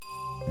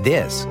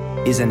This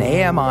is an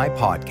AMI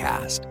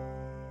podcast.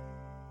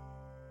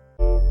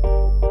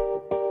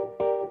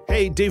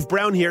 Hey, Dave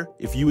Brown here.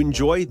 If you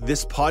enjoy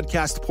this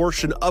podcast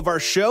portion of our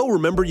show,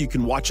 remember you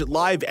can watch it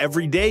live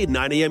every day at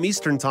 9 a.m.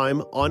 Eastern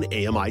Time on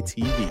AMI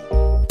TV.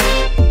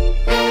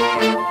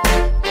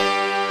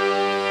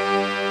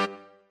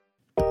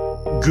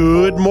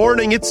 Good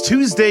morning. It's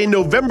Tuesday,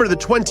 November the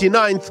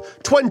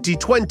 29th,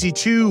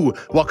 2022.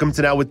 Welcome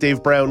to Now with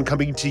Dave Brown,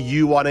 coming to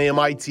you on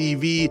AMI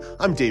TV.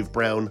 I'm Dave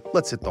Brown.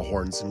 Let's hit the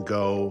horns and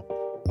go.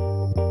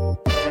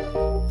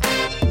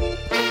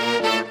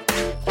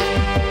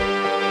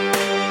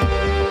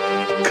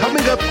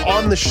 Coming up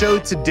on the show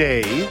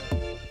today,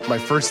 my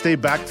first day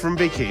back from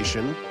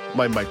vacation.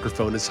 My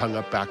microphone is hung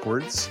up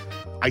backwards.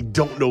 I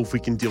don't know if we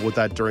can deal with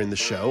that during the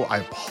show. I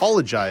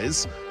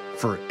apologize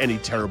for any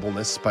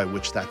terribleness by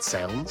which that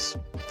sounds.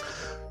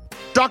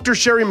 Dr.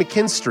 Sherry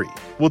McKinstry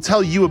will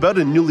tell you about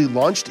a newly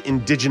launched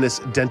Indigenous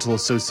Dental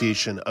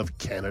Association of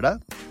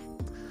Canada.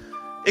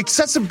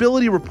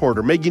 Accessibility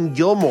reporter Megan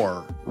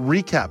Gilmore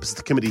recaps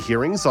the committee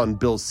hearings on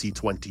Bill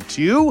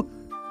C-22.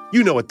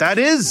 You know what that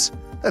is.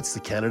 That's the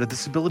Canada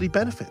Disability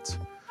Benefit.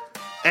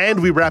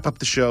 And we wrap up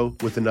the show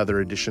with another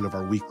edition of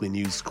our weekly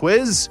news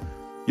quiz.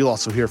 You'll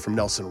also hear from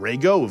Nelson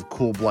Rago of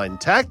Cool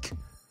Blind Tech,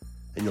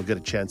 and you'll get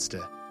a chance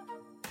to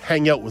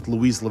hang out with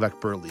Louise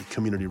Levesque-Burley,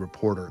 community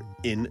reporter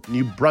in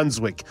New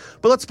Brunswick.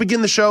 But let's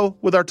begin the show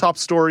with our top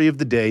story of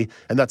the day,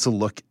 and that's a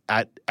look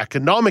at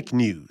economic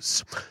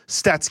news.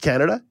 Stats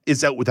Canada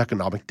is out with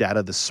economic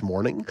data this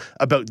morning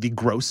about the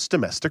gross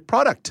domestic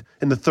product.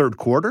 In the third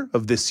quarter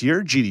of this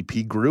year,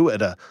 GDP grew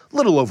at a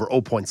little over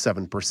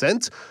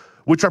 0.7%,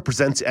 which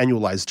represents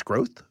annualized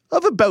growth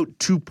of about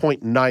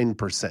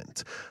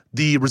 2.9%.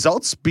 The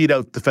results beat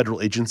out the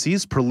federal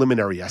agency's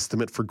preliminary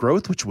estimate for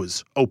growth, which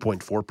was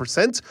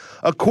 0.4%.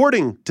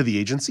 According to the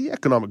agency,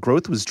 economic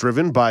growth was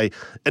driven by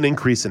an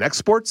increase in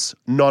exports,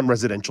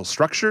 non-residential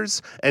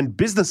structures, and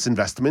business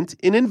investment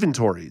in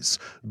inventories.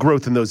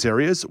 Growth in those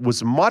areas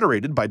was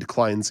moderated by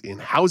declines in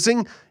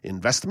housing,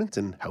 investment,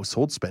 and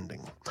household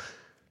spending.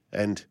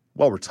 And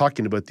while we're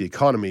talking about the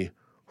economy,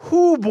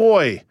 hoo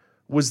boy,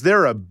 was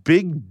there a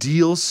big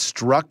deal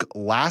struck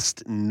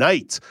last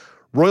night.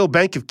 Royal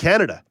Bank of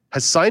Canada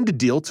has signed a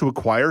deal to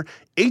acquire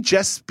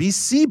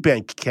HSBC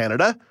Bank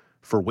Canada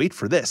for, wait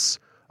for this,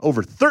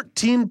 over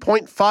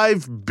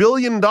 $13.5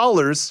 billion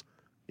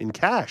in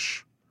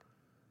cash.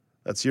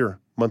 That's your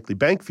monthly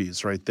bank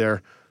fees right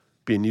there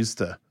being used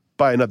to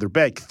buy another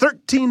bank.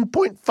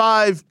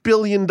 $13.5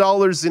 billion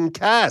in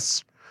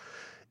cash.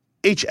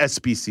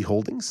 HSBC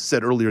Holdings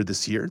said earlier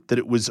this year that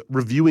it was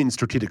reviewing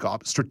strategic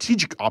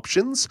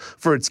options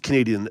for its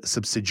Canadian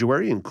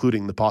subsidiary,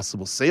 including the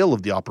possible sale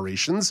of the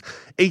operations.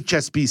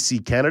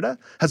 HSBC Canada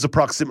has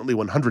approximately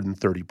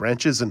 130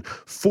 branches and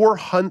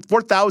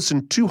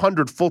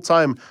 4,200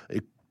 full-time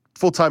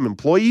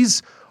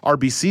employees.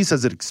 RBC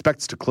says it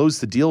expects to close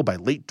the deal by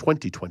late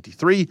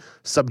 2023,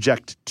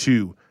 subject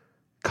to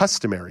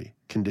customary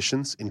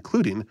conditions,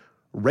 including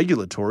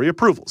regulatory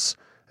approvals.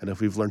 And if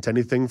we've learned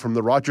anything from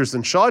the Rogers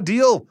and Shaw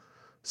deal,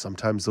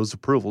 sometimes those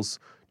approvals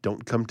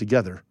don't come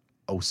together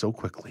oh so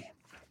quickly.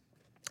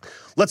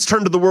 Let's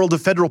turn to the world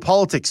of federal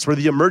politics, where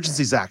the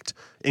Emergencies Act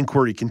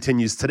inquiry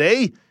continues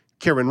today.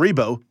 Karen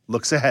Rebo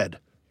looks ahead.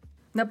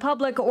 The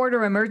Public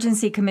Order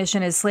Emergency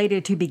Commission is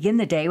slated to begin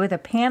the day with a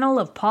panel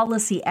of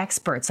policy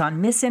experts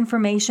on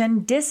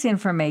misinformation,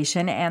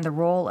 disinformation, and the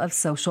role of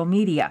social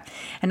media.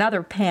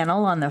 Another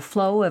panel on the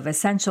flow of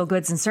essential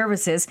goods and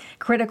services,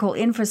 critical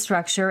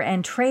infrastructure,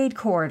 and trade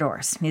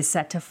corridors is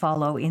set to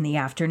follow in the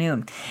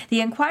afternoon.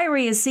 The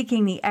inquiry is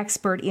seeking the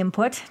expert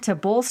input to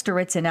bolster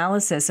its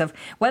analysis of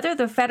whether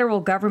the federal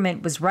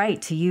government was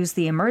right to use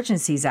the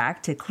Emergencies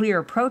Act to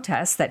clear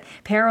protests that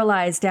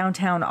paralyzed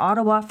downtown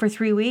Ottawa for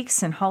 3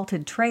 weeks and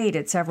halted trade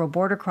at several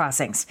border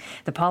crossings.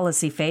 The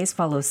policy phase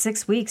follows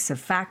 6 weeks of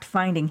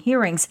fact-finding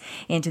hearings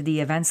into the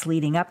events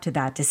leading up to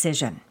that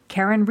decision.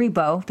 Karen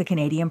Rebo, The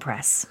Canadian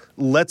Press.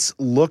 Let's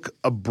look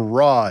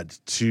abroad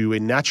to a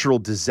natural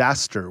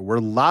disaster where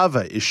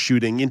lava is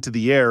shooting into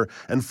the air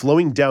and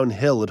flowing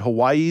downhill at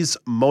Hawaii's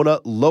Mauna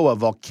Loa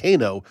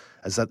volcano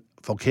as that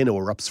volcano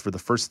erupts for the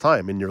first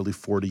time in nearly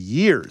 40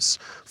 years.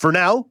 For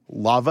now,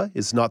 lava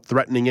is not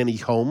threatening any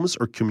homes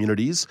or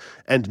communities,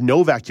 and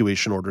no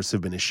evacuation orders have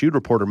been issued.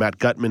 Reporter Matt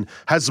Gutman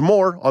has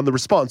more on the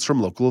response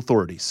from local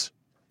authorities.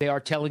 They are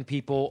telling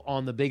people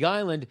on the Big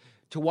Island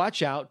to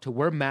watch out, to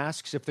wear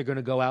masks if they're going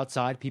to go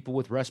outside. People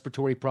with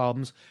respiratory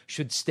problems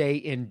should stay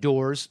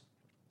indoors.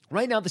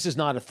 Right now, this is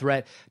not a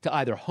threat to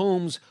either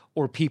homes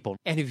or people.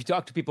 And if you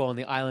talk to people on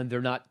the island, they're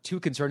not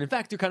too concerned. In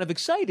fact, they're kind of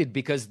excited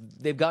because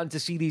they've gotten to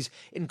see these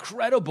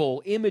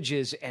incredible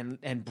images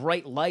and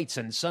bright lights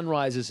and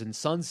sunrises and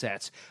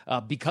sunsets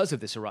because of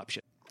this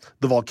eruption.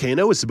 The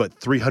volcano is about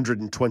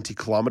 320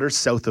 kilometers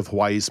south of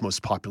Hawaii's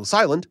most populous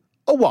island,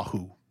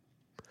 Oahu.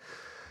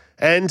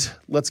 And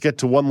let's get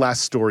to one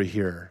last story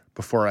here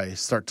before I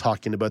start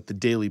talking about the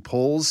daily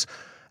polls.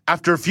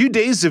 After a few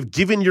days of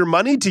giving your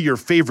money to your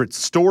favorite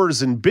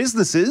stores and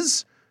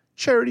businesses,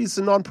 charities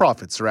and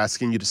nonprofits are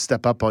asking you to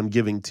step up on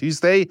Giving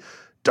Tuesday.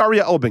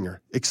 Daria Albinger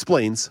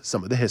explains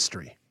some of the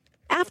history.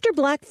 After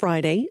Black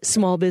Friday,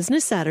 Small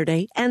Business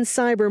Saturday, and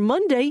Cyber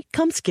Monday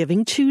comes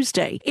Giving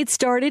Tuesday. It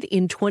started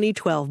in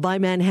 2012 by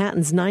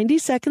Manhattan's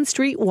 92nd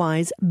Street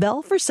Wise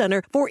Belfer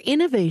Center for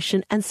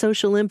Innovation and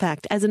Social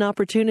Impact as an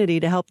opportunity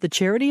to help the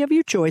charity of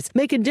your choice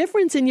make a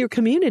difference in your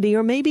community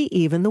or maybe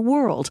even the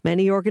world.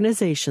 Many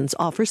organizations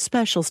offer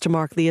specials to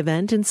mark the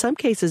event, in some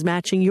cases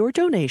matching your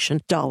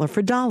donation dollar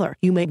for dollar.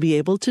 You may be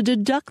able to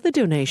deduct the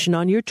donation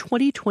on your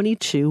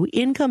 2022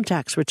 income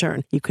tax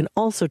return. You can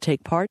also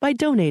take part by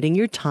donating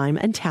your time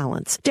and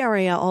talents.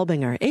 Daria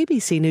Albinger,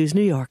 ABC News,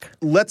 New York.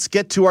 Let's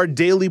get to our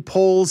daily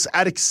polls.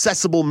 At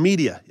Accessible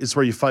Media is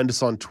where you find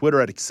us on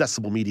Twitter. At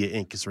Accessible Media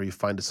Inc. is where you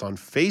find us on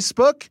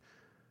Facebook.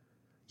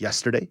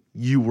 Yesterday,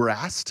 you were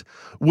asked,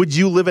 would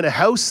you live in a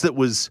house that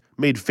was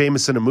made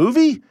famous in a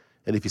movie?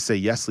 And if you say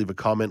yes, leave a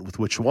comment with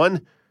which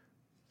one.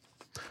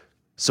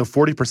 So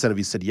 40% of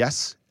you said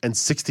yes, and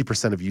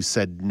 60% of you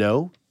said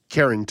no.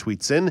 Karen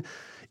tweets in,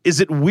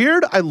 is it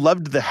weird I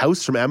loved the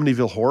house from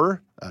Amityville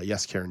Horror?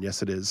 Yes, Karen,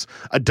 yes it is.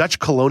 A Dutch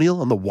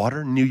colonial on the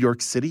water, near New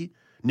York City?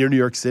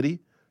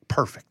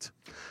 Perfect.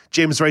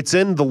 James writes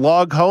in, the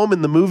log home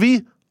in the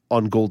movie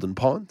on Golden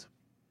Pond.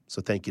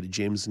 So thank you to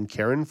James and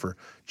Karen for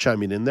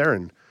chiming in there.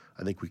 And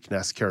I think we can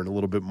ask Karen a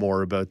little bit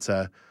more about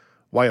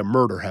why a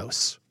murder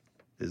house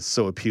is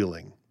so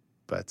appealing.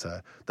 But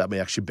that may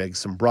actually beg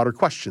some broader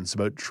questions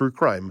about true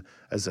crime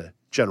as a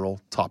general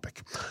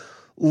topic.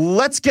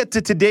 Let's get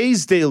to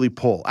today's daily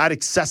poll. At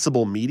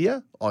Accessible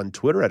Media on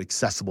Twitter, at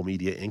Accessible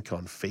Media Inc.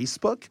 on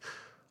Facebook.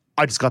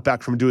 I just got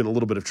back from doing a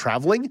little bit of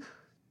traveling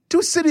to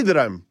a city that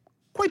I'm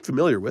quite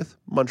familiar with,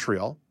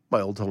 Montreal,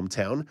 my old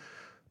hometown.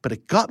 But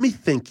it got me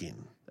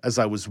thinking as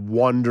I was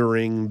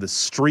wandering the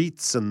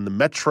streets and the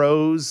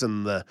metros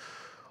and the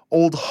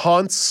old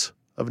haunts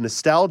of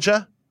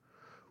nostalgia.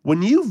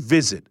 When you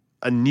visit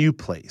a new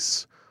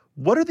place,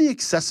 what are the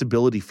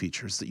accessibility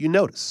features that you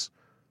notice?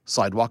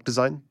 Sidewalk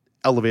design?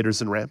 Elevators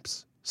and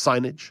ramps,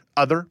 signage,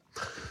 other.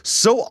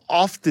 So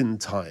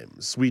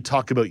oftentimes we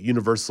talk about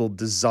universal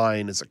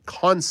design as a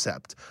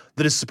concept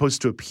that is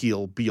supposed to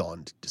appeal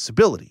beyond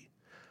disability.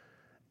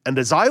 And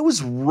as I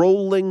was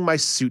rolling my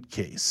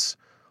suitcase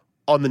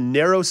on the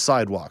narrow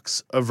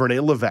sidewalks of René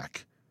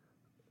Lévesque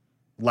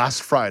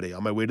last Friday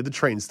on my way to the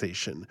train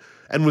station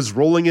and was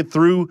rolling it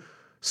through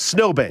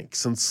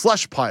snowbanks and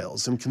slush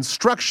piles and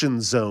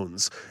construction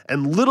zones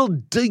and little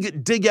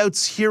dig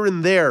outs here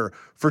and there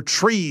for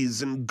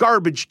trees and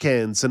garbage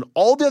cans and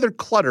all the other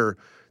clutter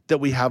that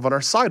we have on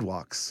our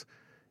sidewalks.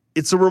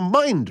 It's a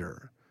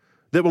reminder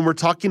that when we're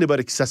talking about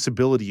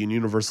accessibility and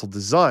universal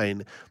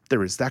design,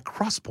 there is that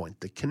cross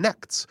point that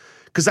connects.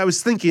 Because I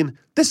was thinking,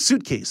 this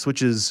suitcase,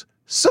 which is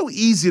so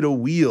easy to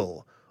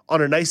wheel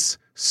on a nice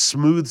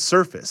smooth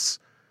surface,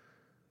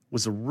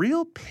 was a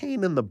real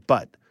pain in the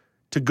butt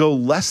to go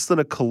less than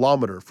a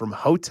kilometer from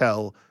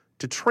hotel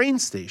to train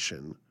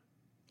station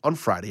on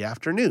Friday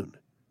afternoon.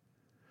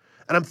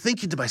 And I'm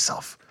thinking to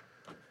myself,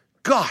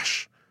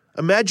 gosh,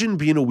 imagine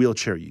being a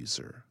wheelchair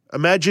user.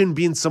 Imagine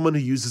being someone who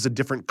uses a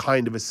different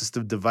kind of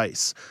assistive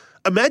device.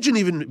 Imagine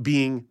even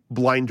being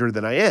blinder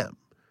than I am.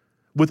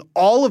 With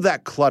all of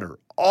that clutter,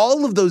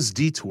 all of those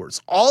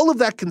detours, all of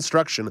that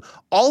construction,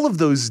 all of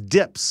those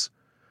dips,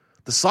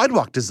 the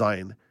sidewalk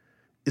design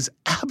is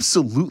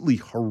absolutely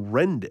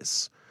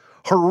horrendous.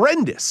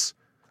 Horrendous.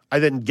 I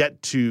then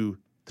get to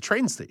the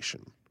train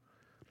station.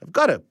 I've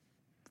got a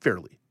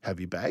fairly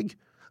heavy bag.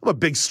 I'm a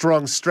big,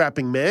 strong,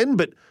 strapping man,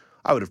 but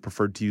I would have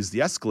preferred to use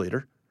the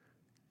escalator.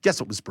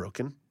 Guess what was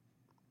broken?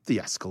 The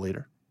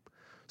escalator.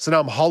 So now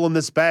I'm hauling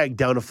this bag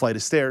down a flight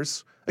of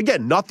stairs.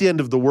 Again, not the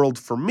end of the world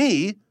for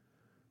me.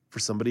 For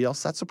somebody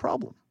else, that's a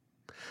problem.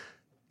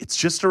 It's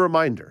just a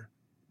reminder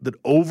that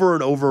over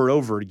and over and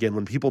over again,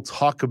 when people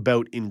talk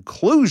about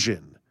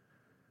inclusion,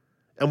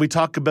 and we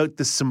talk about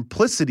the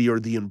simplicity or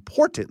the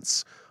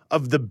importance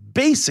of the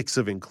basics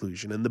of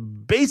inclusion and the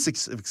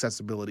basics of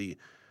accessibility,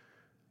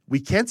 we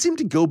can't seem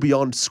to go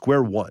beyond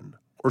square one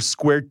or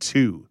square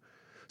two.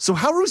 So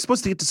how are we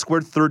supposed to get to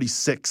square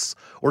 36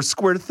 or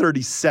square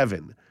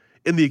 37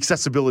 in the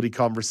accessibility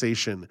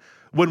conversation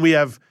when we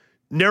have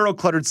narrow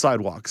cluttered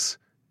sidewalks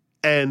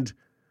and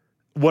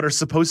what are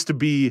supposed to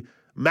be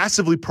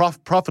massively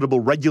profitable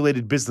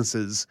regulated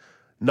businesses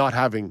not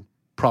having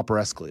proper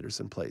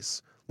escalators in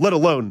place? Let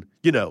alone,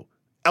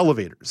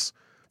 elevators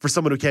for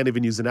someone who can't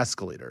even use an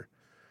escalator.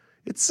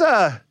 It's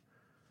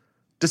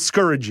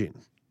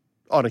discouraging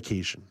on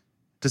occasion,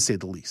 to say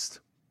the least.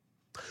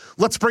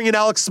 Let's bring in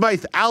Alex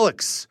Smythe.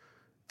 Alex,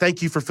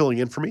 thank you for filling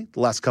in for me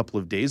the last couple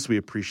of days. We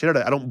appreciate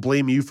it. I don't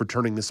blame you for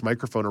turning this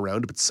microphone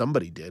around, but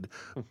somebody did.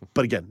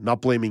 But again, not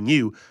blaming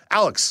you.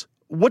 Alex,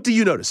 what do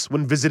you notice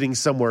when visiting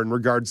somewhere in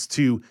regards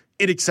to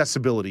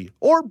inaccessibility,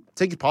 or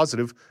take it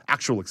positive,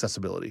 actual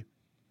accessibility?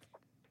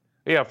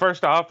 Yeah,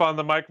 first off, on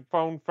the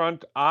microphone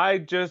front, I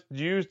just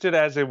used it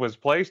as it was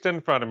placed in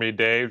front of me,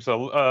 Dave.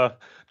 So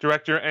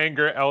direct your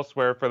anger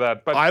elsewhere for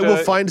that. But I will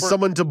find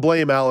someone to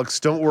blame, Alex.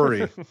 Don't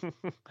worry.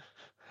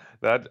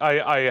 That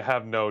I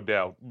have no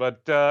doubt.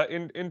 But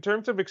in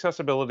terms of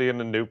accessibility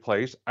in a new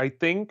place, I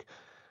think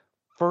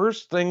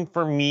first thing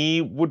for me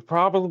would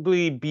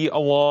probably be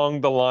along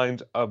the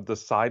lines of the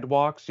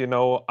sidewalks.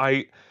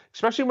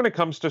 Especially when it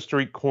comes to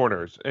street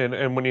corners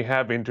and when you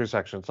have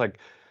intersections, like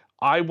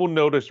I will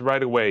notice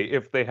right away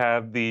if they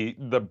have the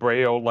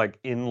Braille like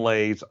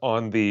inlays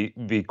on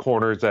the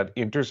corners at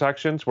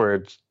intersections where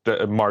it's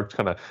marked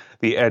kind of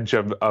the edge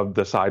of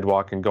the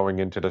sidewalk and going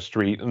into the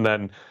street. And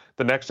then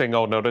the next thing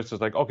I'll notice is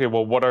like, okay,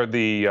 well, what are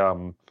the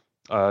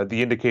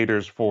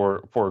indicators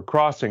for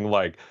crossing?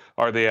 Like,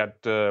 are they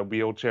at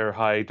wheelchair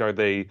height? Are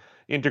they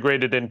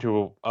integrated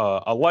into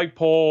a light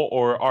pole,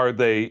 or are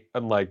they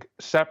like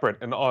separate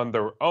and on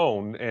their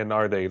own? And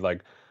are they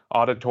like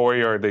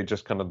auditory, or are they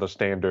just kind of the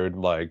standard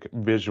like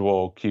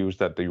visual cues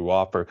that you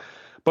offer?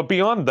 But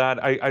beyond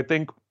that, I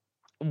think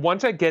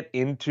once I get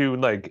into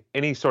like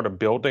any sort of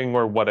building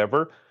or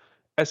whatever,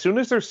 as soon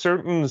as there's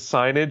certain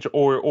signage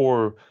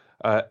or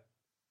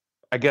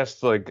I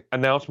guess like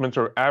announcements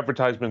or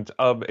advertisements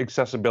of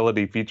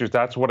accessibility features,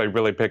 that's what I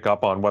really pick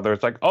up on, whether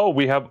it's like, oh,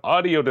 we have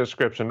audio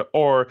description,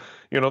 or,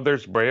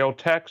 there's Braille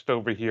text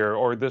over here,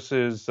 or this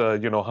is,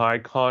 high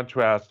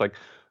contrast. Like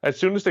as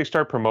soon as they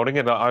start promoting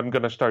it, I'm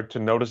going to start to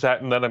notice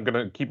that. And then I'm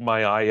going to keep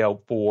my eye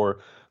out for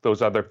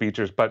those other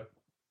features. But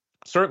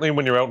certainly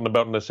when you're out and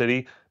about in the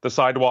city, the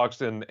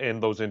sidewalks and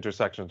those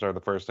intersections are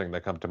the first thing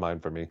that come to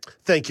mind for me.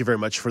 Thank you very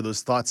much for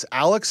those thoughts,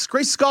 Alex.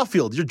 Grace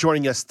Schofield, you're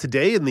joining us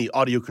today in the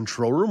audio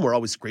control room. We're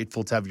always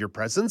grateful to have your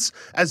presence.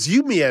 As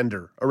you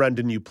meander around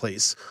a new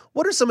place,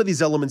 what are some of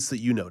these elements that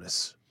you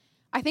notice?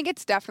 I think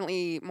it's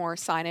definitely more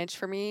signage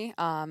for me.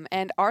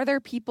 And are there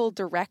people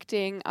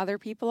directing other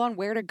people on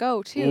where to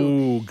go, too?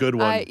 Ooh, good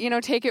one.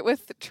 Take it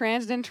with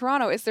Transit in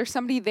Toronto. Is there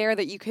somebody there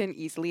that you can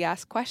easily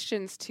ask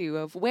questions to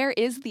of where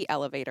is the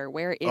elevator?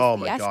 Where is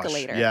the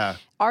escalator? Gosh, yeah.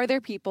 Are there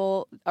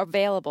people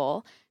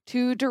available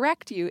to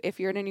direct you if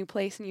you're in a new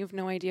place and you have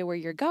no idea where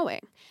you're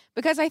going?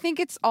 Because I think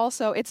it's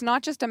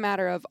not just a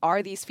matter of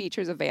are these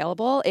features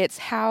available, it's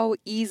how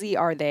easy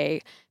are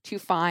they to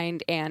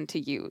find and to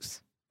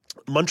use.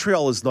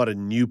 Montreal is not a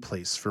new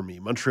place for me.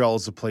 Montreal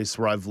is a place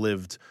where I've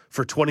lived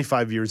for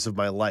 25 years of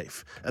my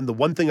life. And the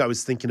one thing I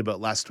was thinking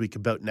about last week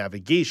about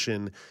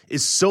navigation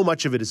is so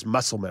much of it is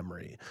muscle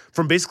memory.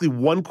 From basically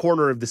one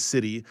corner of the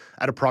city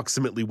at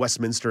approximately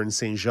Westminster and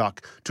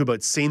Saint-Jacques to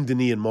about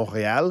Saint-Denis and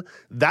Montreal,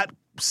 that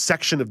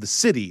section of the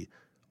city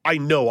I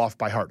know off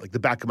by heart, like the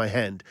back of my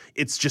hand.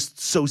 It's just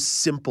so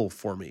simple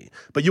for me.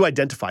 But you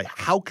identify,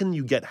 how can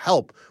you get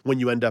help when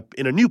you end up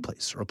in a new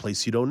place or a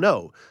place you don't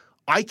know?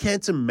 I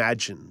can't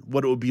imagine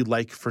what it would be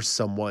like for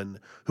someone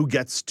who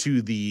gets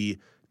to the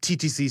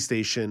TTC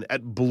station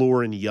at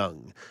Bloor and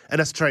Yonge and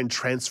has to try and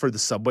transfer the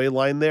subway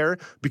line there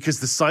because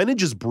the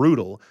signage is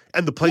brutal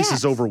and the place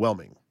is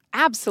overwhelming.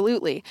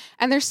 Absolutely.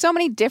 And there's so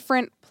many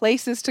different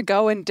places to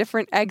go and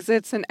different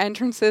exits and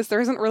entrances.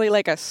 There isn't really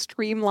like a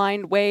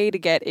streamlined way to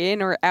get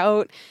in or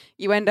out.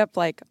 You end up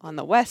like on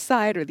the west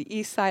side or the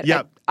east side.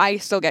 Yeah. I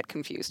still get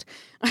confused.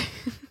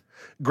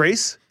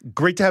 Grace,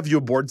 great to have you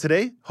aboard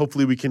today.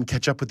 Hopefully we can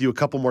catch up with you a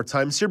couple more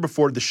times here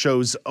before the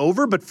show's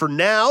over. But for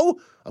now,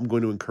 I'm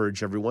going to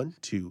encourage everyone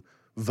to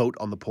vote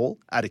on the poll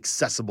at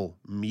Accessible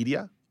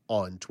Media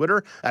on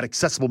Twitter, at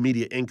Accessible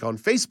Media Inc. on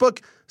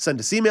Facebook. Send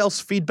us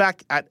emails,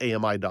 feedback at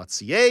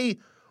ami.ca,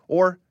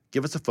 or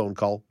give us a phone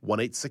call,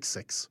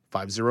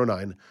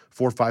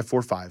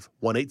 1-866-509-4545,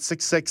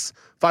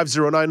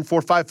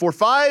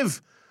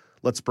 1-866-509-4545.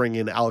 Let's bring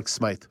in Alex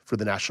Smythe for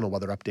the National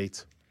Weather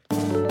Update.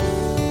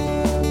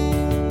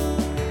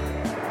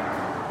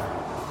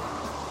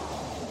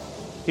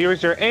 Here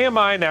is your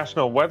AMI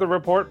National Weather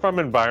Report from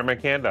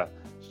Environment Canada.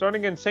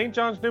 Starting in St.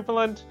 John's,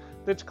 Newfoundland,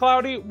 it's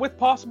cloudy with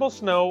possible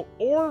snow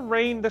or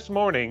rain this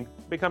morning,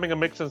 becoming a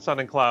mix of sun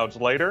and clouds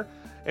later,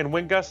 and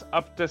wind gusts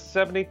up to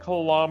 70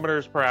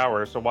 kilometers per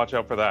hour, so watch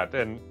out for that.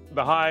 And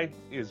the high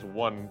is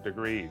 1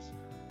 degree.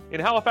 In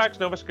Halifax,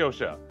 Nova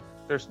Scotia,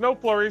 there's snow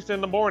flurries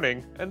in the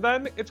morning, and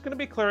then it's going to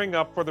be clearing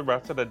up for the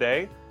rest of the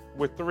day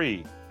with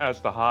 3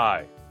 as the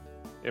high.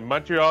 In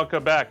Montreal,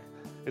 Quebec,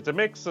 it's a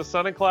mix of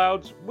sun and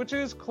clouds, which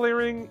is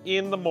clearing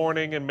in the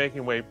morning and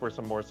making way for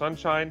some more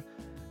sunshine,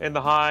 and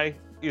the high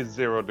is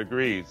 0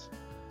 degrees.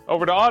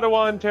 Over to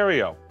Ottawa,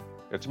 Ontario.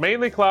 It's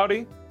mainly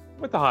cloudy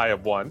with a high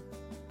of 1.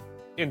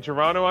 In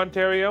Toronto,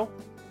 Ontario,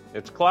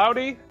 it's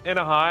cloudy and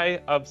a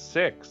high of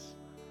 6.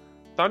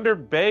 Thunder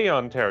Bay,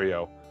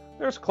 Ontario.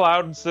 There's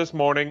clouds this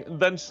morning,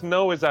 then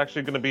snow is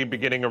actually going to be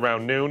beginning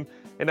around noon,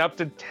 and up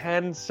to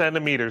 10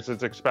 centimeters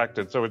is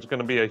expected, so it's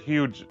going to be a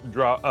huge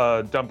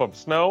dump of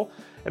snow.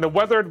 And a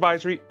weather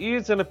advisory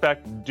is in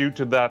effect due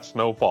to that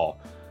snowfall.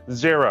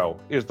 0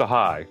 is the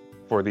high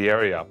for the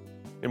area.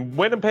 In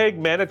Winnipeg,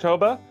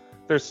 Manitoba,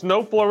 there's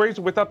snow flurries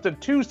with up to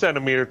 2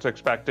 centimeters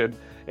expected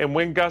and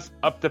wind gusts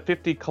up to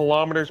 50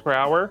 kilometers per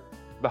hour.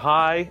 The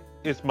high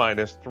is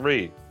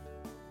 -3.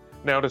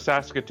 Now to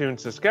Saskatoon,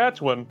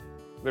 Saskatchewan,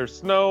 there's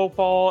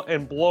snowfall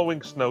and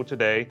blowing snow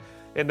today,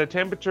 and the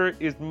temperature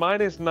is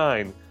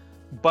 -9.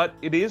 But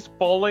it is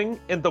falling,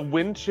 and the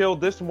wind chill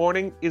this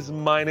morning is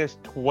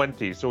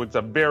 -20, so it's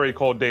a very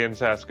cold day in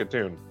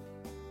Saskatoon.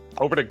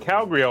 Over to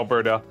Calgary,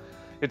 Alberta,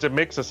 it's a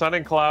mix of sun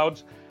and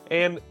clouds,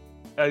 and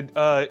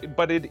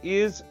but it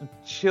is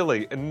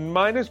chilly. And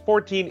minus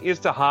 14 is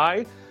the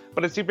high,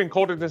 but it's even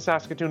colder than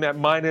Saskatoon at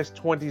minus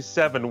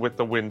 27 with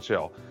the wind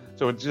chill.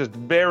 So it's just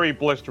very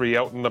blistery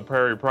out in the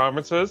prairie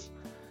provinces.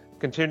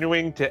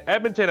 Continuing to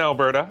Edmonton,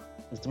 Alberta,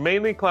 it's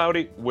mainly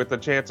cloudy with a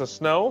chance of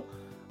snow.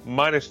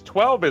 Minus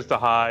 12 is the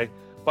high,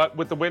 but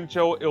with the wind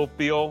chill, it'll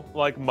feel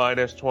like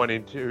minus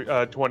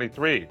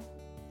 23.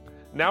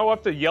 Now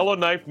up to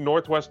Yellowknife,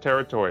 Northwest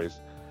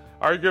Territories.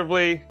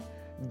 Arguably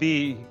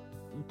the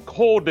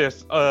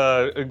coldest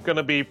going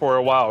to be for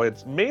a while.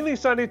 It's mainly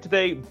sunny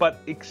today,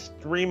 but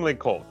extremely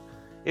cold.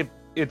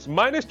 It's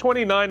minus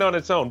 29 on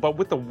its own, but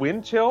with the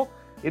wind chill,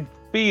 it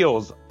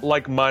feels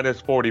like minus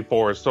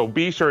 44. So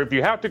be sure, if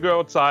you have to go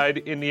outside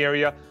in the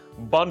area,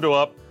 bundle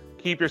up,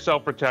 keep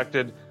yourself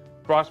protected.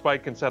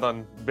 Frostbite can set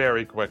on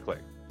very quickly.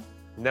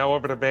 Now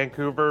over to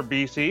Vancouver,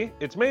 BC.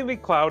 It's mainly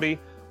cloudy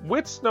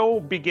with snow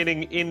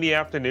beginning in the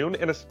afternoon,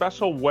 and a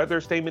special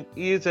weather statement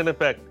is in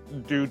effect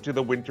due to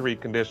the wintry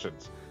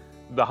conditions.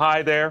 The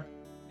high there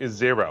is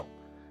 0.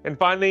 And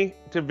finally,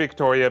 to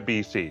Victoria,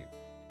 BC.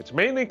 It's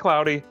mainly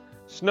cloudy,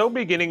 snow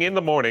beginning in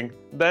the morning,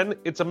 then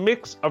it's a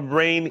mix of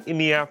rain in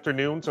the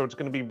afternoon, so it's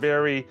going to be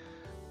very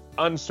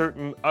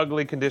uncertain,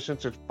 ugly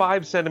conditions. There's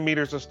 5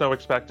 centimeters of snow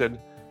expected,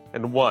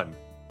 and 1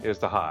 is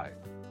the high.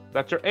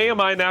 That's your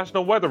AMI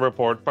National Weather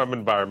Report from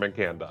Environment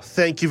Canada.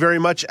 Thank you very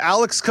much,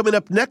 Alex. Coming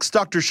up next,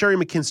 Dr. Sherry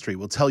McKinstry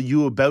will tell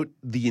you about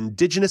the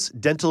Indigenous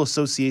Dental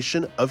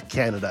Association of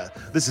Canada.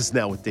 This is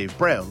Now with Dave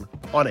Brown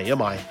on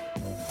AMI.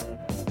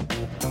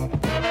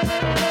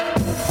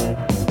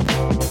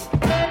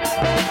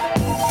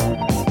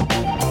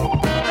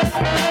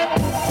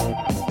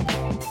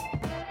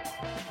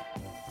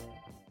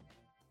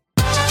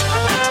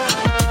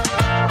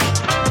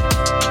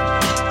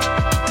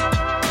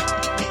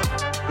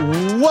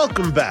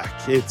 Welcome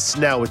back. It's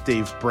Now with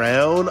Dave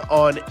Brown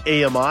on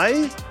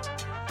AMI.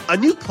 A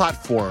new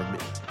platform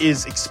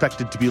is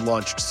expected to be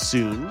launched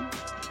soon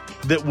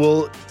that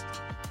will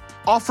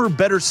offer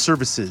better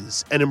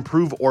services and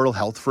improve oral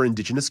health for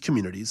Indigenous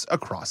communities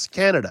across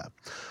Canada.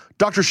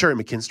 Dr. Sherry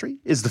McKinstry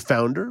is the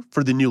founder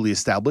for the newly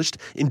established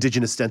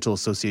Indigenous Dental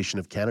Association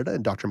of Canada,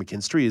 and Dr.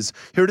 McKinstry is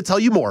here to tell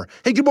you more.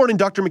 Hey, good morning,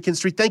 Dr.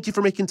 McKinstry. Thank you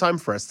for making time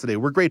for us today.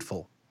 We're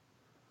grateful.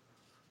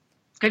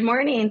 Good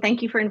morning.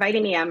 Thank you for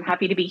inviting me. I'm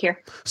happy to be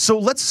here. So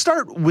let's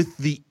start with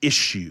the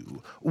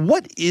issue.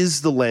 What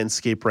is the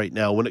landscape right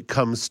now when it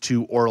comes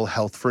to oral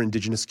health for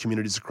Indigenous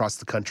communities across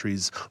the country?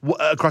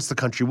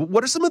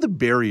 What are some of the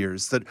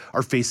barriers that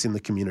are facing the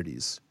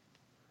communities?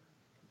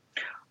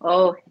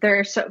 Oh, there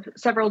are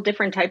several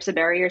different types of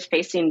barriers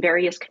facing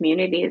various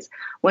communities.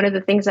 One of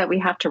the things that we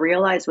have to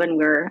realize when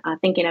we're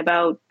thinking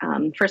about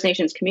First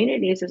Nations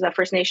communities is that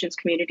First Nations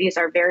communities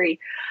are very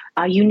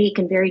unique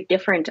and very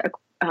different,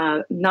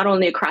 not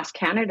only across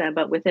Canada,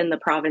 but within the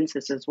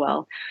provinces as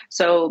well.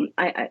 So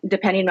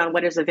depending on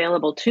what is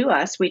available to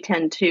us, we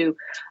tend to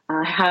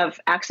have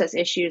access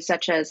issues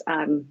such as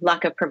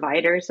lack of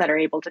providers that are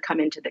able to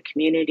come into the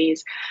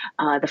communities,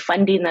 the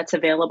funding that's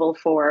available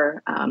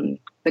for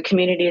the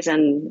communities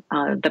and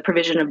the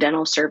provision of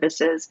dental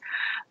services.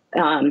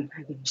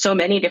 So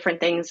many different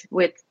things.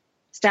 With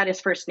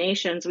Status First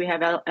Nations, we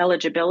have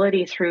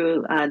eligibility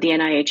through the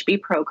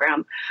NIHB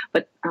program.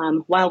 But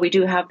while we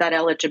do have that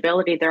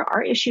eligibility, there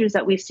are issues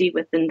that we see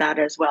within that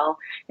as well.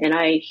 And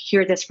I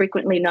hear this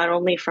frequently, not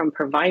only from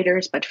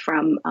providers, but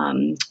from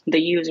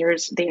the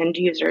users, the end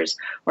users,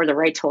 or the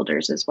rights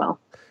holders as well.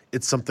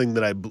 It's something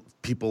that I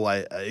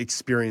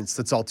experience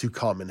that's all too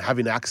common.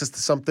 Having access to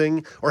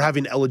something or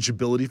having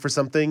eligibility for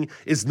something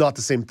is not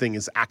the same thing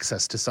as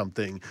access to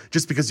something.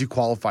 Just because you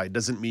qualify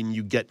doesn't mean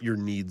you get your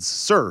needs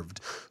served.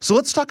 So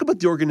let's talk about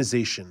the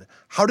organization.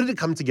 How did it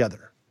come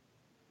together?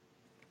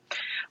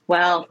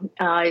 Well,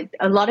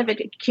 a lot of it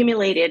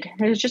accumulated.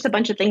 There's just a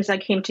bunch of things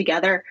that came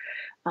together.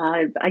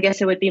 I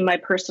guess it would be my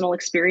personal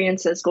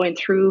experiences going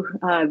through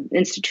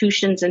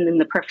institutions and in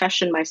the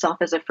profession myself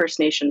as a First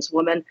Nations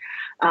woman.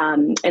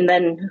 And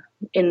then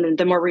in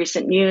the more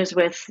recent news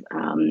with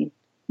the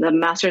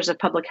Masters of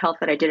Public Health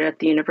that I did at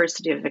the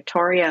University of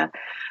Victoria,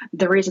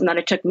 the reason that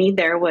it took me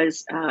there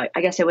was, I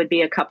guess it would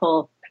be a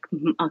couple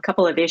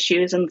of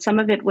issues, and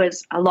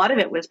a lot of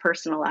it was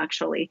personal,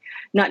 actually,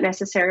 not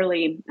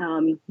necessarily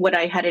what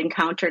I had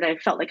encountered. I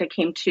felt like I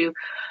came to,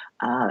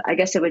 I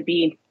guess it would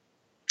be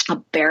a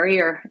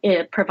barrier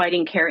in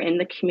providing care in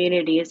the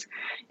communities.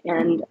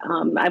 And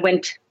I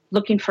went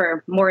looking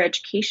for more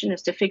education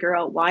as to figure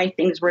out why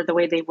things were the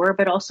way they were,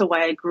 but also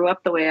why I grew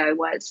up the way I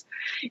was.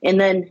 And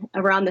then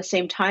around the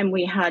same time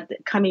we had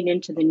coming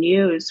into the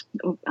news,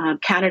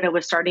 Canada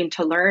was starting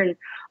to learn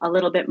a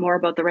little bit more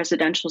about the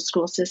residential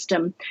school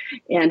system,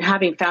 and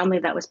having family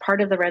that was part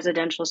of the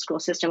residential school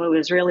system, it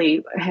was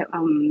really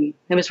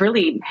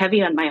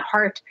heavy on my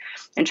heart,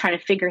 and trying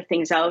to figure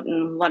things out,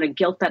 and a lot of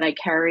guilt that I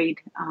carried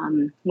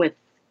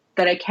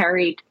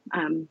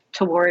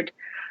toward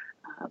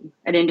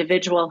an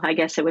individual, I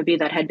guess it would be,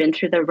 that had been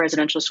through the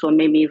residential school,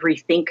 made me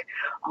rethink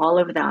all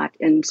of that.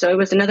 And so it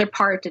was another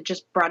part that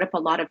just brought up a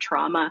lot of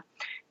trauma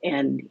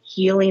and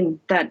healing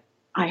that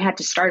I had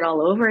to start all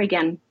over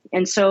again.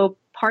 And so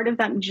part of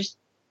that just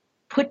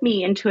put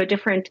me into a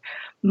different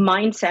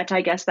mindset,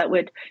 I guess, that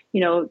would,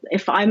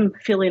 if I'm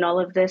feeling all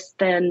of this,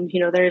 then,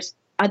 there's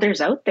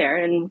others out there.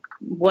 And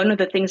one of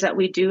the things that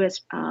we do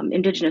as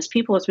Indigenous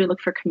people is we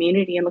look for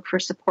community and look for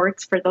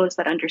supports for those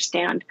that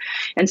understand.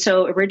 And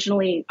so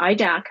originally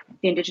IDAC,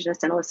 the Indigenous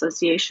Dental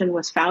Association,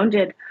 was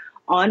founded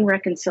on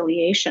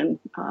reconciliation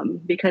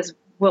because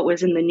what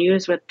was in the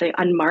news with the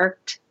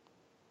unmarked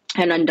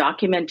and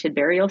undocumented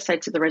burial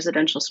sites of the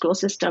residential school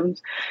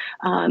systems.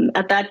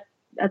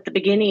 At the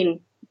beginning,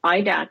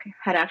 IDAC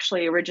had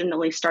actually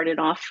originally started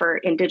off for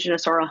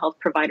Indigenous oral health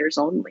providers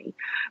only.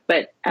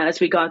 But as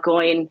we got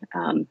going,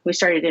 we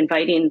started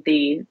inviting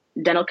the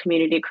dental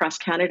community across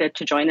Canada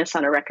to join us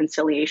on a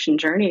reconciliation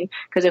journey.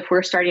 Because if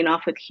we're starting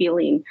off with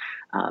healing,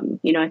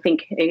 I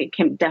think it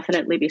can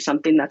definitely be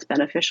something that's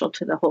beneficial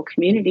to the whole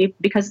community,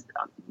 because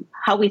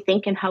how we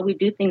think and how we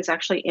do things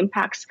actually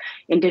impacts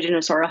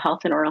Indigenous oral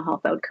health and oral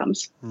health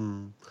outcomes.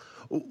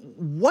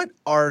 What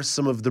are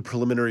some of the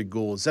preliminary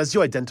goals? As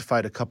you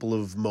identified a couple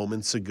of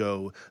moments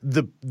ago,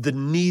 the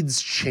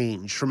needs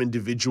change from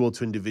individual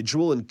to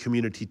individual and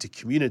community to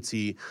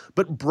community.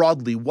 But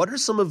broadly, what are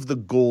some of the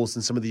goals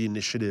and some of the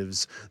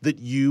initiatives that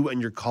you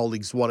and your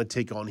colleagues want to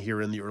take on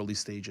here in the early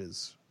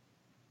stages?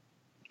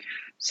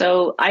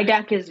 So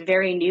IDAC is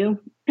very new.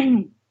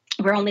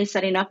 We're only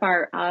setting up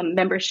our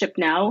membership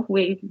now.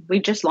 We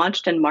just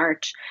launched in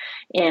March,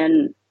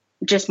 and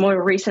just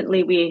more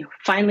recently, we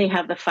finally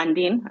have the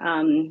funding.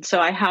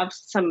 So I have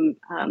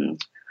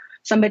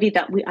somebody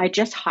that I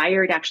just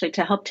hired actually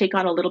to help take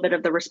on a little bit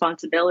of the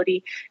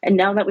responsibility. And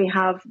now that we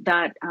have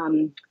that,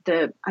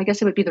 I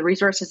guess it would be the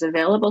resources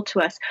available to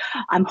us,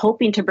 I'm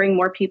hoping to bring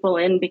more people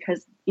in,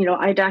 because,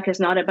 IDAC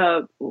is not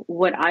about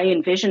what I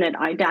envision it.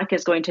 IDAC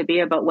is going to be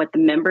about what the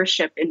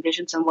membership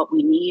envisions and what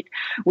we need.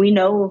 We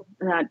know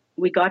that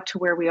we got to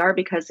where we are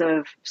because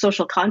of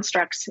social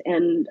constructs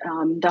and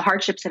the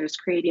hardships that it's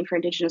creating for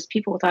Indigenous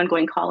people with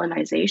ongoing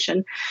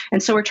colonization.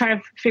 And so we're trying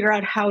to figure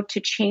out how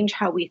to change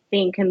how we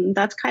think. And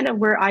that's kind of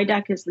where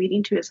IDAC is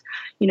leading to, is,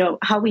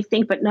 how we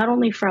think, but not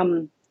only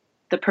from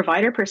the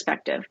provider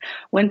perspective.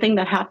 One thing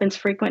that happens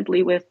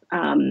frequently with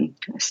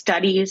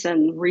studies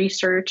and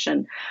research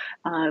and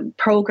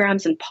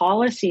programs and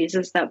policies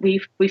is that we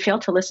fail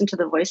to listen to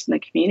the voice in the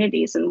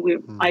communities, and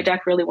IDAC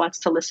really wants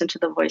to listen to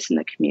the voice in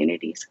the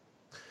communities.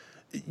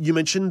 You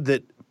mentioned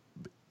that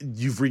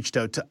you've reached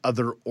out to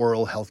other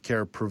oral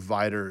healthcare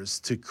providers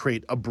to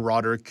create a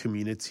broader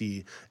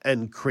community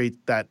and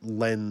create that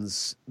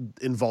lens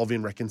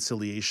involving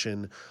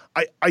reconciliation.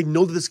 I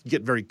know that this can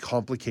get very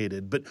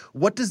complicated, but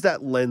what does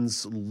that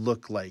lens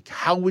look like?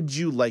 How would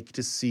you like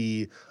to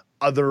see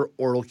other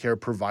oral care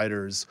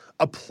providers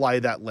apply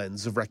that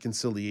lens of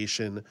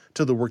reconciliation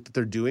to the work that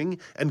they're doing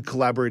and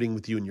collaborating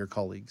with you and your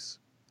colleagues?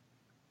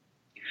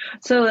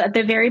 So at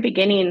the very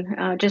beginning,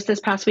 just this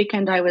past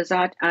weekend, I was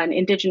at an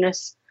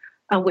Indigenous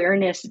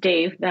Awareness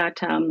Day that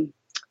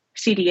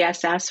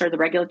CDSS, or the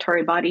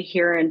regulatory body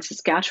here in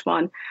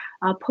Saskatchewan,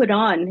 put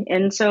on.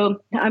 And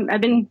so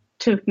I've been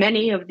to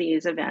many of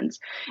these events.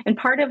 And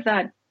part of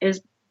that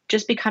is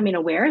just becoming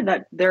aware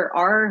that there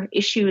are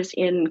issues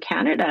in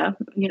Canada.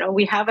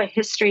 We have a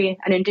history,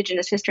 an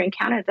Indigenous history in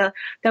Canada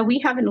that we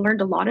haven't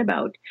learned a lot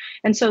about.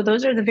 And so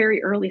those are the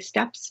very early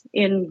steps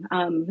in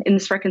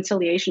this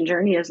reconciliation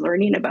journey, is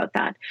learning about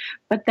that.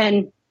 But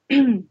then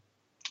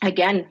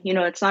again,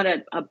 it's not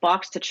a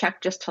box to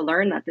check just to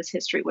learn that this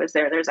history was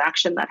there. There's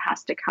action that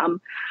has to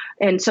come.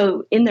 And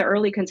so in the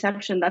early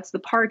conception, that's the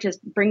part, is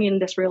bringing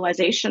this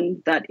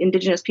realization that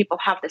Indigenous people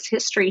have this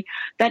history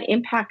that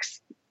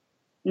impacts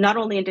not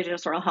only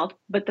Indigenous oral health,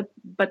 but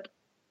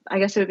I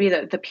guess it would be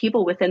the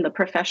people within the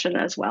profession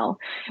as well.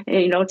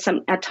 And,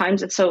 at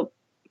times it's so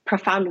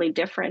profoundly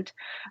different.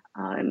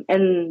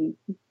 And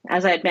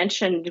as I had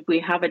mentioned, we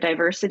have a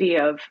diversity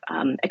of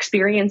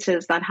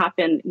experiences that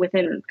happen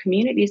within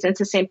communities. And it's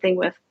the same thing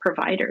with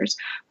providers.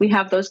 We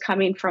have those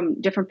coming from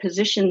different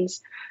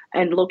positions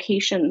and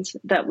locations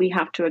that we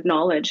have to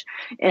acknowledge.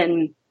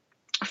 And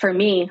for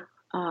me,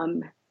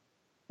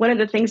 one of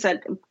the things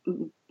that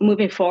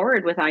moving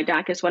forward with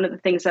IDAC is one of the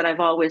things that I've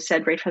always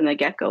said right from the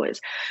get-go is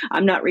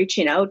I'm not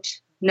reaching out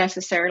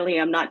necessarily.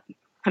 I'm not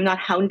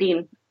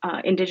hounding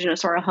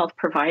Indigenous oral health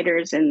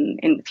providers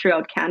in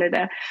throughout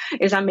Canada.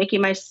 Is I'm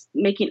making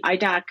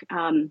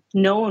IDAC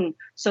known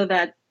so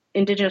that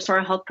Indigenous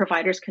oral health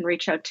providers can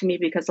reach out to me,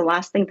 because the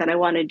last thing that I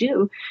want to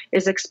do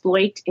is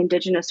exploit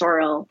Indigenous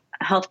oral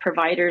health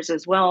providers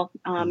as well.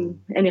 And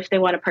if they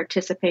want to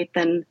participate,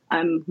 then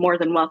I'm more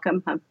than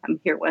welcome. I'm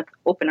here with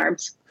open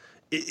arms.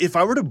 If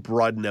I were to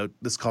broaden out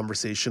this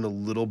conversation a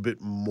little bit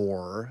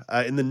more,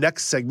 in the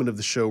next segment of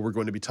the show, we're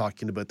going to be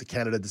talking about the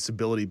Canada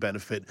Disability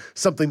Benefit,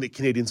 something that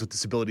Canadians with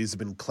disabilities have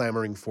been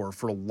clamoring for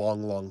a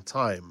long, long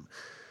time.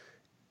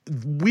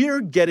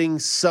 We're getting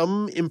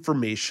some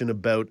information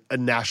about a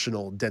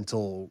national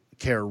dental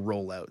care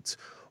rollout.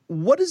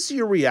 What is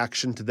your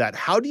reaction to that?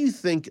 How do you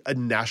think a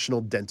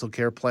national dental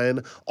care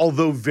plan,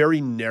 although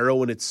very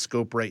narrow in its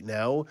scope right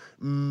now,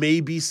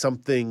 may be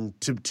something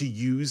to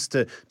use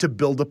to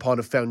build upon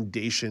a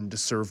foundation to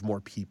serve more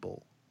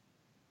people?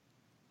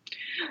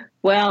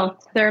 Well,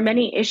 there are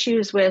many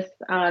issues with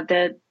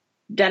the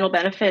dental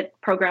benefit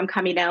program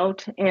coming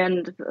out,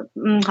 and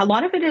a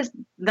lot of it is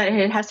that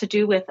it has to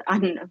do with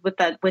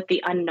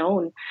the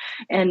unknown.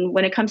 And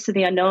when it comes to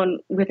the unknown,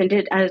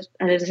 as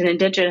an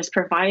Indigenous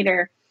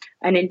provider,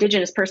 an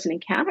Indigenous person in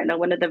Canada,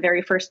 one of the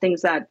very first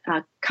things that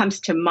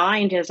comes to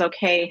mind is,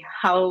 okay,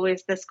 how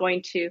is this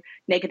going to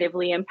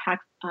negatively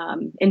impact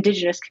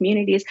Indigenous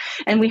communities?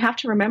 And we have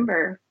to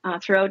remember,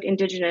 throughout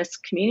Indigenous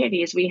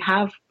communities, we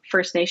have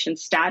First Nation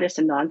status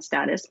and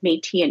non-status,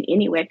 Métis and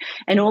Inuit,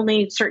 and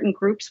only certain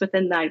groups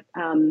within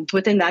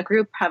that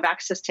group have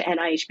access to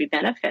NIHB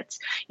benefits.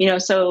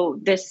 So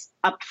this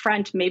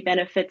upfront may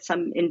benefit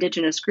some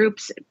Indigenous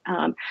groups,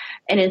 and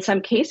in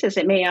some cases,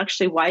 it may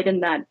actually widen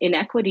that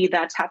inequity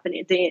that's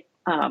happening. The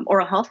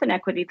oral health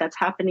inequity that's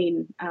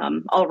happening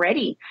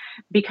already,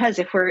 because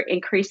if we're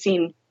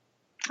increasing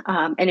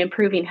and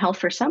improving health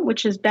for some,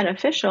 which is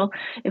beneficial,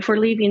 if we're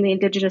leaving the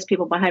Indigenous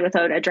people behind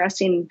without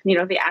addressing,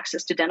 the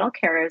access to dental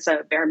care as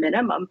a bare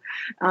minimum,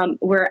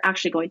 we're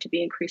actually going to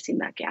be increasing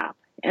that gap.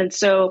 And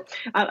so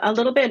a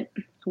little bit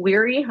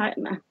weary. I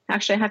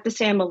have to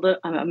say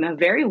I'm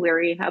very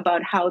weary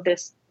about how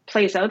this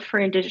plays out for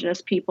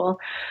Indigenous people.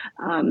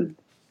 I'm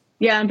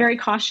very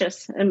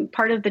cautious, and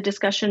part of the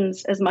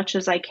discussions, as much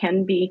as I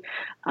can be,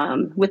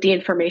 with the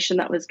information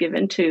that was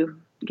given to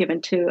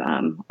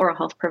oral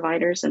health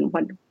providers and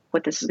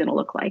what this is going to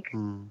look like.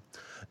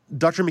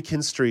 Dr.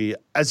 McKinstry,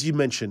 as you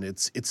mentioned,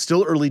 it's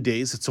still early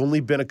days. It's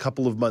only been a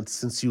couple of months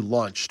since you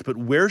launched, but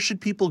where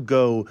should people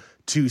go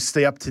to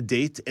stay up to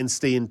date and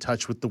stay in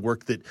touch with the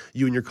work that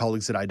you and your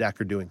colleagues at IDAC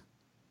are doing?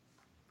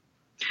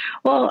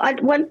 Well,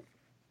 one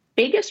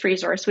biggest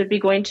resource would be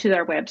going to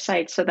their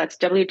website. So that's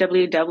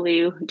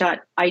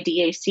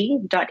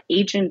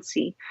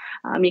www.idac.agency.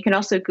 You can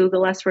also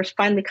Google us. We're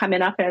finally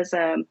coming up as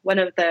one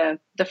of the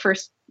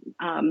first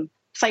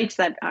sites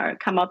that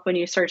come up when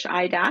you search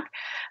IDAC.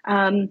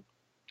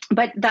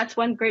 But that's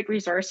one great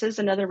resource.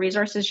 Another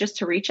resource is just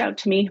to reach out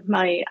to me.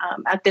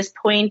 At this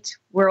point,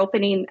 we're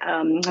opening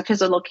a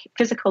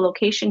physical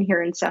location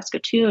here in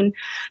Saskatoon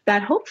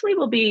that hopefully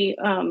will be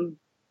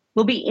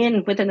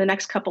in within the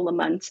next couple of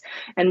months,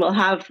 and we'll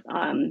have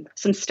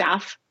some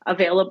staff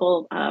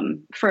available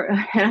and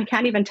I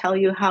can't even tell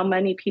you how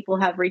many people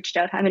have reached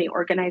out, how many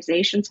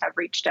organizations have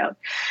reached out.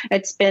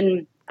 It's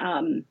been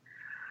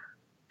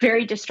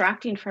very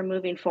distracting from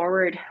moving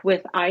forward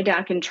with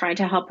IDAC and trying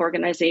to help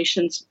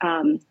organizations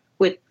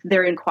with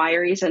their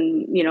inquiries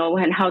and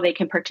how they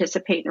can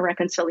participate in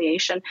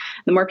reconciliation.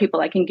 The more people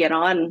I can get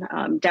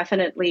on,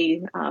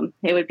 definitely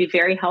it would be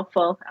very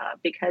helpful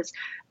because,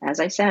 as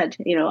I said,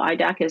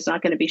 IDAC is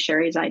not going to be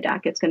Sherry's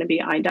IDAC. It's going to be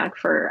IDAC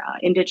for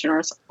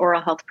Indigenous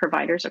oral health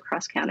providers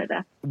across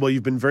Canada. Well,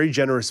 you've been very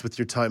generous with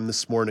your time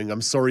this morning.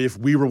 I'm sorry if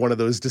we were one of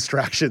those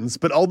distractions,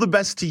 but all the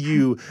best to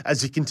you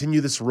as you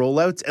continue this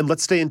rollout. And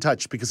let's stay in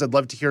touch, because I'd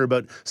love to hear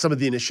about some of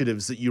the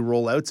initiatives that you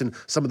roll out and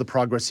some of the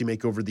progress you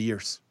make over the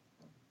years.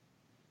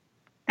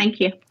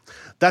 Thank you.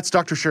 That's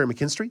Dr. Sherry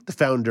McKinstry, the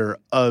founder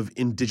of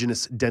the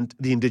Indigenous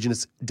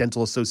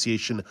Dental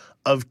Association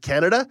of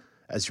Canada.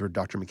 As you heard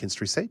Dr.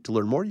 McKinstry say, to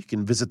learn more, you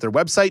can visit their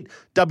website,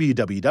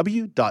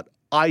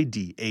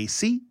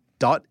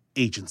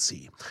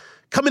 www.idac.agency.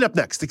 Coming up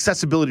next,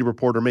 accessibility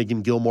reporter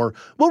Megan Gilmore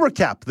will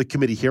recap the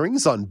committee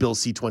hearings on Bill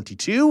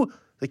C-22,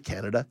 the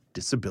Canada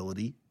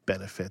Disability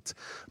Benefit.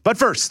 But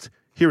first,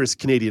 here is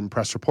Canadian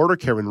press reporter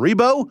Karen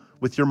Rebo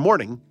with your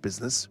Morning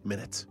Business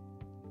Minute.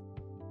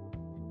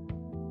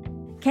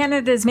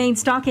 Canada's main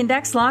stock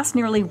index lost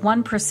nearly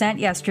 1%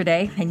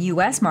 yesterday, and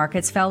U.S.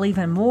 markets fell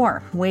even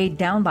more, weighed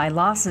down by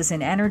losses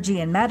in energy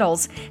and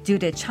metals due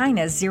to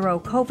China's zero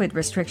COVID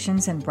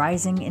restrictions and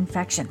rising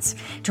infections.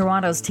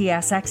 Toronto's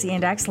TSX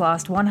index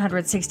lost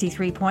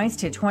 163 points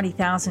to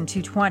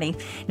 20,220.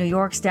 New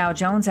York's Dow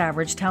Jones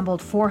average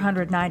tumbled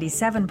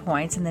 497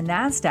 points, and the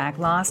Nasdaq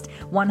lost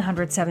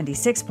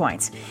 176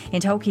 points. In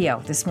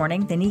Tokyo this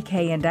morning, the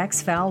Nikkei index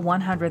fell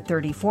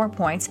 134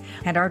 points,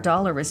 and our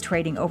dollar is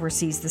trading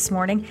overseas this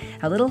morning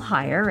a little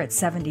higher at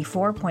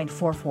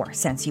 74.44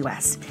 cents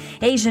U.S.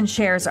 Asian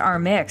shares are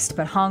mixed,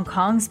 but Hong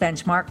Kong's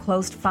benchmark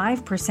closed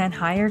 5%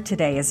 higher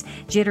today as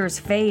jitters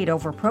fade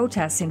over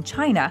protests in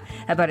China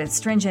about its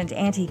stringent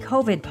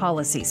anti-COVID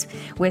policies.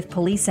 With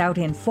police out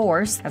in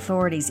force,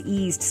 authorities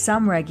eased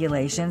some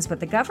regulations,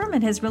 but the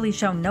government has really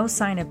shown no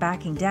sign of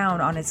backing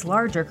down on its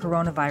larger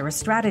coronavirus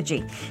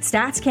strategy.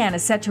 StatsCan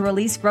is set to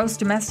release gross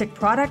domestic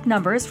product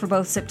numbers for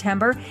both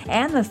September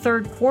and the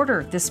third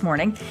quarter this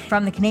morning.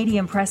 From the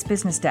Canadian Press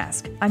Business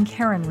Desk, I'm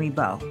Karen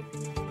Rebo.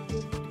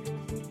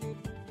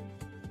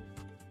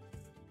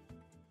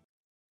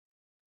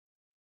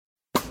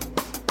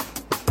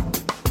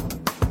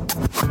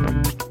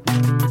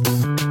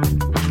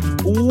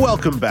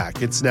 Welcome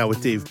back. It's Now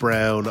with Dave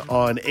Brown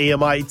on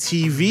AMI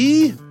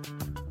TV.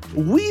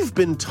 We've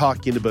been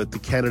talking about the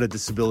Canada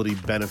Disability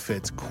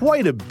Benefit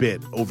quite a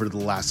bit over the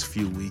last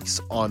few weeks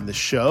on the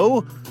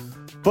show,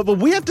 but what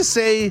we have to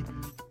say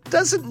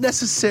doesn't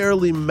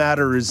necessarily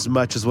matter as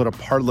much as what a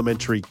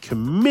parliamentary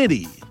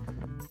committee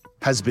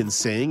has been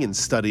saying in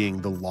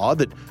studying the law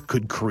that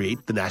could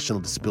create the National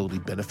Disability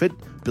Benefit,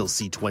 Bill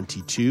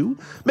C-22.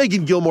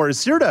 Megan Gilmore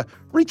is here to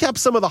recap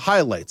some of the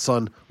highlights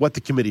on what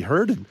the committee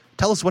heard and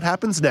tell us what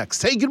happens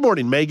next. Hey, good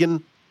morning,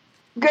 Megan.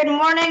 Good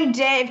morning,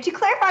 Dave. To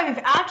clarify,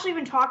 we've actually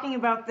been talking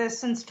about this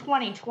since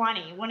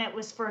 2020 when it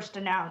was first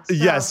announced. So,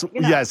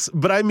 yes.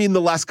 But I mean,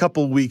 the last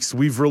couple of weeks,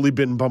 we've really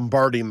been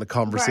bombarding the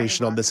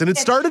conversation on this. And it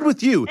started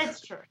with you.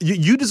 It's true.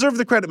 You deserve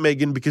the credit,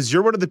 Megan, because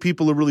you're one of the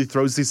people who really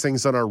throws these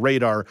things on our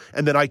radar,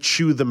 and then I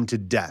chew them to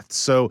death.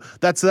 So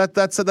that's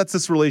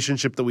this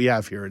relationship that we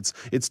have here.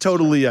 It's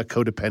totally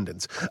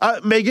codependent.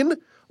 Megan,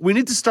 we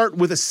need to start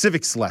with a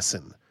civics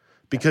lesson,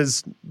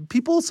 because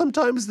people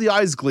sometimes the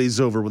eyes glaze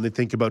over when they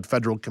think about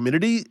federal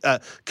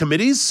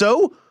committees.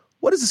 So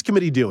what is this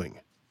committee doing?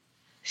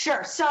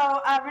 Sure.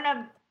 So we're going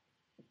to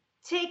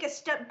take a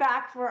step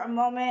back for a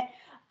moment.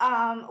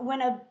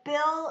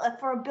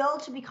 For a bill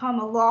to become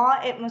a law,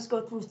 it must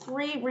go through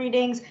 3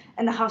 readings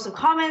in the House of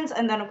Commons,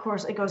 and then, of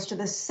course, it goes to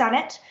the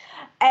Senate.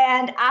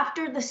 And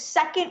after the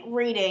second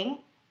reading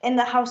in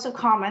the House of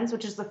Commons,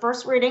 which is the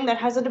first reading that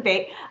has a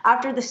debate,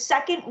 after the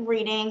second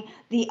reading,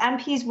 the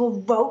MPs will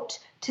vote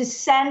to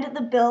send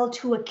the bill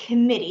to a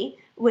committee,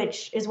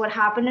 which is what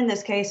happened in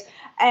this case.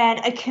 And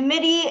a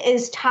committee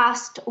is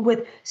tasked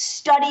with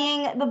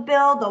studying the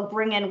bill. They'll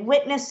bring in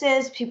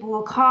witnesses. People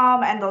will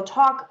come and they'll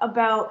talk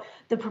about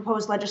the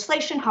proposed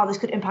legislation, how this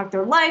could impact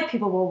their life.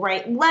 People will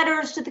write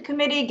letters to the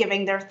committee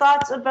giving their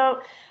thoughts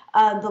about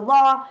the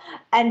law.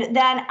 And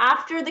then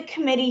after the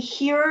committee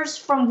hears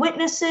from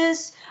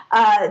witnesses,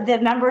 the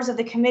members of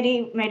the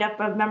committee, made up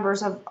of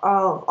members of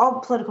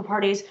all political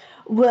parties,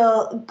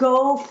 will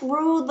go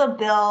through the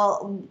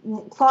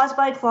bill clause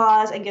by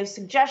clause and give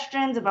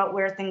suggestions about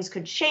where things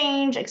could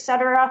change,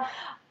 etc.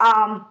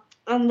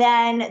 And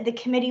then the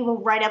committee will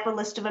write up a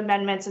list of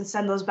amendments and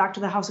send those back to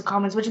the House of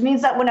Commons, which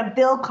means that when a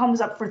bill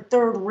comes up for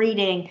third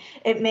reading,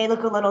 it may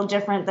look a little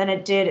different than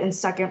it did in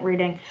second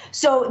reading.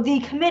 So the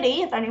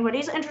committee, if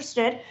anybody's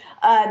interested,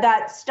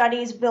 that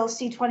studies Bill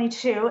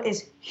C-22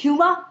 is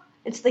HUMA.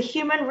 It's the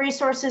Human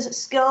Resources,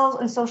 Skills,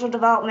 and Social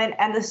Development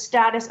and the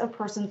Status of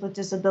Persons with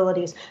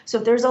Disabilities. So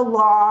if there's a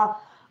law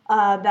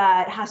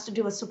that has to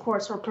do with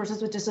supports for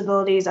persons with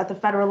disabilities at the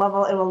federal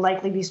level, it will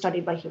likely be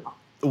studied by HUMA.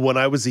 When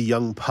I was a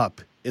young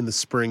pup in the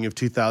spring of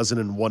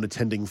 2001,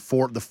 attending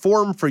the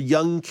Forum for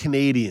Young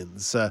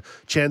Canadians, a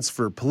chance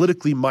for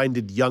politically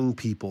minded young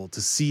people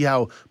to see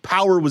how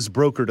power was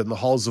brokered in the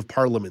halls of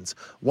Parliament.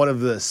 One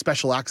of the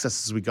special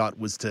accesses we got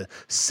was to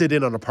sit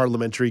in on a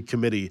parliamentary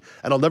committee.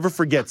 And I'll never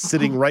forget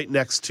sitting right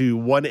next to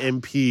one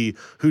MP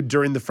who,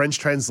 during the French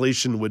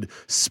translation, would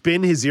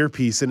spin his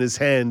earpiece in his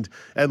hand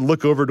and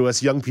look over to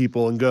us young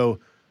people and go,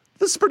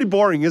 "This is pretty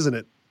boring, isn't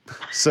it?"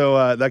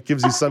 So that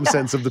gives you some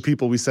sense of the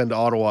people we send to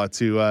Ottawa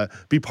to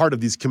be part of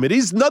these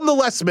committees.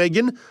 Nonetheless,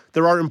 Megan,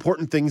 there are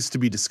important things to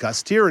be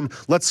discussed here. And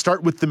let's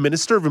start with the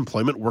Minister of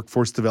Employment,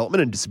 Workforce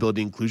Development and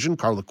Disability Inclusion,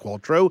 Carla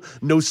Qualtrough,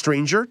 no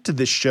stranger to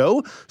this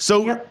show.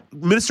 So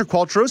Minister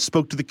Qualtrough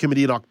spoke to the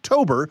committee in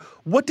October.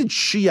 What did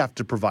she have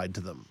to provide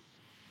to them?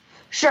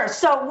 Sure.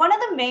 So one of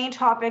the main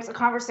topics of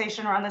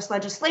conversation around this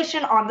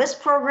legislation on this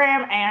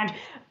program and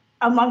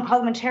among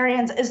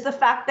parliamentarians is the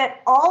fact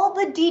that all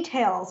the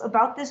details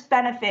about this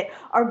benefit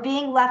are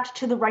being left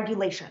to the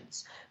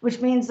regulations,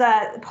 which means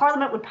that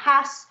Parliament would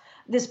pass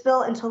this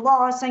bill into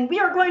law saying we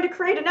are going to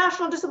create a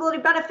national disability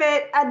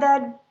benefit and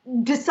then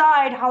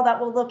decide how that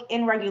will look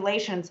in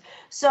regulations.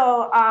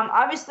 So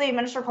obviously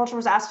Minister Qualtrough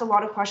was asked a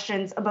lot of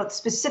questions about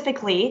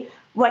specifically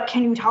what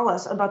can you tell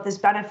us about this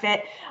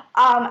benefit?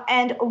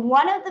 And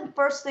one of the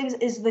first things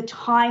is the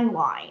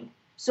timeline.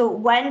 So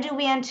when do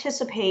we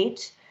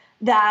anticipate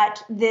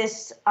that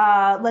this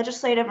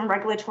legislative and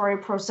regulatory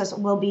process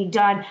will be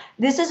done?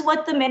 This is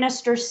what the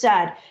minister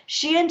said.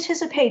 She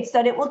anticipates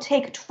that it will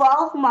take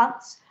 12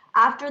 months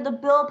after the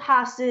bill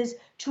passes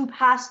to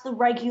pass the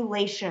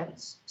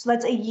regulations. So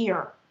that's a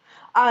year.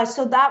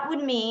 So that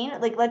would mean,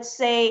 let's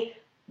say,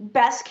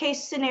 best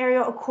case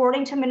scenario,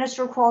 according to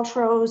Minister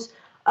Qualtrough's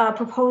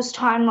proposed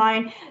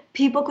timeline,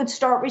 people could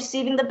start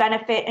receiving the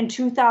benefit in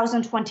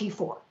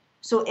 2024.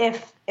 So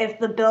if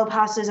the bill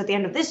passes at the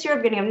end of this year,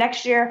 beginning of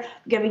next year,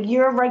 we have a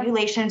year of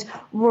regulations,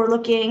 we're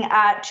looking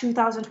at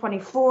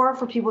 2024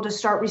 for people to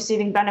start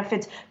receiving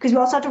benefits, because we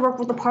also have to work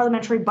with the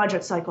parliamentary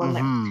budget cycle in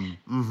there.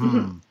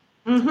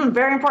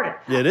 Very important.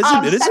 Yeah,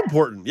 it is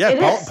important.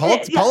 Yeah,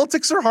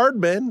 politics are hard,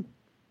 man.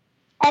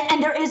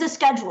 And there is a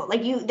schedule.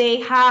 They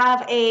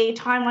have a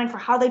timeline for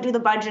how they do the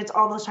budgets,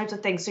 all those types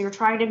of things. So you're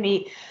trying to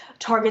meet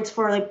targets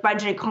for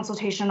budget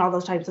consultation, all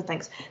those types of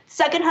things.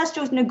 Second has to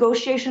do with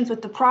negotiations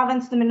with the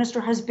province. The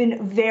minister has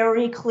been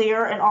very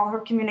clear in all her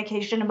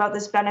communication about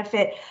this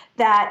benefit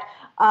that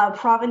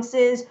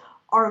provinces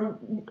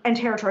and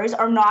territories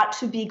are not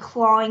to be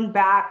clawing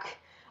back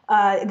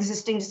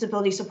existing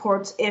disability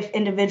supports if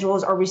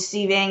individuals are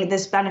receiving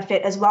this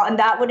benefit as well. And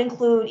that would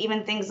include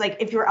even things like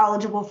if you're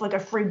eligible for a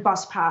free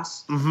bus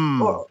pass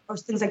or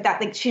things like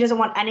that. She doesn't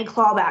want any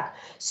clawback.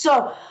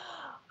 So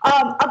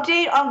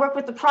update on work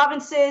with the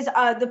provinces.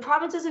 The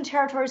provinces and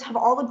territories have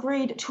all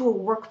agreed to a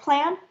work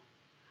plan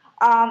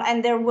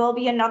And there will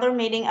be another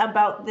meeting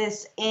about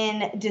this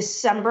in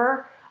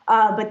December.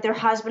 But there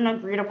has been an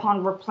agreed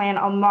upon work plan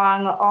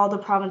among all the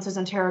provinces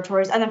and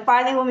territories. And then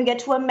finally, when we get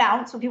to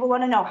amounts, so people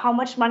want to know how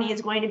much money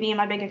is going to be in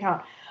my bank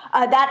account,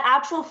 that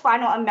actual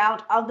final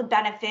amount of the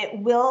benefit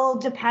will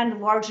depend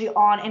largely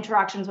on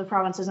interactions with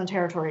provinces and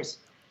territories.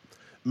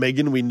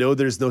 Megan, we know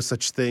there's no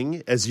such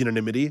thing as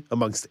unanimity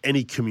amongst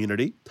any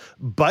community.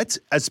 But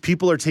as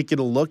people are taking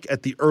a look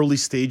at the early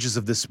stages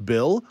of this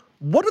bill,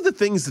 what are the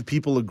things that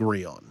people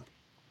agree on?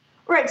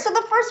 Right. So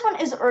the first one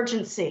is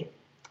urgency,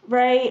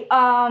 right?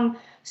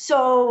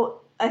 So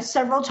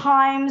several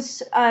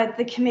times at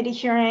the committee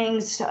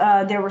hearings,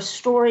 there were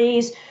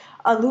stories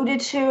alluded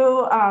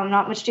to,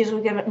 not much detail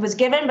was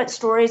given, but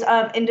stories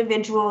of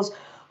individuals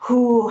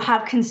who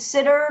have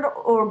considered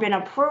or been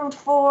approved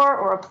for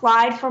or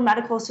applied for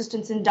medical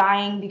assistance in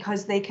dying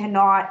because they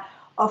cannot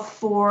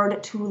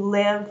afford to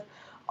live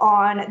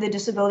on the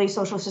disability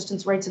social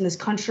assistance rates in this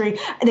country.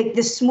 I think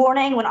this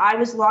morning when I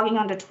was logging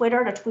onto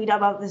Twitter to tweet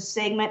about this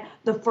segment,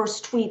 the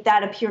first tweet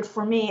that appeared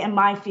for me in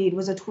my feed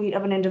was a tweet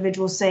of an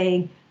individual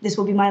saying, "This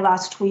will be my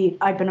last tweet.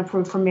 I've been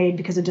approved for MAID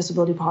because of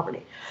disability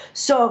poverty."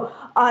 So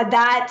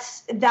that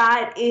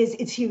is,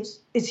 it's huge.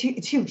 It's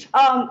huge.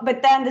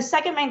 But then the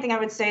second main thing I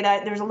would say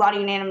that there's a lot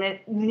of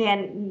unanimity,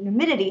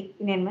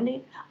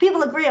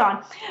 people agree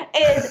on,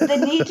 is the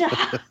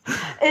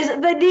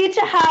need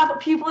to have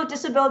people with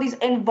disabilities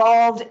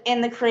involved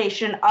in the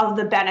creation of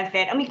the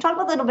benefit. And we can talk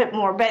about a little bit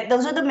more, but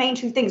those are the main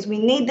two things. We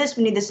need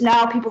this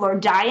now. People are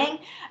dying,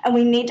 and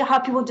we need to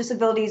have people with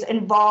disabilities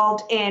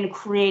involved in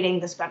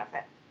creating this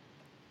benefit.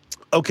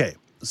 Okay,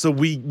 so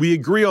we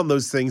agree on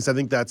those things. I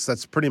think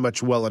that's pretty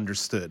much well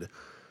understood.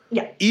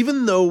 Yeah.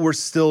 Even though we're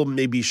still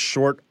maybe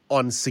short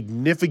on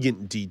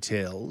significant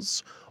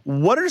details,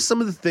 what are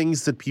some of the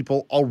things that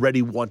people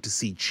already want to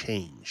see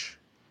change?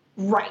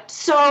 Right.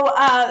 So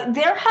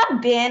there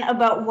have been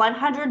about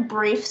 100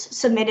 briefs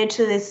submitted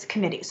to this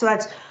committee. So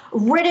that's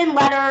written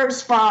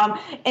letters from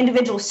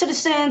individual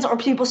citizens or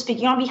people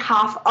speaking on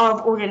behalf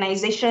of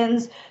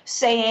organizations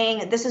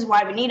saying this is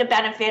why we need a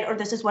benefit or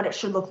this is what it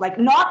should look like.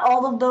 Not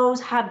all of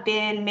those have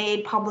been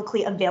made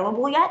publicly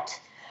available yet.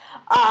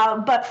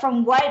 But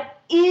from what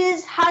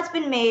has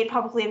been made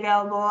publicly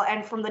available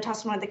and from the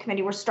testimony of the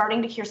committee, we're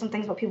starting to hear some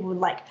things what people would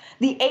like.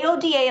 The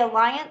AODA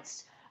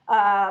Alliance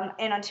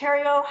in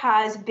Ontario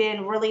has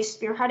been really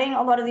spearheading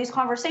a lot of these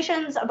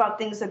conversations about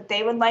things that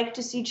they would like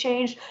to see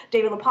changed.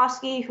 David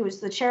Lepofsky, who is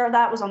the chair of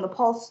that, was on The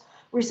Pulse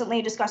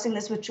recently discussing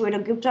this with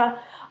Joyita Gupta.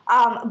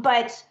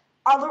 But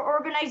other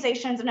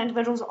organizations and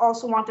individuals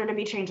also want there to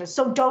be changes.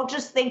 So don't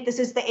just think this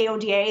is the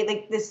AODA,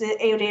 like this is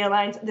AODA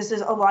Alliance. This is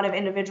a lot of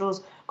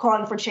individuals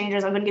calling for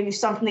changes. I'm going to give you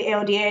some from the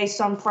AODA,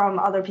 some from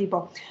other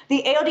people.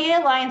 The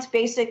AODA Alliance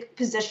basic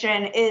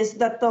position is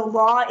that the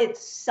law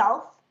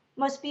itself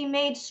must be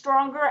made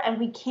stronger, and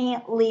we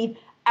can't leave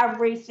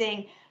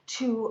everything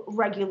to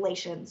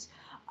regulations.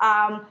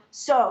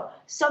 So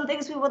some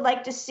things we would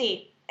like to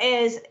see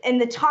is in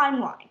the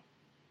timeline.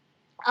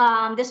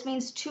 This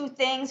means two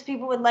things.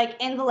 People would like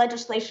in the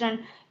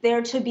legislation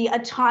there to be a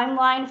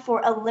timeline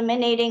for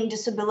eliminating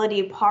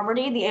disability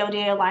poverty. The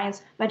AODA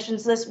Alliance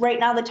mentions this. Right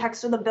now, the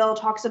text of the bill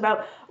talks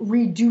about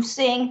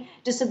reducing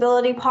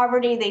disability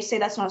poverty. They say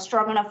that's not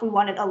strong enough. We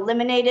want it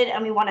eliminated,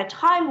 and we want a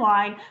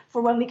timeline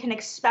for when we can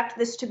expect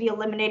this to be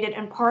eliminated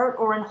in part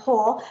or in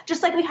whole,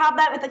 just like we have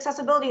that with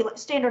accessibility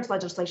standards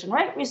legislation,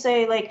 right? We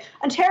say, like,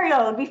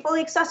 Ontario would be fully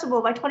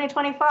accessible by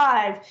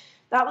 2025.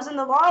 That was in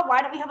the law.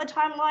 Why don't we have a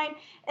timeline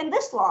in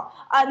this law?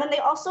 And then they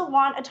also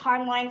want a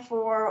timeline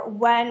for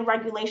when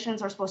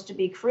regulations are supposed to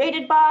be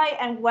created by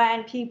and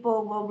when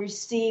people will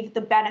receive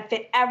the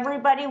benefit.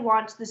 Everybody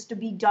wants this to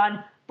be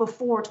done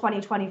before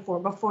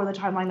 2024, before the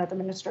timeline that the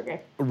minister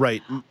gave.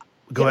 Right.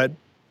 Go ahead.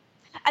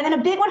 And then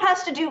a big one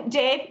has to do,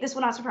 Dave, this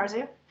will not surprise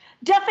you,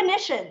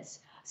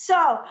 definitions.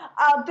 So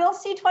Bill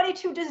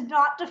C-22 does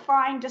not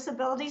define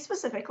disability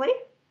specifically.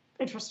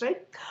 Interesting.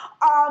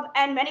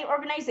 And many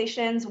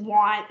organizations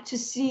want to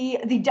see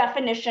the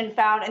definition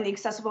found in the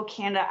Accessible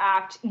Canada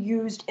Act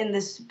used in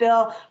this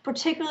bill,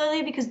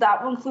 particularly because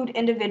that will include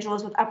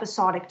individuals with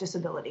episodic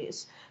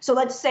disabilities. So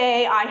let's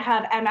say I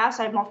have MS,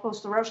 I have multiple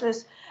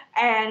sclerosis,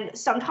 and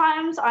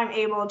sometimes I'm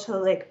able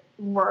to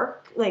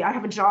work, I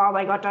have a job,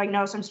 I got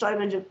diagnosed, I'm still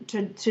able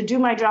to do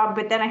my job,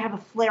 but then I have a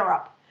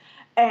flare-up.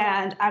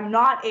 And I'm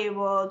not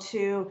able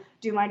to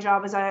do my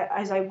job as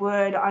I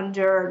would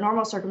under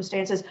normal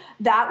circumstances.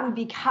 That would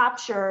be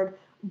captured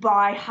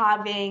by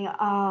having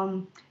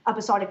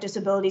episodic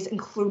disabilities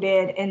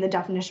included in the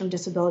definition of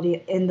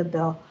disability in the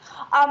bill.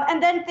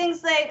 And then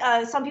things like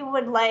some people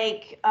would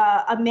like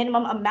a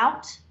minimum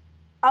amount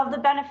of the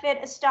benefit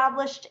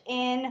established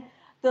in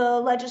the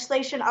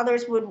legislation.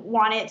 Others would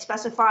want it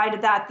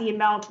specified that the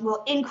amount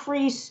will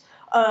increase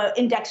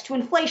indexed to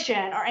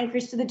inflation or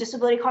increase to the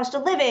disability cost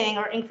of living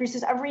or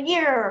increases every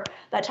year,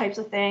 that types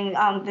of thing.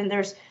 Then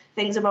there's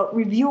things about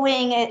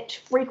reviewing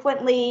it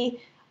frequently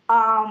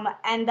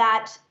and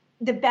that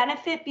the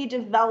benefit be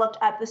developed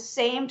at the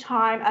same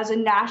time as a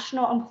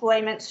national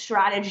employment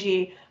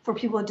strategy for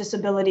people with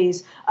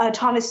disabilities.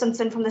 Thomas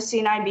Simpson from the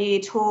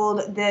CNIB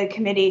told the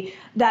committee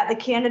that the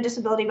Canada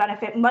Disability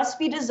Benefit must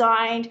be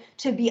designed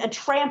to be a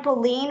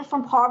trampoline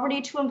from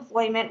poverty to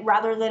employment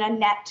rather than a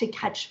net to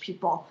catch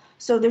people.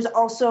 So there's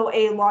also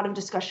a lot of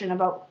discussion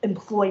about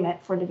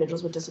employment for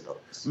individuals with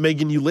disabilities.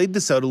 Megan, you laid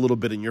this out a little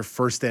bit in your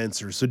first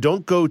answer, so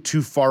don't go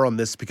too far on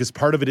this because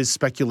part of it is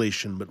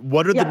speculation, but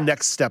what are the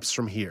next steps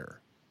from here?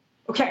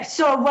 Okay,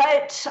 so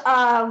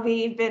what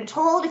we've been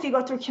told, if you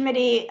go through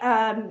committee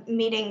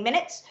meeting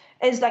minutes,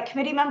 is that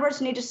committee members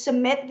need to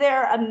submit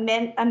their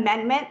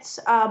amendments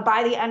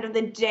by the end of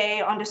the day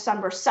on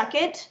December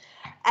 2nd.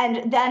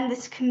 And then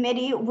this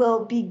committee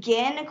will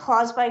begin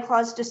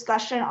clause-by-clause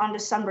discussion on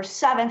December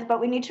 7th. But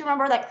we need to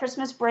remember that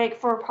Christmas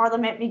break for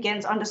Parliament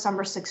begins on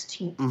December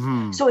 16th.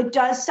 Mm-hmm. So it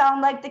does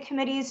sound like the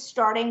committee is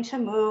starting to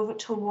move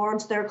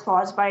towards their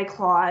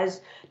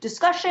clause-by-clause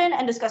discussion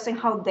and discussing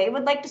how they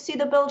would like to see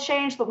the bill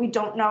change. But we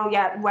don't know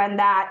yet when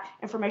that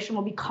information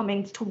will be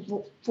coming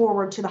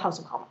forward to the House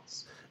of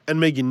Commons. And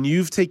Megan,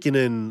 you've taken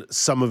in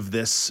some of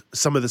this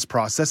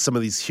process, some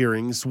of these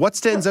hearings. What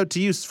stands out to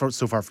you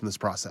so far from this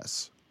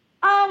process?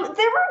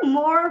 There were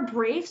more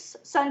briefs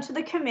sent to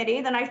the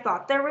committee than I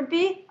thought there would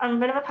be. I'm a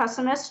bit of a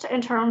pessimist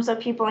in terms of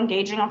people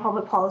engaging on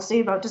public policy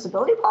about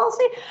disability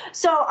policy.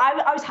 So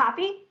I was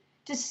happy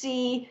to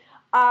see,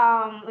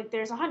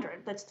 there's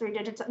 100. That's 3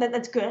 digits.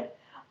 That's good.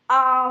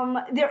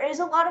 There is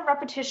a lot of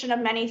repetition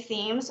of many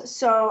themes,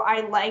 so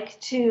I like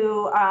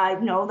to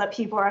know that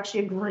people are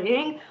actually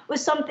agreeing with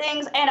some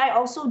things. And I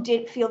also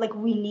did feel like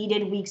we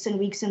needed weeks and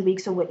weeks and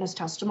weeks of witness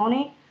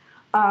testimony.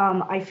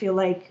 I feel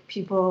like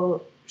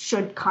people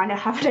should kind of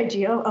have an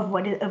idea of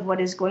what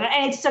is going on,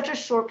 and it's such a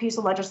short piece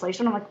of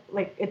legislation. I'm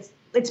like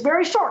it's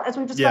very short, as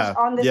we've discussed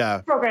on this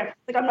program.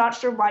 Like, I'm not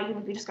sure why you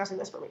would be discussing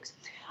this for weeks.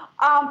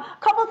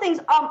 Couple of things.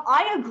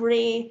 I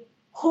agree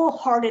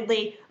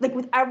wholeheartedly, like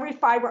with every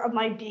fiber of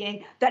my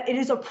being, that it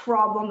is a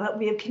problem that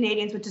we have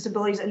Canadians with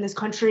disabilities in this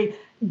country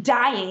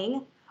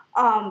dying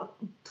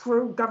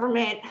through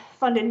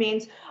government-funded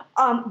means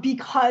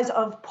because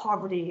of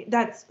poverty.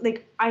 That's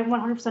I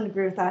 100%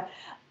 agree with that.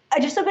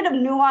 Just a bit of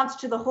nuance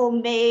to the whole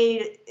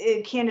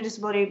MAID Canada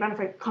Disability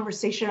Benefit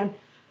conversation.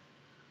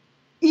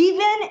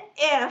 Even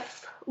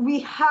if we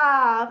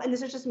have, and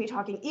this is just me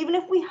talking, even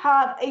if we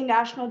have a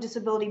national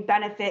disability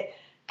benefit,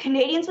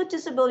 Canadians with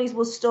disabilities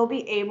will still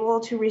be able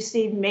to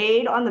receive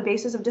MAID on the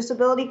basis of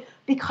disability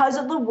because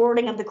of the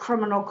wording of the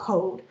criminal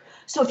code.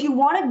 So if you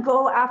want to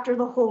go after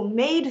the whole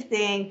MAID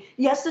thing,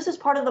 yes, this is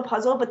part of the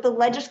puzzle, but the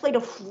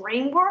legislative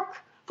framework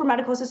for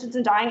medical assistance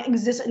in dying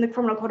exists in the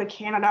Criminal Code of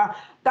Canada.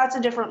 That's a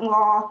different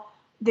law.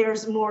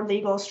 There's more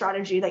legal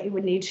strategy that you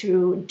would need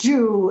to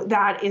do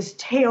that is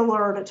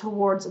tailored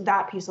towards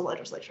that piece of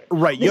legislation.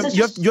 Right. You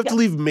have to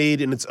leave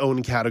MAID in its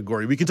own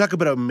category. We can talk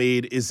about how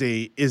MAID is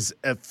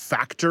a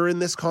factor in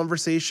this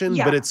conversation,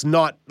 but it's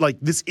not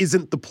this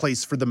isn't the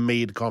place for the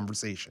MAID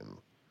conversation.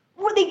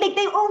 Well,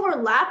 they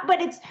overlap,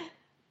 but it's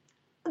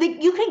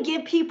you can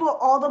give people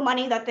all the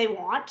money that they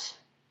want.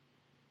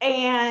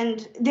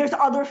 And there's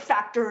other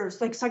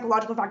factors, like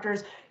psychological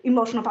factors,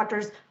 emotional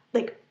factors,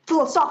 like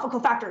philosophical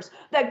factors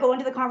that go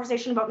into the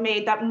conversation about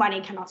MAID that money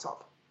cannot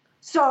solve.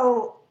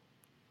 So,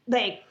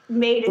 MAID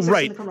exists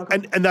in the criminal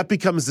code. And that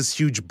becomes this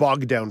huge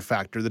bog down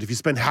factor that if you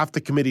spend half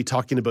the committee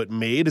talking about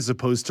MAID as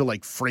opposed to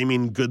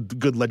framing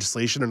good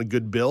legislation and a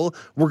good bill,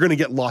 we're going to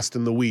get lost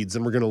in the weeds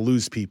and we're going to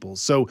lose people.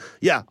 So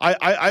yeah,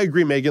 I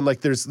agree, Megan.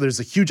 There's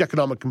a huge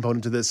economic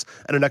component to this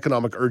and an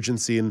economic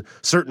urgency, and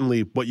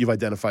certainly what you've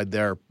identified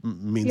there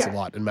means a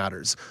lot and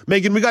matters.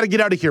 Megan, we got to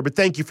get out of here, but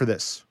thank you for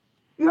this.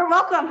 You're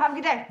welcome. Have a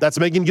good day. That's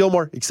Megan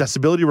Gilmore,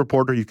 accessibility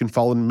reporter. You can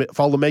follow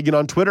Megan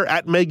on Twitter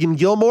at Megan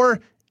Gilmore.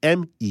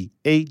 MEAGANGILLMORE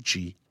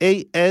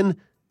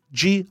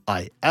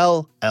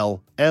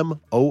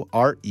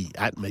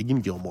at Megan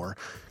Gilmore.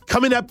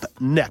 Coming up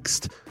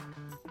next,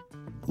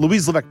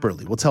 Louise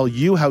Levesque-Burley will tell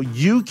you how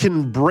you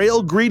can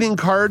braille greeting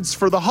cards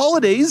for the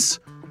holidays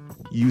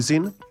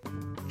using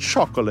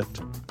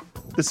chocolate.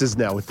 This is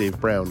Now with Dave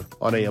Brown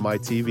on AMI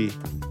TV.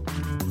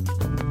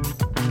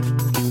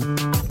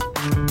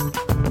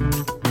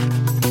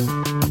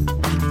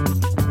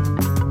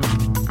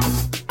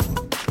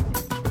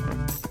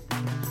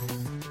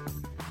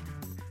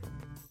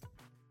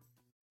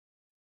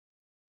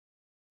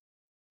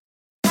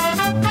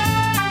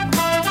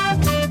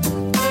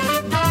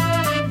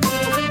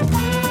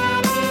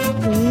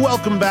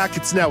 Welcome back.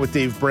 It's Now with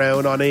Dave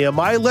Brown on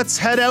AMI. Let's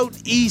head out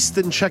east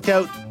and check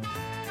out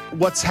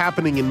what's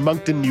happening in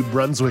Moncton, New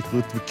Brunswick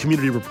with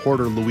community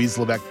reporter Louise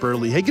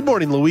Levesque-Burley. Hey, good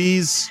morning,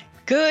 Louise.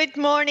 Good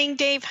morning,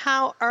 Dave.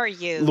 How are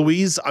you?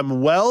 Louise,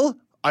 I'm well.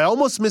 I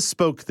almost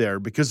misspoke there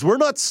because we're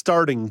not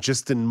starting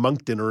just in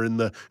Moncton or in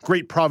the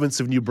great province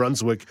of New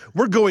Brunswick.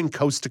 We're going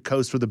coast to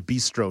coast with a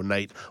bistro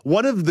night.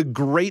 One of the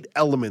great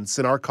elements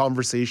in our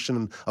conversation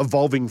and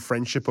evolving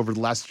friendship over the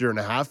last year and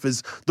a half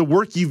is the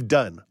work you've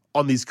done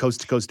on these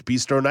coast-to-coast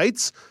bistro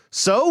nights.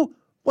 So,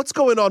 what's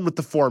going on with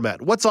the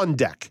format? What's on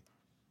deck?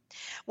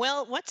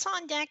 Well, what's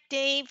on deck,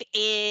 Dave?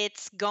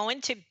 It's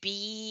going to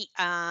be,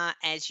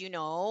 as you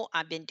know,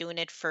 I've been doing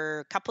it for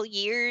a couple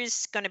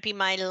years. Going to be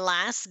my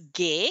last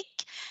gig,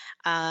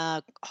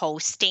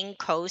 hosting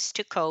Coast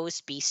to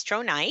Coast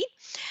Bistro Night.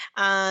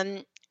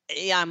 Um,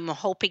 I'm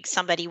hoping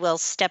somebody will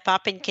step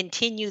up and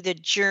continue the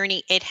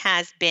journey. It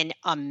has been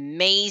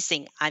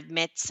amazing. I've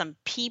met some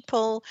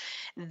people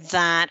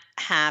that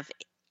have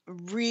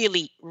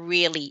really,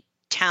 really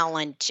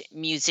talent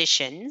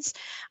musicians.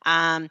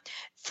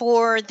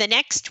 For the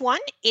next one,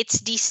 it's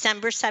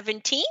December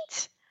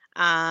 17th,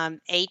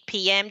 8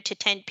 p.m. to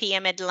 10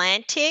 p.m.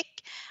 Atlantic.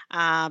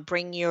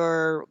 Bring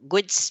your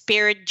good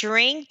spirit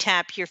drink,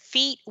 tap your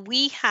feet.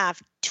 We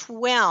have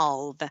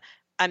 12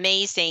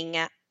 amazing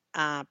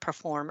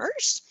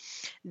performers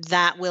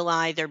that will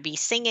either be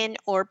singing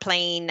or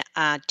playing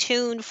a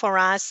tune for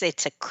us.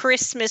 It's a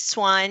Christmas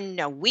one,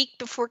 a week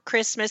before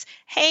Christmas.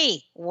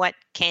 Hey, what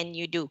can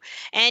you do?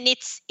 And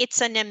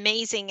it's an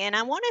amazing, and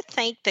I want to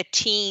thank the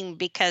team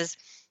because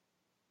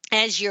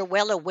as you're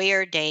well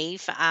aware,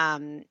 Dave,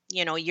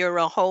 you're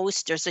a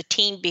host. There's a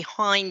team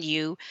behind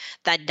you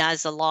that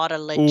does a lot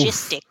of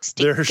logistics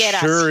to there get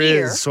sure us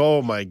here. is.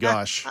 Oh my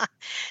gosh.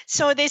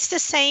 So it's the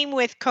same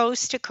with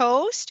Coast to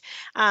Coast.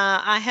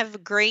 I have a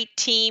great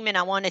team, and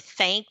I want to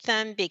thank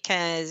them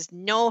because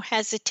no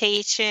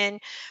hesitation.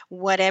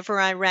 Whatever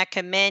I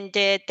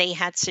recommended, they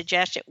had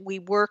suggested. We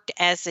worked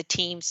as a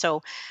team.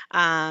 So,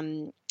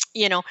 and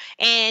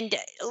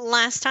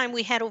last time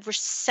we had over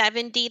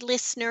 70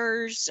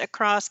 listeners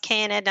across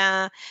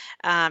Canada.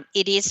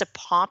 It is a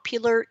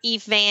popular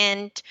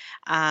event.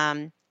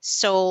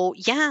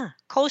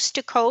 Coast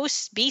to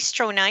Coast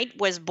Bistro Night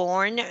was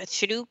born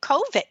through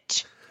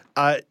COVID.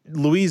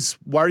 Louise,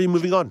 why are you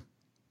moving on?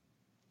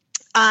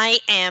 I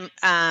am,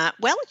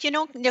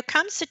 there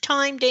comes a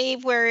time,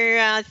 Dave,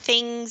 where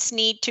things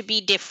need to be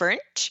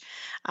different.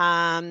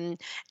 I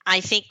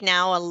think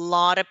now a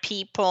lot of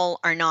people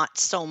are not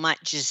so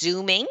much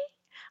Zooming.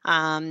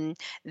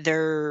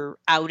 They're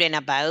out and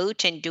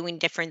about and doing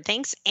different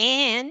things.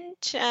 And,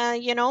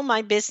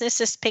 my business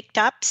has picked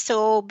up.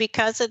 So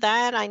because of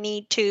that, I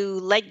need to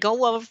let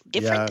go of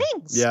different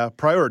things. Yeah.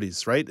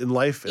 Priorities, right? In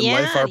life,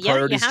 our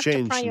priorities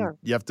change.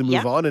 You have to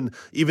move on. And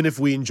even if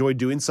we enjoy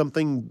doing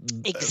something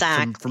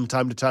from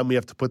time to time, we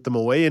have to put them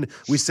away. And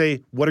we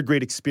say, what a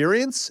great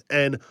experience.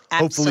 And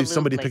hopefully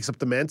somebody picks up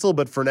the mantle.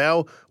 But for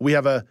now, we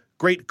have a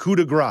great coup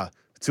de grace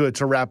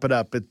to wrap it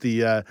up at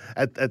the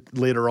at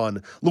later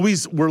on.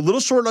 Louise, we're a little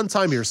short on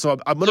time here, so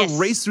I'm going to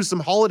race through some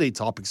holiday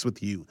topics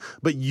with you.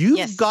 But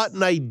you've got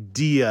an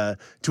idea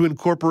to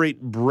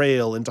incorporate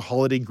Braille into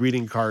holiday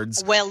greeting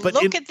cards. Well,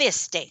 look at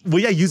this, Dave.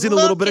 Well, yeah, using a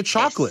little bit of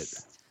chocolate.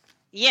 This.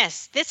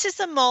 Yes, this is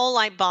a mold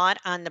I bought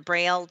on the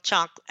Braille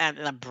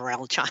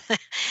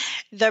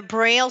the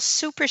Braille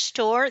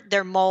Superstore.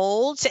 They're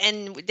molds,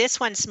 and this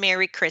one's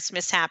Merry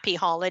Christmas, Happy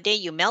Holiday.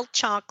 You melt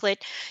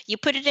chocolate, you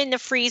put it in the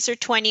freezer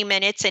 20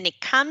 minutes, and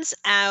it comes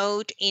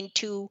out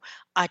into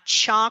a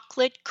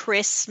chocolate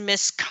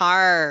Christmas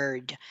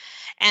card.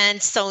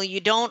 And so you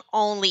don't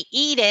only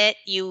eat it,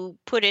 you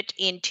put it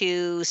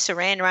into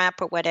saran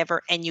wrap or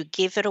whatever, and you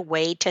give it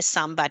away to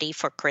somebody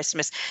for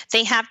Christmas.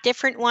 They have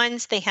different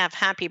ones. They have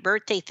happy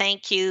birthday,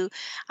 thank you,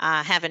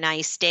 have a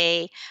nice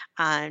day.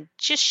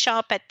 Just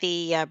shop at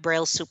the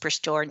Braille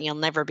Superstore and you'll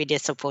never be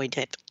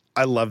disappointed.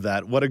 I love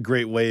that. What a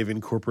great way of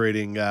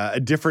incorporating a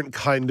different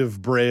kind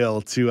of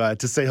Braille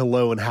to say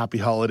hello and happy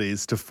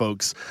holidays to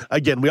folks.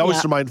 Again, we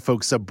always remind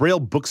folks,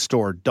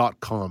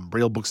 BrailleBookstore.com.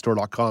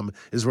 BrailleBookstore.com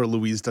is where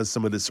Louise does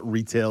some of this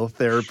retail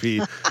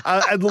therapy.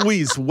 And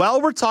Louise,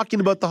 while we're talking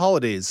about the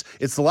holidays,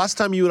 it's the last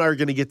time you and I are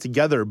going to get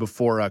together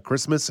before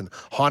Christmas and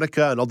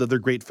Hanukkah and all the other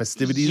great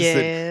festivities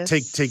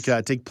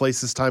that take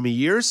place this time of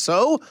year.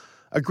 So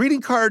a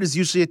greeting card is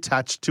usually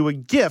attached to a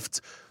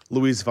gift.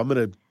 Louise, if I'm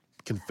going to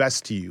confess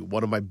to you,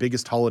 one of my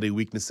biggest holiday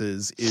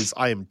weaknesses is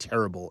I am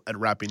terrible at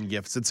wrapping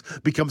gifts. It's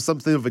become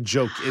something of a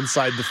joke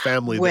inside the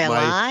family.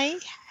 I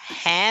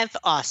have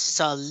a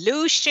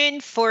solution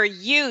for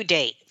you,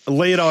 Dave.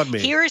 Lay it on me.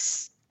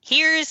 Here's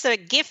a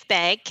gift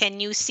bag. Can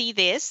you see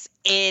this?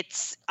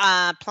 It's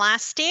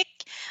plastic.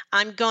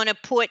 I'm going to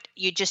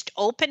you just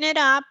open it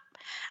up.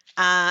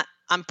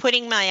 I'm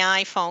putting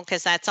my iPhone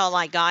because that's all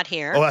I got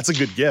here. Oh, that's a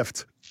good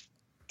gift.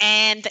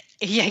 And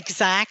yeah,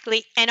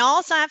 exactly. And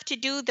all I have to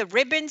do, the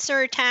ribbons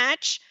are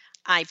attached.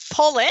 I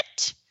pull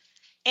it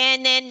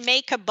and then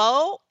make a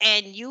bow,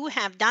 and you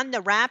have done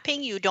the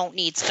wrapping. You don't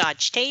need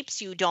Scotch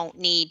tapes. You don't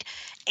need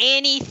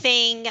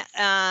anything.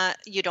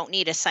 You don't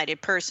need a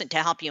sighted person to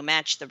help you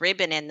match the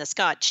ribbon and the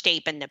Scotch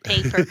tape and the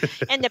paper.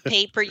 And the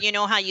paper, you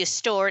know how you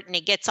store it and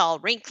it gets all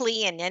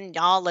wrinkly and then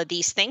all of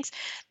these things.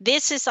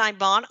 This is I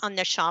bought on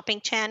the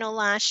shopping channel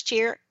last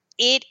year.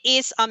 It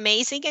is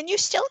amazing, and you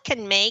still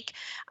can make,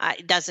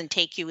 it doesn't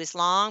take you as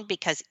long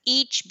because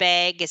each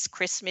bag is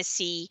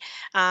Christmassy.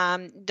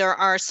 There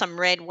are some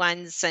red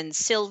ones and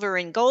silver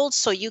and gold,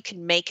 so you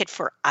can make it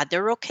for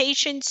other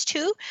occasions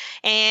too.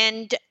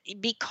 And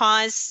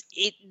because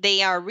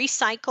they are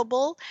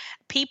recyclable.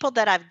 People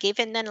that I've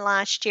given them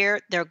last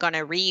year, they're going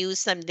to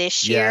reuse them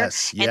this year. And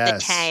the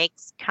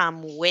tags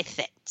come with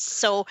it.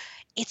 So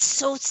it's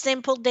so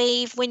simple,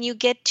 Dave. When you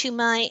get to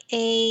my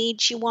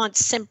age, you want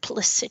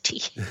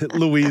simplicity.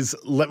 Louise,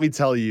 let me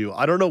tell you,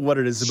 I don't know what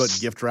it is about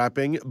gift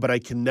wrapping, but I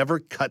can never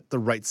cut the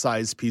right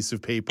size piece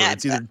of paper.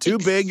 It's either too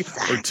big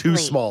or too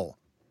small.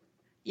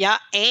 Yeah,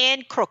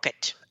 and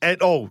crooked. And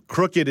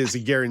crooked is a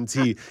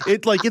guarantee.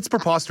 It's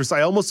preposterous.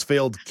 I almost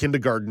failed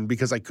kindergarten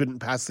because I couldn't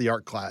pass the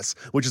art class,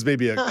 which is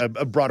maybe a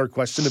broader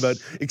question about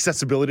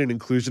accessibility and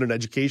inclusion in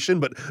education,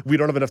 but we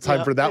don't have enough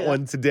time for that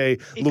one today.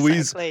 Exactly.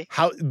 Louise,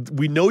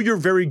 we know you're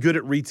very good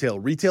at retail.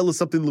 Retail is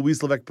something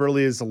Louise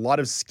Levesque-Burley has a lot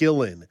of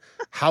skill in.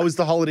 How is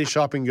the holiday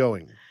shopping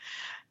going?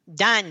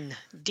 Done.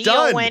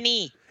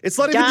 D-O-N-E. It's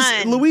not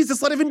even Louise,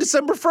 it's not even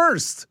December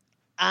 1st.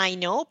 I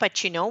know,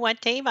 but you know what,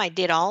 Dave? I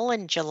did all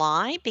in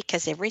July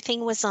because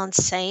everything was on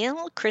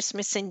sale,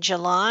 Christmas in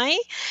July.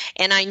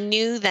 And I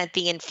knew that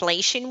the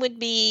inflation would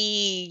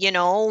be,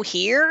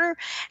 here,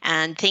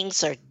 and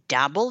things are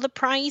double the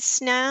price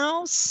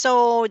now.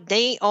 So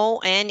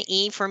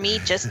D-O-N-E for me,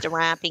 just a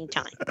wrapping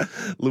time.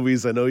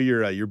 Louise, I know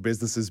your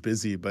business is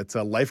busy, but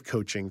life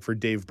coaching for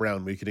Dave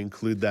Brown, we could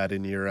include that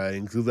in your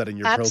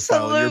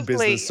profile, your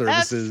business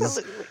services.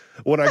 Absolutely.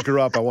 When I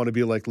grow up, I want to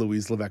be like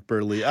Louise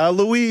Levesque-Burley.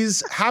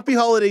 Louise, happy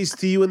holidays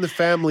to you and the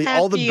family.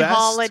 All the best. Happy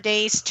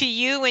holidays to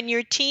you and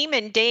your team.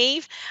 And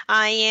Dave,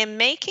 I am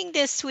making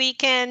this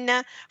weekend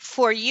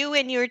for you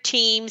and your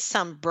team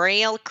some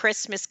Braille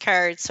Christmas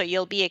cards. So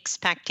you'll be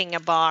expecting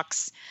a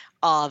box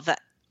of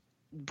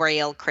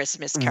Braille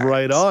Christmas cards.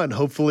 Right on.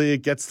 Hopefully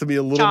it gets to me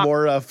a little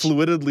more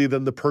fluidly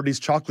than the Purdy's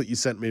chocolate you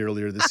sent me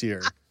earlier this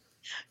year.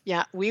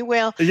 Yeah, we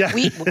will. Yeah.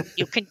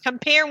 You can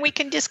compare and we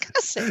can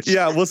discuss it.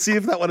 Yeah, we'll see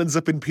if that one ends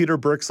up in Peter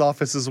Burke's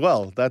office as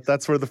well.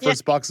 That's where the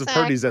first box of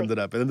Purdy's ended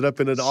up. It ended up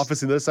in an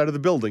office on the other side of the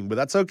building, but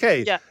that's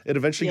okay. Yeah. It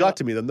eventually got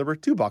to me. Then there were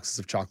 2 boxes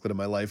of chocolate in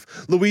my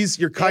life. Louise,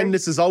 your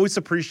kindness is always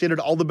appreciated.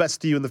 All the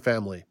best to you and the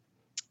family.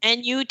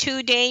 And you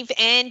too, Dave,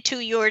 and to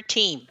your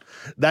team.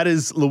 That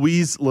is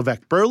Louise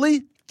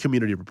Levesque-Burley,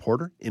 community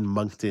reporter in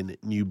Moncton,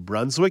 New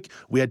Brunswick.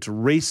 We had to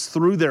race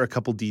through there a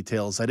couple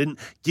details. I didn't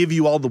give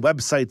you all the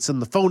websites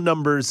and the phone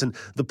numbers and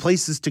the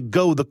places to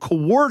go, the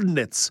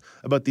coordinates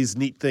about these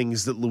neat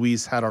things that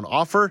Louise had on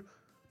offer,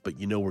 but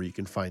you know where you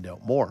can find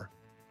out more.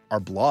 Our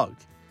blog,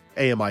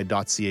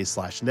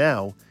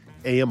 ami.ca/now,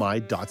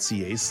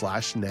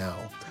 ami.ca/now.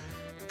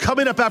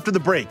 Coming up after the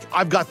break,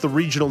 I've got the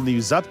regional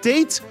news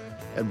update,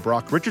 and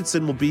Brock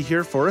Richardson will be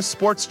here for a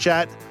sports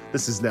chat.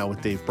 This is Now with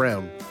Dave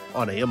Brown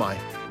on AMI.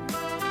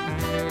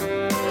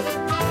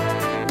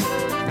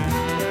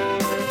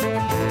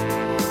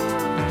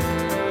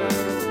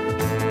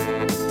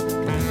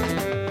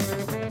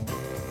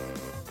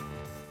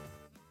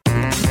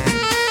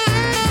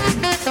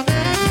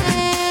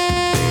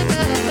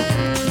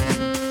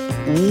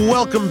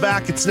 Welcome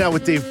back. It's Now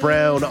with Dave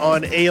Brown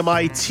on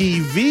AMI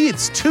TV.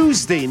 It's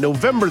Tuesday,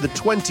 November the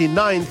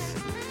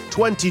 29th,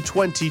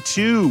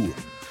 2022.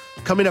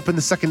 Coming up in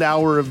the second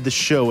hour of the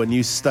show, a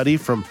new study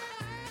from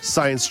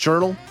Science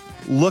Journal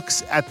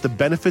looks at the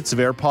benefits of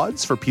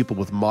AirPods for people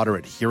with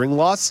moderate hearing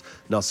loss.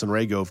 Nelson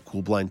Rago of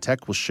Cool Blind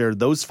Tech will share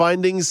those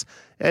findings,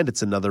 and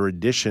it's another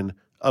edition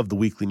of the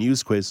weekly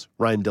news quiz.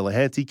 Ryan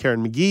Delahanty,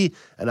 Karen McGee,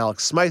 and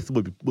Alex Smythe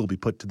will be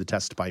put to the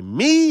test by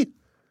me,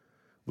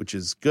 which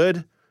is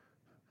good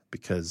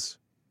because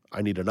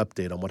I need an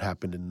update on what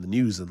happened in the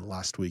news in the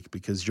last week,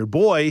 because your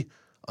boy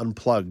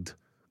unplugged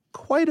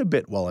quite a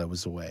bit while I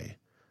was away,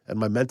 and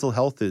my mental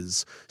health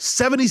is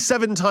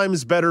 77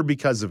 times better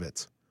because of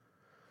it.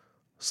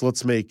 So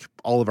let's make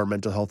all of our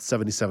mental health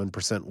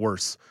 77%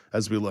 worse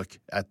as we look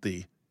at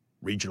the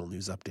regional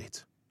news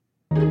update.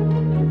 I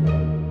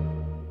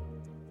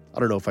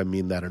don't know if I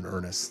mean that in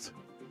earnest,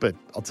 but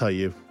I'll tell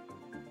you,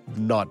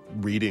 not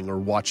reading or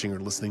watching or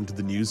listening to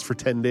the news for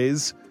 10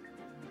 days,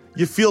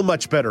 you feel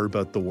much better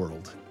about the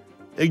world.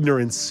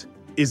 Ignorance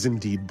is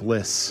indeed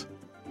bliss.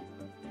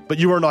 But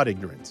you are not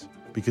ignorant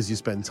because you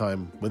spend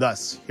time with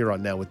us here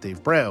on Now with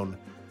Dave Brown.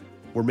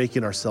 We're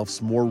making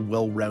ourselves more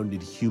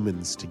well-rounded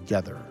humans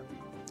together.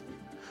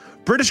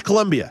 British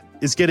Columbia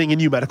is getting a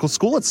new medical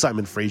school at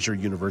Simon Fraser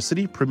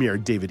University. Premier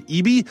David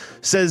Eby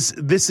says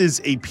this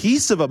is a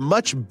piece of a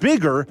much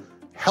bigger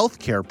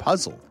healthcare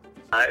puzzle.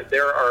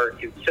 There are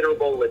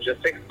considerable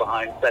logistics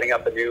behind setting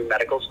up a new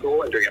medical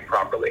school and doing it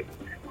properly.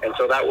 And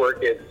so that work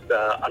is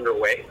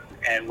underway,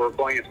 and we're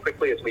going as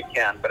quickly as we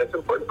can. But it's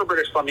important for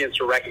British Columbians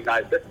to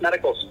recognize this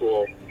medical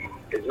school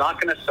is not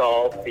going to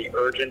solve the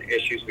urgent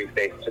issues we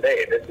face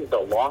today. This is a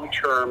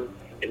long-term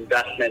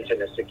investment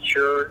in a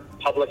secure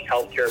public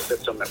healthcare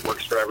system that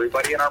works for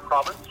everybody in our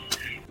province.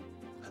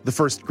 The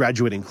first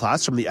graduating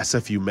class from the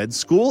SFU Med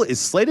School is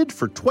slated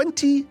for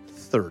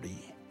 2030.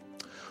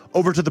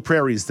 Over to the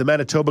prairies, the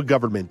Manitoba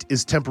government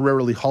is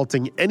temporarily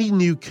halting any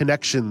new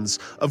connections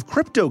of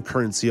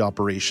cryptocurrency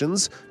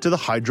operations to the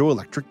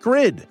hydroelectric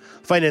grid.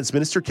 Finance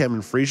Minister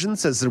Cameron Friesen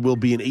says there will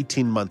be an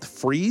 18-month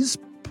freeze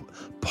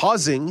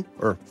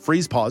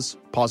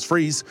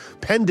freeze,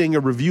 pending a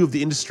review of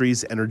the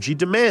industry's energy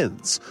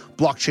demands.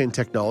 Blockchain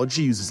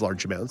technology uses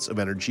large amounts of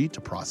energy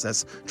to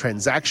process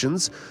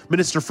transactions.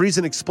 Minister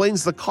Friesen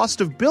explains the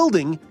cost of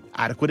building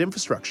adequate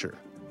infrastructure.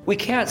 We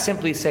can't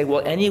simply say,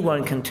 well,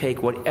 anyone can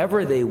take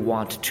whatever they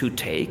want to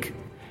take,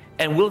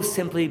 and we'll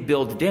simply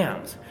build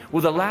dams.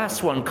 Well, the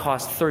last one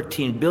cost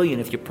 $13 billion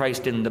if you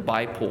priced in the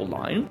bipole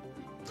line.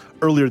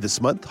 Earlier this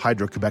month,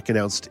 Hydro-Quebec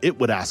announced it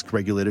would ask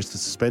regulators to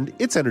suspend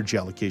its energy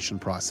allocation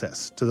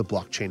process to the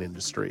blockchain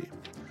industry.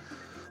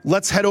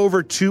 Let's head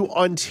over to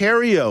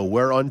Ontario,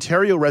 where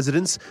Ontario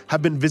residents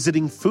have been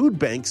visiting food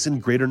banks in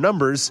greater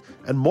numbers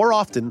and more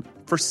often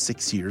for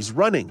 6 years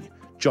running.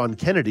 John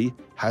Kennedy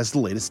has the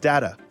latest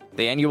data.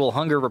 The annual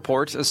hunger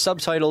report,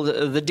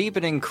 subtitled The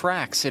Deepening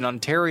Cracks in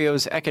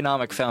Ontario's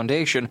Economic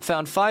Foundation,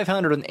 found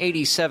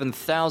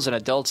 587,000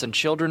 adults and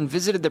children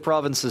visited the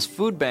province's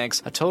food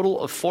banks a total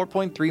of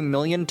 4.3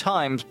 million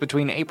times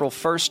between April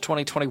 1st,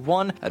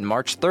 2021 and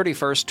March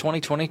 31st,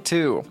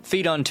 2022.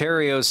 Feed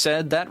Ontario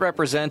said that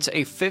represents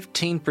a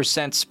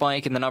 15%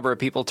 spike in the number of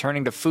people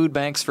turning to food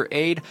banks for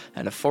aid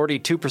and a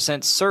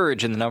 42%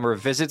 surge in the number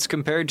of visits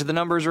compared to the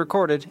numbers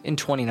recorded in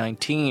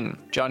 2019.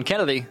 John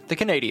Kennedy, The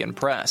Canadian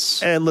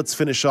Press. And let's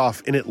finish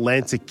off in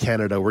Atlantic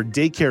Canada, where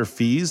daycare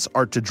fees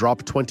are to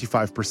drop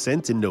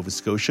 25% in Nova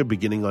Scotia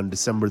beginning on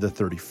December the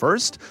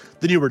 31st.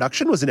 The new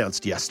reduction was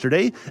announced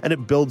yesterday, and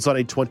it builds on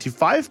a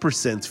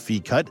 25% fee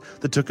cut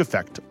that took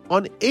effect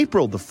on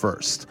April the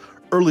 1st.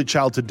 Early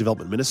Childhood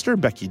Development Minister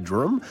Becky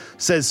Durham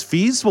says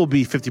fees will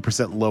be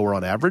 50% lower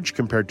on average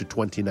compared to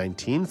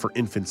 2019 for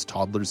infants,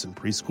 toddlers, and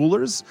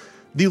preschoolers.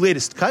 The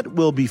latest cut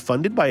will be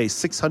funded by a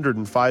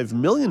 $605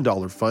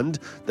 million fund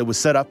that was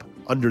set up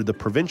under the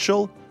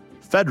provincial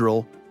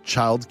federal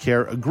child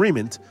care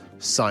agreement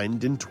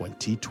signed in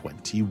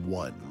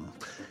 2021.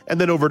 And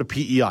then over to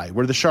PEI,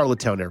 where the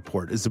Charlottetown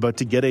Airport is about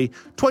to get a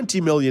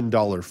 $20 million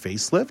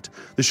facelift.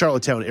 The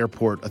Charlottetown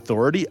Airport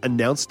Authority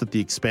announced that the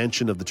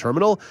expansion of the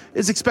terminal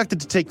is expected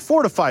to take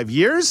 4 to 5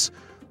 years.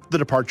 The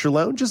departure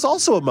lounge is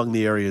also among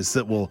the areas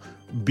that will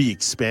be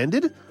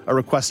expanded. A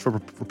request for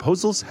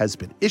proposals has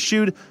been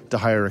issued to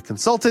hire a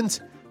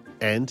consultant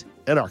and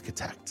an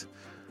architect.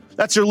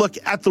 That's your look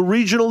at the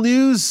regional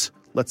news.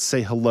 Let's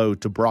say hello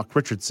to Brock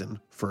Richardson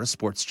for a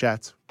sports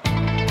chat.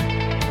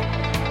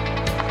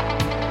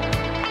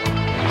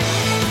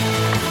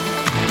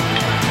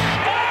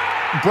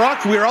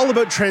 Brock, we're all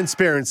about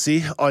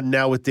transparency on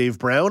Now with Dave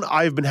Brown.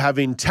 I've been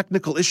having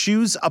technical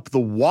issues up the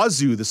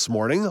wazoo this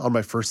morning on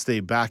my first day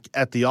back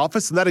at the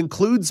office, and that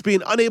includes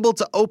being unable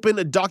to open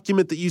a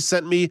document that you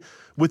sent me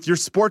with your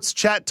sports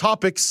chat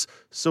topics.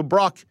 So,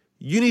 Brock,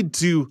 you need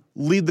to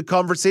lead the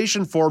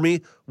conversation for me.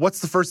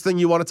 What's the first thing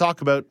you want to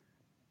talk about?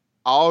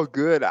 All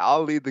good.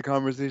 I'll lead the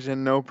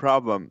conversation, no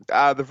problem.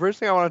 The first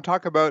thing I want to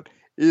talk about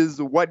is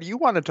what you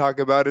want to talk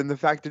about and the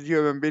fact that you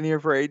haven't been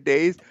here for 8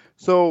 days.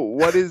 So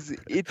what is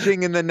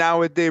itching in the Now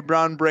with Dave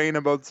Brown brain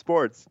about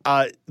sports?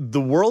 The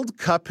World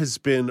Cup has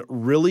been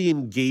really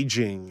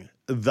engaging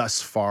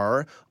thus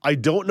far. I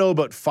don't know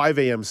about 5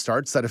 a.m.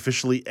 starts. That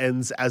officially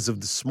ends as of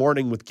this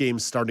morning with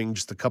games starting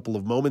just a couple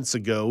of moments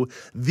ago.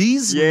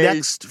 These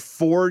next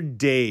 4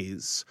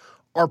 days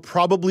are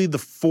probably the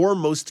 4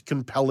 most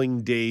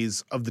compelling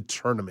days of the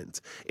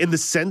tournament, in the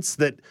sense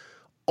that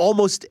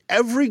almost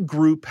every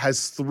group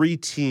has 3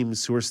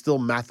 teams who are still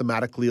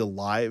mathematically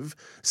alive.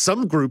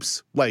 Some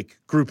groups, like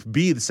Group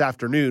B this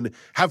afternoon,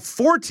 have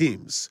 4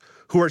 teams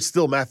who are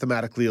still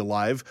mathematically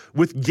alive,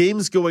 with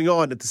games going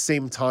on at the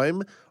same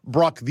time.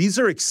 Brock, these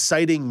are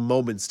exciting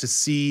moments to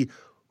see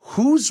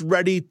who's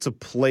ready to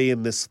play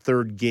in this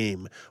third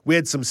game. We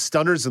had some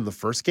stunners in the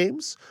first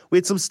games. We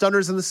had some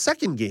stunners in the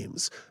second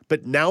games.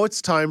 But now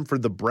it's time for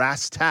the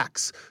brass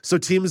tacks. So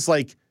teams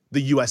like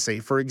the USA,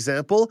 for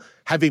example,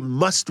 have a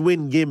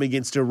must-win game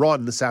against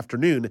Iran this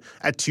afternoon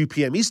at 2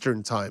 p.m.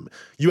 Eastern Time.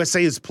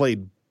 USA has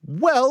played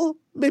well,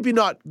 maybe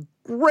not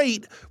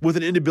great, with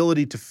an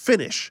inability to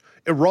finish.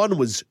 Iran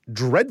was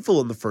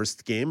dreadful in the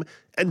first game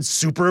and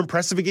super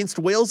impressive against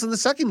Wales in the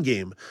second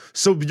game.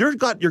 So you're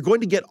going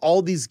to get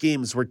all these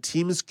games where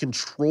teams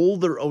control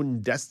their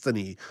own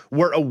destiny,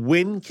 where a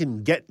win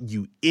can get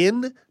you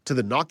in to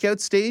the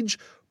knockout stage.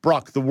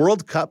 Brock, the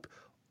World Cup,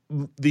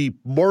 the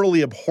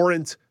morally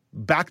abhorrent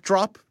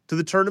backdrop to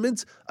the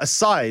tournament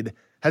aside,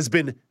 has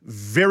been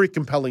very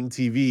compelling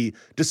TV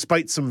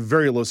despite some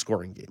very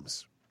low-scoring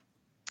games.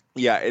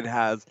 Yeah, it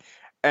has.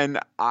 And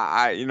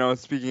I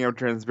speaking of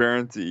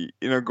transparency,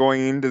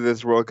 going into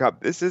this World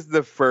Cup, this is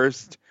the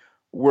first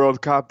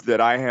World Cup that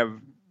I have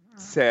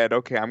said,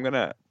 okay, I'm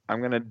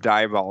gonna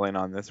dive all in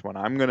on this one.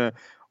 I'm gonna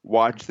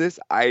watch this.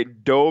 I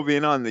dove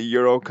in on the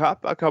Euro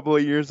Cup a couple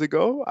of years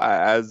ago,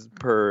 as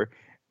per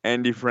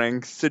Andy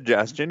Frank's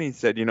suggestion. He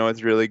said,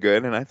 it's really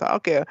good, and I thought,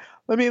 okay,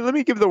 let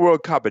me give the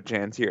World Cup a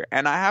chance here.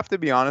 And I have to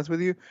be honest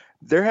with you,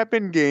 there have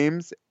been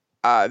games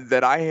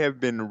that I have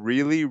been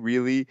really,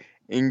 really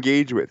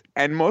engaged with.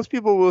 And most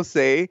people will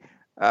say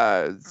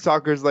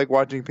soccer's like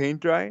watching paint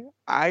dry.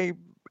 I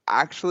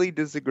actually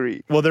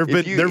disagree. Well, there've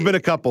been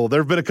a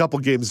couple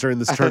games during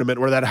this tournament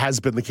where that has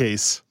been the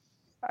case.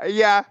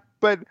 Yeah,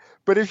 but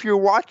if you're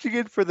watching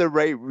it for the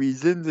right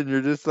reasons and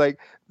you're just like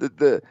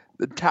the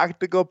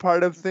tactical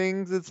part of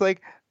things, it's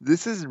like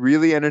this is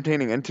really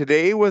entertaining. And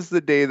today was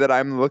the day that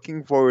I'm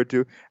looking forward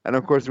to. And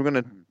of course, we're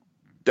gonna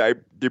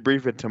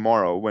debrief it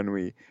tomorrow when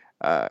we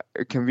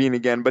convene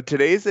again. But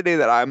today is the day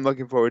that I'm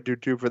looking forward to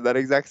too, for that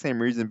exact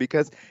same reason,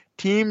 because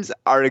teams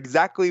are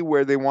exactly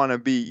where they want to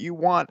be. You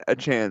want a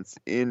chance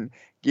in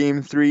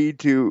Game 3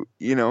 to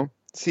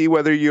see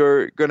whether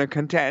you're gonna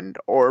contend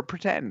or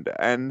pretend,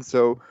 and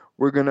so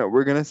we're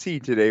gonna see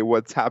today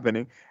what's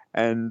happening.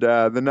 And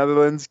the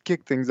Netherlands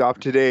kick things off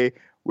today,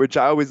 which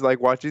I always like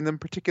watching them,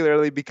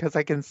 particularly because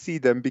I can see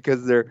them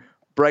because they're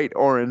bright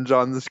orange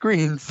on the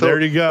screen. So there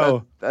you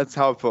go. That's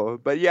helpful.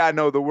 But yeah,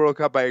 no, the World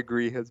Cup, I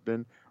agree, has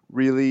been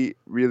really,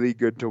 really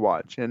good to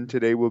watch, and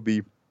today will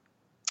be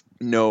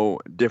no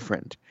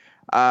different.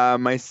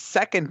 My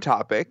second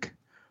topic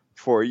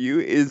for you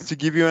is to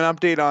give you an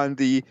update on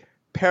the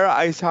Para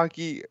Ice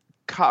Hockey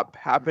Cup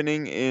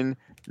happening in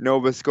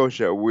Nova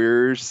Scotia.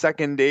 We're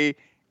second day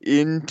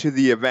into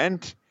the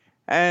event,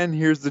 and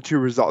here's the two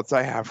results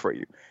I have for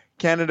you.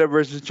 Canada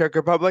versus Czech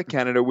Republic.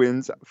 Canada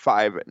wins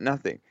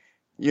 5-0.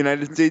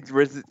 United States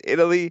versus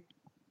Italy.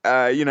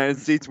 United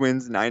States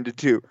wins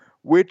 9-2,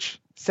 which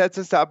sets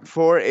us up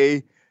for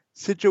a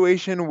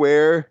situation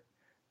where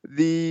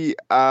the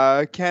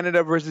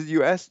Canada versus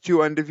US,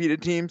 two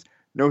undefeated teams,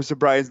 no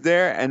surprise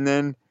there, and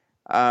then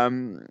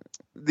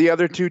the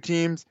other two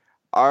teams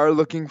are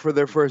looking for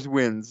their first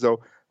win. So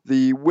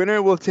the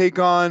winner will take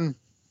on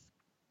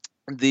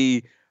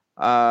the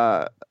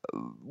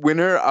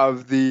winner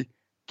of the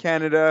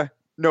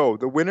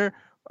winner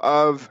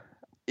of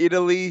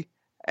Italy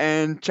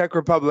and Czech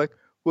Republic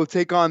will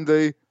take on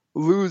the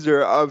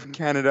loser of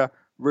Canada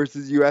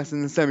versus US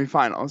in the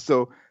semifinals.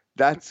 So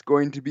that's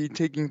going to be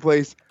taking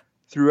place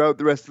throughout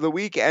the rest of the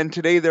week, and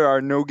today there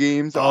are no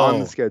games on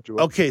the schedule.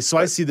 Okay, so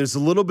I see there's a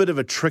little bit of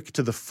a trick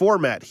to the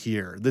format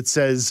here that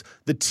says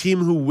the team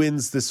who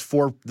wins this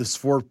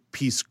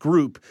four-piece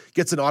group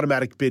gets an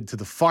automatic bid to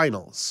the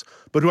finals,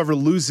 but whoever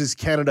loses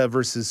Canada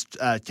versus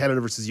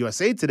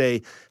USA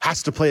today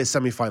has to play a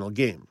semifinal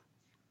game.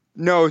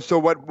 No, so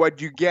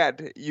what you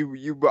get,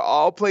 you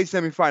all play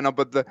semifinal,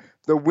 but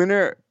the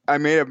winner, I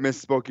may have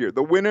misspoke here,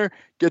 the winner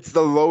gets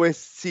the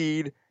lowest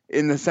seed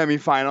in the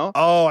semifinal.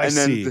 Oh, I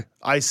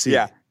see.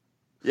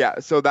 Yeah.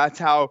 So that's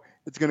how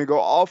it's going to go.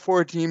 All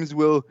four teams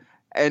will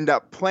end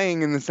up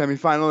playing in the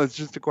semifinal. It's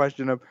just a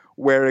question of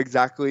where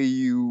exactly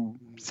you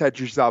set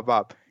yourself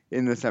up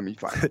in the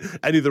semifinal.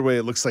 And either way,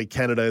 it looks like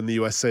Canada and the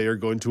USA are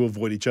going to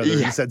avoid each other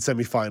in said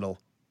semifinal.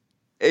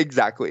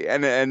 Exactly.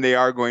 And they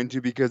are going to,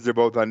 because they're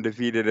both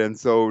undefeated. And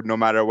so no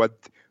matter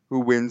who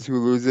wins, who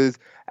loses.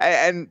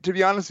 And to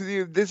be honest with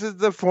you, this is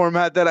the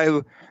format that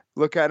I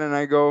look at and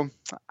I go,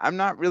 I'm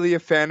not really a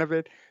fan of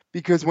it,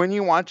 because when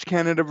you watch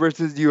Canada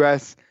versus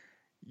US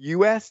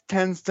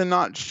tends to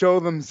not show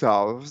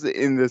themselves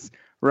in this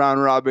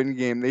round robin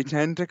game. They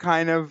tend to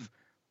kind of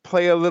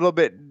play a little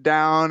bit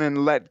down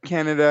and let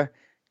Canada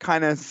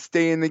kind of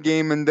stay in the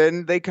game, and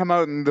then they come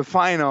out in the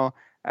final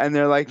and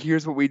they're like,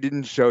 here's what we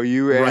didn't show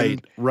you.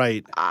 And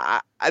right.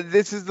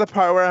 This is the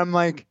part where I'm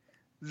like,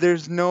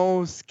 there's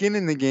no skin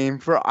in the game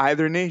for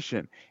either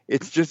nation.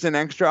 It's just an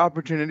extra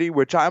opportunity,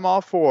 which I'm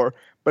all for,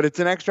 but it's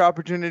an extra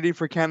opportunity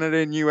for Canada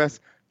and US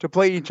to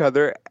play each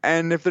other.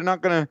 And if they're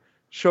not going to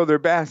show their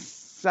best,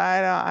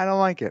 I don't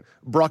like it.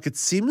 Brock, it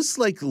seems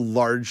like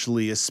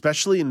largely,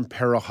 especially in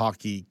para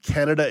hockey,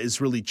 Canada is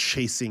really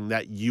chasing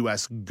that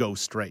US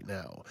ghost right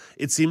now.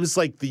 It seems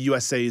like the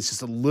USA is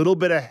just a little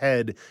bit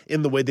ahead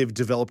in the way they've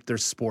developed their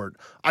sport.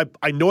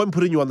 I know I'm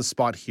putting you on the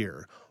spot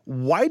here.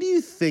 Why do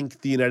you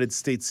think the United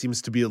States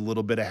seems to be a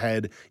little bit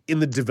ahead in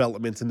the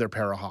development in their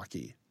para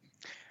hockey?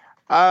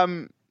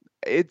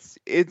 It's.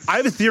 I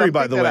have a theory,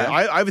 by the way.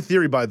 I have a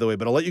theory, by the way,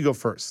 but I'll let you go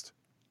first.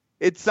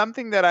 It's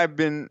something that I've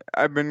been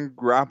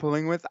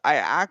grappling with. I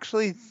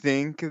actually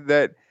think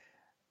that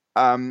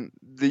the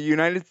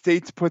United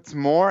States puts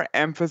more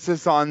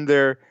emphasis on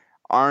their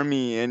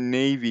Army and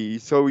Navy.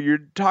 So you're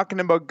talking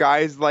about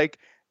guys like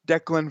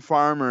Declan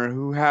Farmer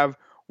who have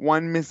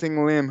one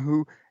missing limb,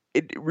 who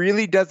it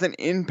really doesn't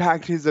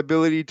impact his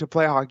ability to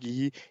play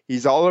hockey.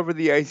 He's all over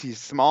the ice. He's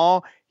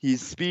small.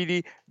 He's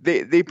speedy.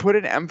 They put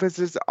an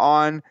emphasis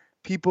on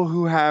people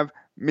who have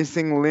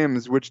missing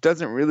limbs, which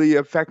doesn't really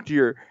affect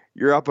your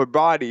upper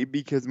body,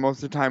 because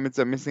most of the time it's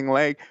a missing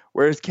leg.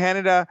 Whereas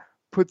Canada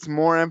puts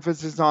more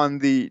emphasis on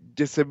the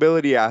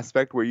disability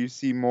aspect, where you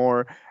see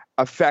more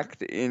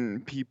effect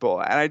in people.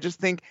 And I just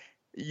think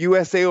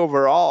USA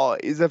overall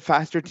is a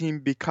faster team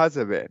because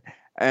of it.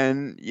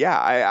 And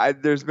yeah,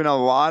 there's been a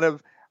lot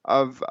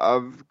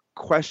of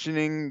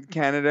questioning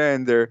Canada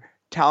and their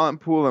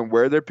talent pool and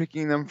where they're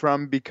picking them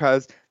from,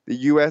 because the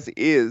US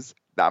is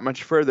that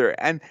much further.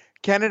 And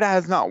Canada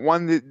has not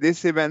won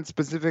this event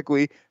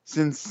specifically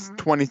since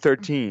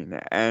 2013.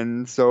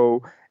 And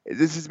so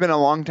this has been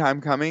a long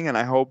time coming, and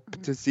I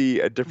hope to see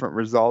a different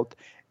result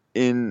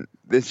in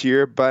this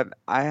year, but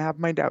I have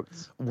my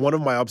doubts. One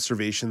of my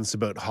observations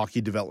about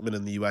hockey development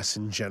in the U.S.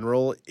 in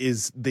general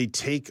is they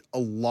take a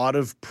lot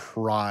of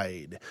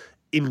pride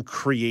in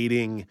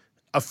creating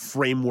a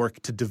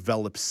framework to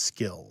develop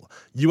skill.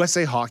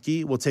 USA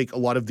Hockey will take a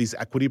lot of these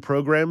equity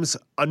programs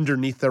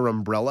underneath their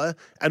umbrella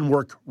and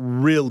work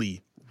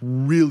really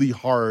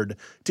hard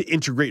to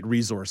integrate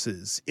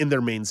resources in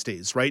their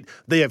mainstays, right?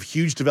 They have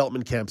huge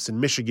development camps in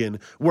Michigan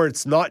where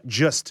it's not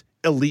just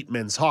elite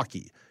men's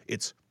hockey.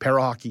 It's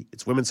para hockey,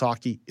 it's women's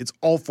hockey, it's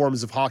all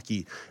forms of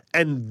hockey.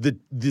 And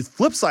the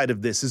flip side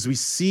of this is we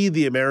see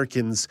the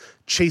Americans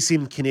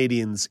chasing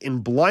Canadians in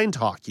blind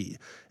hockey.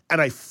 And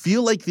I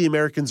feel like the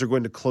Americans are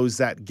going to close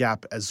that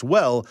gap as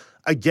well,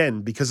 again,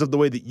 because of the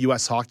way that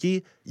U.S.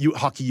 Hockey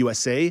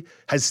USA,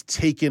 has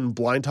taken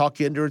blind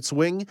hockey under its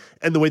wing,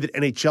 and the way that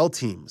NHL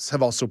teams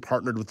have also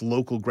partnered with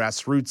local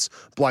grassroots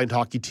blind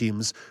hockey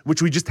teams,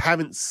 which we just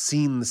haven't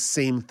seen the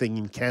same thing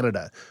in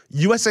Canada.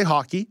 USA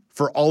Hockey,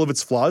 for all of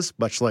its flaws,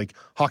 much like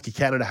Hockey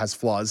Canada has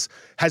flaws,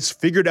 has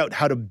figured out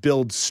how to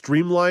build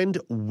streamlined,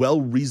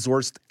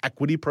 well-resourced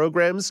equity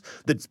programs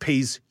that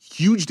pays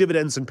huge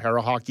dividends in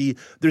para hockey.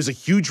 There's a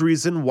huge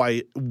reason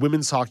why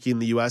women's hockey in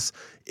the U.S.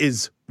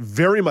 is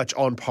very much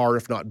on par,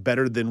 if not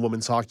better, than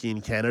women's hockey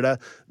in Canada.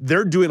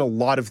 They're doing a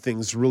lot of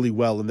things really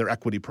well in their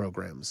equity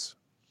programs.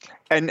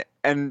 And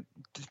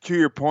to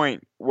your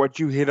point, what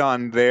you hit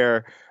on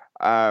there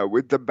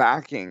with the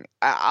backing,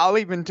 I'll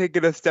even take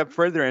it a step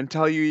further and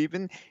tell you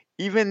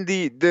even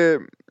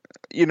the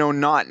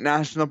not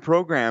national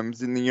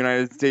programs in the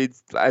United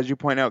States, as you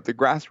point out, the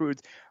grassroots,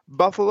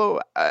 Buffalo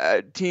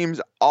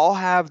teams all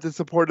have the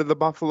support of the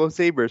Buffalo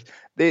Sabres.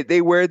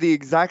 They wear the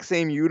exact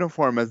same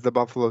uniform as the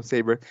Buffalo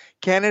Sabres.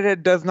 Canada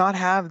does not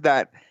have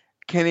that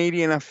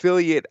Canadian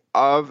affiliate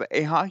of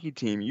a hockey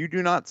team. You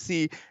do not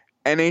see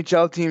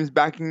NHL teams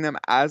backing them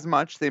as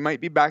much. They might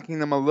be backing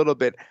them a little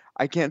bit.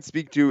 I can't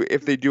speak to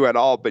if they do at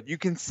all, but you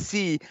can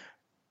see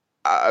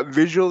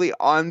visually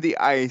on the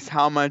ice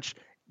how much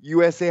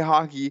USA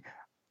Hockey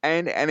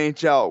and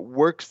NHL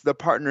works the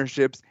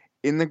partnerships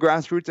in the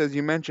grassroots, as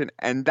you mentioned,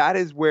 and that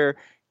is where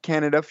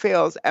Canada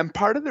fails. And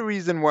part of the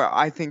reason where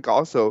I think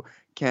also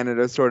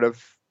Canada sort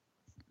of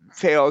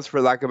fails, for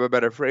lack of a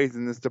better phrase,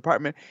 in this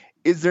department,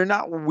 is they're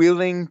not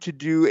willing to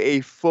do a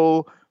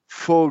full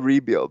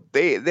rebuild.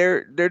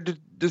 They're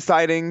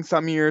deciding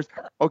some years,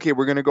 okay,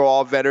 we're going to go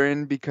all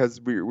veteran because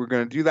we're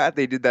going to do that.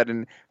 They did that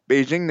in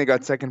Beijing. They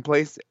got second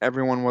place.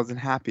 Everyone wasn't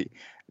happy.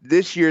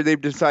 This year, they've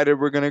decided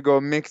we're going to go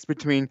a mix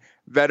between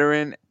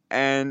veteran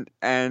and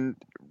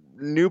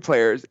new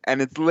players, and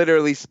it's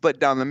literally split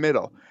down the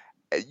middle.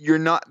 They're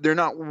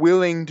not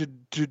willing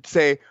to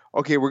say,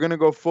 okay, we're going to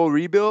go full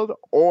rebuild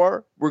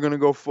or we're going to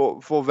go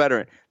full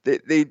veteran.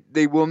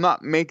 They will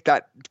not make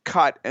that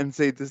cut and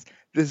say this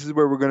is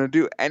where we're going to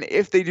do. And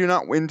if they do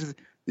not win to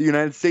the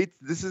United States,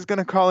 this is going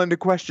to call into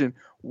question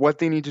what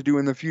they need to do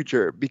in the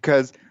future,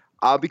 because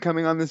I'll be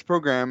coming on this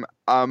program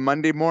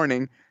Monday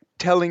morning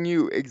telling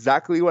you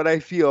exactly what I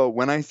feel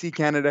when I see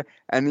Canada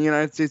and the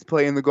United States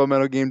play in the gold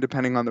medal game,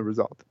 depending on the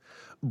result.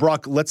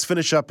 Brock, let's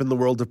finish up in the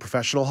world of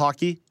professional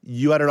hockey.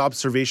 You had an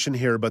observation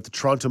here about the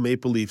Toronto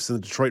Maple Leafs and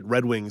the Detroit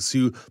Red Wings,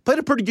 who played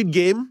a pretty good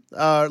game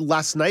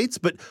last night.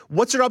 But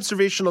what's your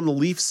observation on the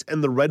Leafs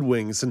and the Red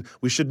Wings? And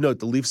we should note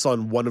the Leafs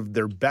on one of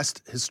their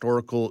best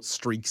historical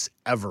streaks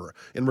ever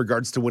in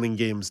regards to winning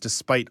games,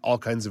 despite all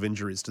kinds of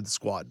injuries to the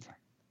squad.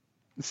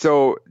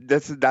 So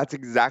that's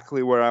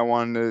exactly where I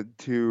wanted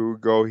to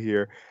go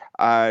here.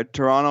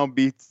 Toronto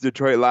beats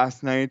Detroit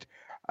last night,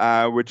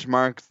 which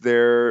marks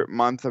their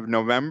month of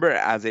November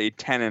as a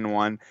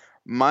 10-1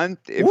 month.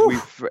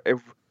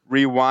 If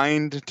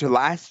rewind to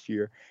last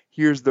year,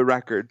 here's the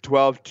record: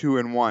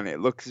 12-2-1. It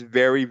looks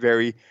very,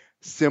 very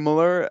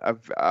similar.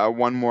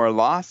 One more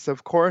loss,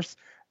 of course,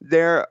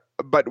 there.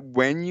 But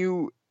when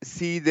you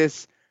see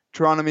this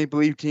Toronto Maple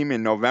Leaf team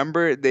in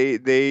November,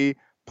 they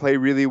play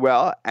really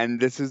well, and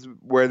this is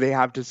where they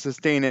have to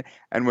sustain it.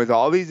 And with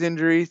all these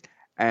injuries,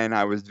 and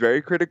I was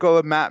very critical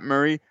of Matt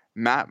Murray.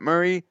 Matt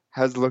Murray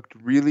has looked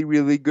really,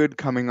 really good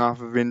coming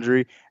off of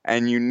injury,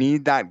 and you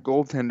need that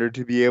goaltender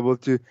to be able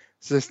to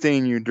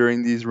sustain you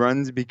during these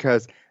runs,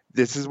 because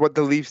this is what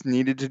the Leafs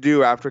needed to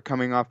do after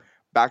coming off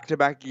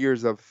back-to-back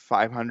years of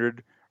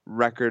 500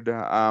 record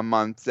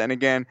months. And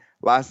again,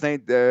 last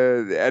night,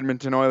 the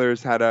Edmonton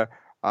Oilers had a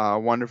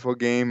wonderful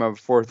game of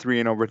 4-3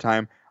 in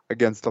overtime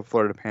against the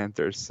Florida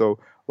Panthers. So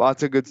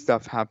lots of good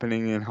stuff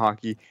happening in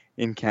hockey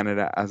in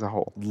Canada as a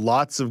whole.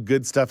 Lots of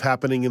good stuff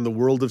happening in the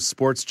world of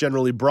sports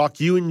generally. Brock,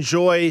 you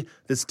enjoy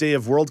this day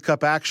of World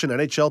Cup action,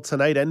 NHL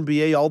tonight,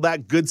 NBA, all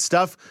that good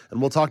stuff,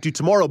 and we'll talk to you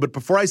tomorrow. But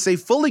before I say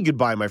fully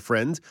goodbye, my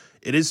friend,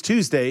 it is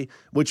Tuesday,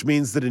 which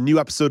means that a new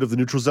episode of The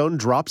Neutral Zone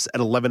drops at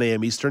 11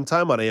 a.m. Eastern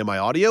Time on AMI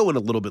Audio and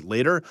a little bit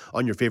later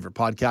on your favorite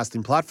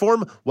podcasting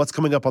platform. What's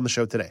coming up on the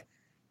show today?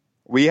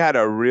 We had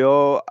a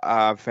real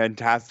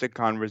fantastic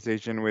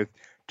conversation with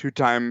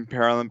two-time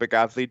Paralympic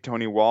athlete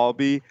Tony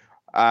Walby,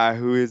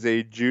 who is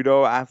a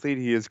judo athlete.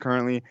 He is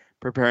currently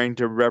preparing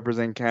to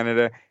represent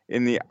Canada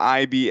in the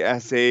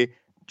IBSA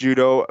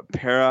Judo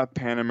Para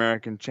Pan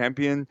American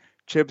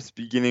Championships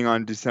beginning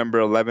on December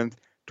 11th,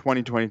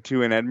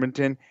 2022 in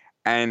Edmonton.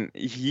 And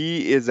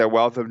he is a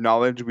wealth of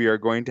knowledge. We are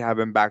going to have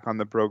him back on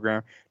the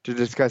program to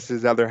discuss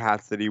his other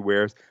hats that he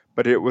wears.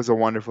 But it was a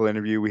wonderful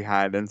interview we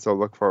had, and so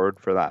look forward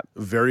for that.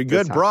 Very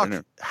good, Brock.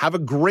 Afternoon. Have a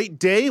great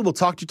day. We'll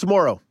talk to you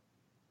tomorrow.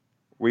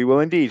 We will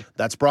indeed.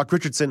 That's Brock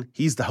Richardson.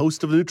 He's the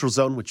host of Neutral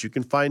Zone, which you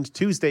can find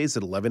Tuesdays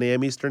at 11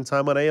 a.m. Eastern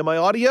Time on AMI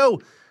Audio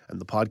and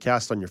the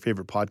podcast on your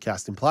favorite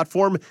podcasting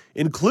platform,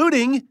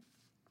 including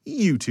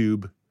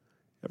YouTube.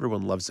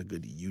 Everyone loves a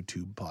good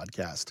YouTube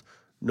podcast.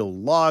 No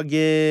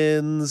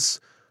logins.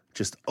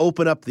 Just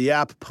open up the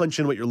app, punch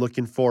in what you're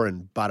looking for,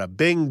 and bada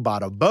bing,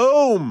 bada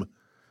boom.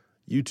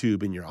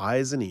 YouTube in your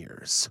eyes and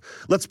ears.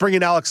 Let's bring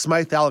in Alex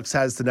Smythe. Alex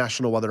has the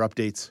national weather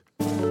updates.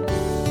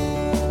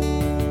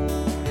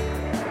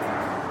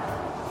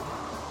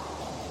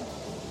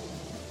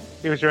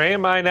 Here's your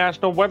AMI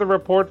National Weather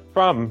Report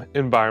from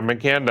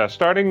Environment Canada.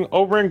 Starting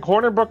over in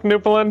Corner Brook,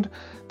 Newfoundland,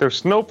 there's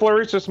snow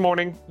flurries this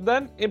morning.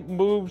 Then it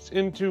moves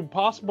into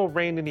possible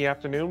rain in the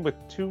afternoon with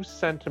 2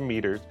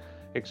 centimeters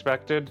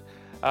expected.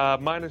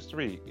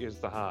 -3 is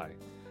the high.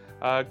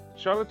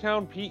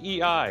 Charlottetown,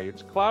 PEI,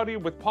 it's cloudy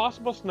with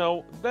possible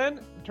snow, then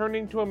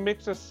turning to a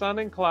mix of sun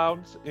and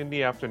clouds in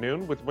the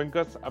afternoon with wind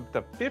gusts up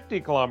to 50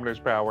 kilometers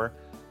per hour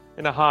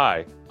and a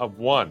high of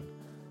 1.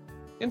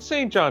 In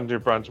St. John, New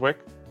Brunswick,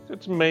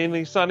 it's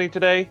mainly sunny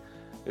today.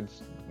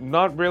 It's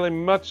not really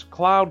much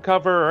cloud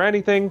cover or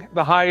anything.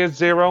 The high is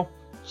 0.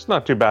 It's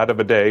not too bad of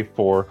a day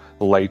for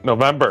late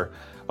November.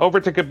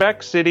 Over to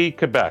Quebec City,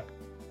 Quebec.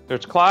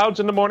 There's clouds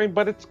in the morning,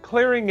 but it's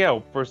clearing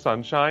out for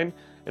sunshine,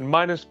 and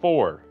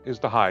 -4 is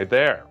the high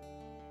there.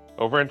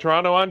 Over in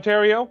Toronto,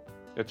 Ontario,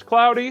 it's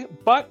cloudy,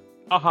 but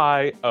a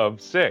high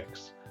of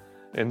 6.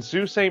 In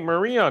Sault Ste.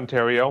 Marie,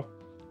 Ontario,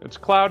 it's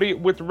cloudy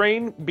with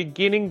rain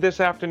beginning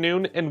this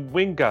afternoon and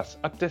wind gusts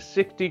up to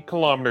 60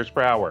 kilometers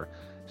per hour.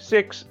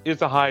 6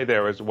 is a high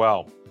there as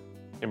well.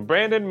 In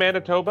Brandon,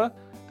 Manitoba,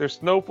 there's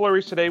snow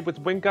flurries today with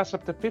wind gusts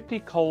up to 50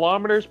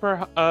 kilometers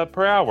per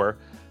hour.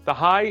 The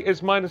high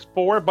is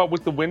 -4, but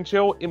with the wind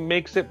chill, it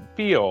makes it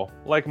feel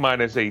like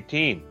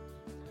 -18.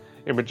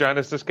 In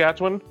Regina,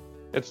 Saskatchewan,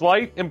 it's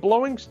light and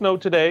blowing snow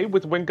today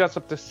with wind gusts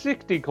up to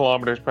 60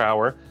 kilometers per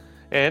hour.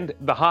 And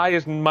the high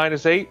is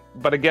 -8,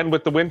 but again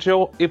with the wind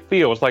chill, it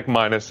feels like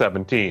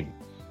 -17.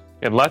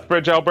 In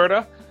Lethbridge,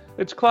 Alberta,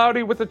 it's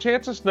cloudy with a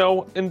chance of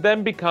snow and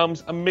then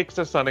becomes a mix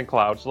of sun and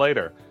clouds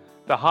later.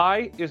 The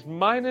high is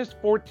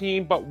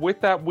 -14, but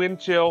with that wind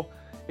chill,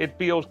 it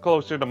feels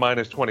closer to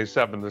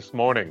 -27 this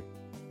morning.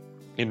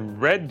 In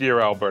Red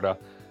Deer, Alberta,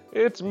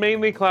 it's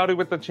mainly cloudy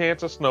with a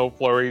chance of snow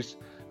flurries.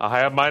 A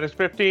high of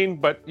 -15,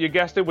 but you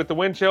guessed it with the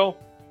wind chill,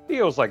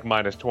 feels like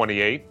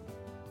 -28.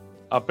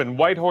 Up in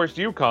Whitehorse,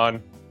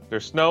 Yukon,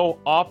 there's snow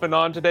off and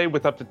on today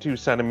with up to 2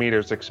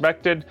 centimeters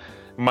expected.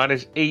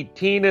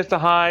 -18 is the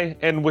high,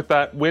 and with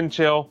that wind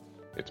chill,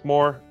 it's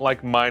more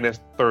like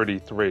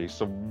 -33.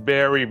 So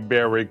very,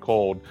 very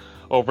cold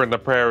over in the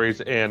prairies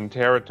and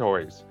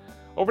territories.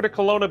 Over to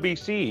Kelowna,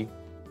 BC,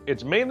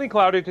 it's mainly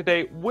cloudy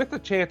today with a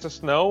chance of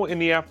snow in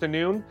the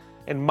afternoon,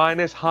 and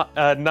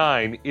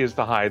 -9 is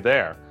the high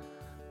there.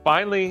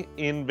 Finally,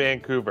 in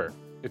Vancouver,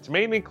 it's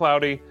mainly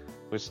cloudy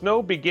with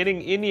snow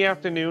beginning in the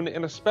afternoon,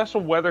 and a special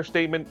weather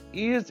statement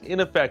is in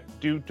effect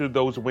due to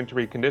those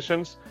wintry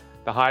conditions.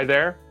 The high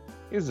there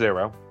is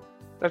 0.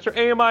 That's your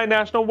AMI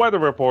National Weather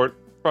Report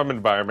from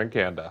Environment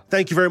Canada.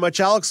 Thank you very much,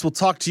 Alex. We'll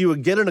talk to you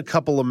again in a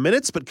couple of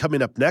minutes, but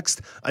coming up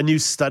next, a new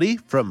study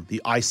from the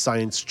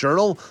iScience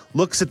Journal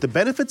looks at the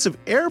benefits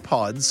of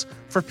AirPods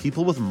for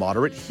people with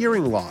moderate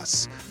hearing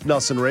loss.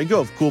 Nelson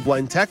Rego of Cool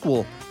Blind Tech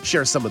will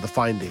share some of the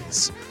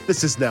findings.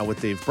 This is Now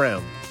with Dave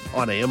Brown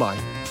on AMI.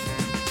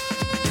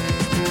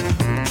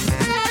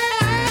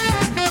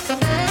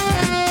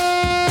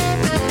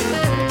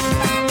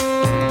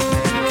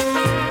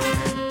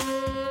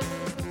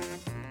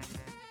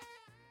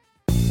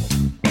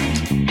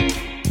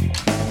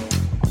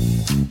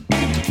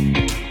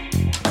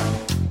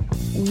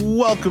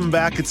 Welcome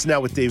back. It's Now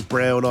with Dave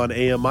Brown on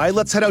AMI.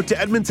 Let's head out to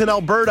Edmonton,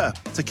 Alberta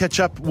to catch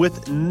up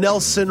with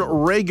Nelson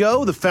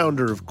Rego, the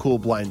founder of Cool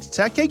Blind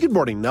Tech. Hey, good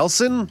morning,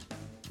 Nelson.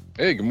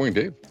 Hey, good morning,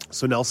 Dave.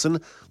 So, Nelson,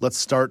 let's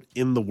start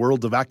in the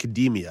world of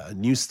academia. A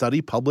new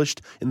study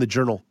published in the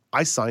journal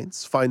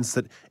iScience finds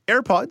that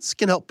AirPods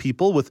can help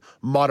people with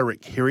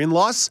moderate hearing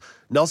loss.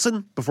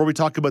 Nelson, before we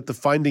talk about the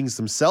findings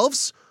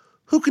themselves,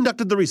 who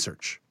conducted the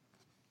research?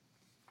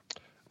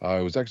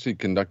 It was actually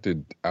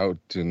conducted out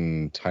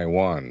in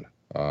Taiwan.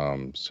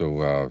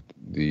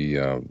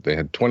 They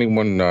had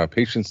 21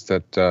 patients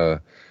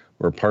that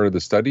were part of the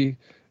study,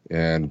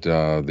 and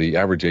the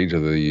average age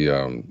of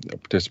the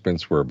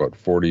participants were about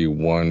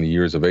 41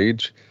 years of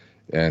age.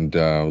 And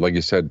like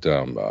you said,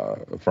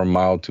 from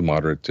mild to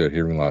moderate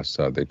hearing loss,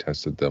 they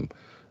tested them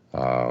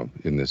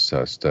in this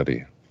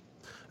study.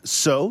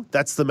 So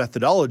that's the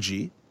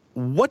methodology.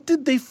 What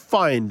did they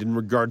find in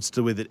regards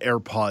to the way that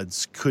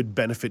AirPods could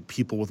benefit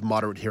people with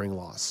moderate hearing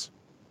loss?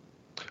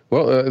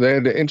 Well, they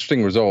had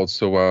interesting results.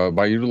 So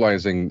by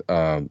utilizing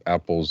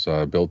Apple's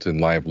built-in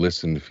Live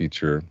Listen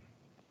feature,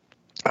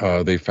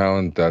 they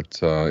found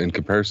that in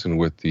comparison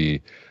with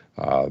the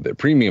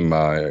premium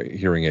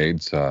hearing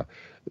aids,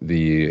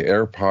 the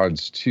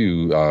AirPods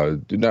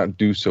 2 did not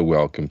do so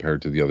well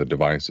compared to the other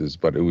devices,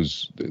 but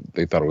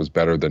they thought it was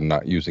better than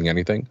not using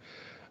anything.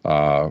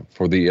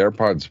 For the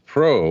AirPods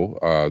Pro,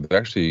 they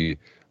actually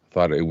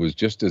thought it was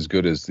just as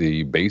good as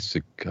the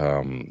basic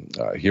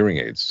hearing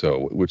aids,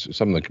 which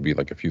some of them could be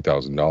like a few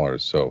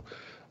 $1,000s.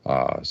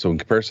 So in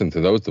comparison to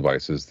those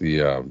devices, the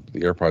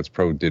AirPods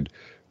Pro did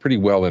pretty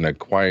well in a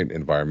quiet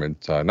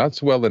environment, not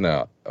so well in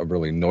a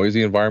really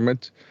noisy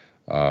environment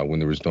when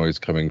there was noise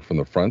coming from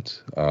the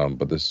front,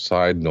 but the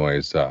side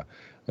noise, it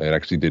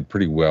actually did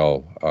pretty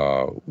well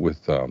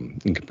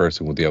in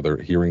comparison with the other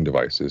hearing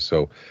devices.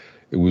 So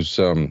it was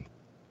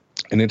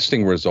an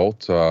interesting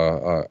result.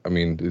 I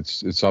mean,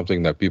 it's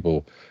something that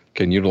people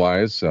can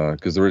utilize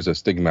because there is a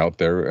stigma out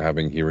there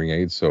having hearing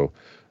aids. So,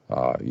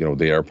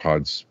 the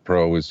AirPods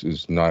Pro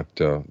is not,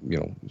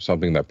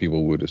 something that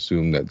people would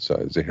assume that's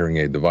is a hearing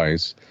aid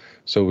device.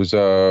 So it was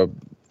a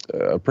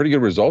pretty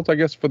good result, I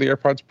guess, for the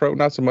AirPods Pro.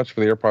 Not so much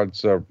for the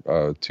AirPods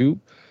 2,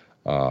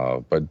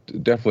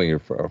 but definitely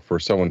for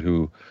someone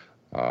who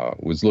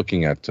was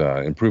looking at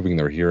improving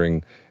their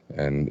hearing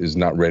and is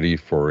not ready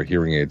for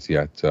hearing aids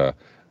yet.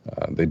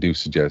 They do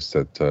suggest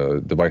that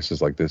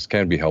devices like this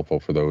can be helpful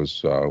for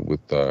those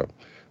with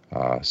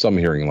some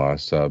hearing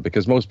loss,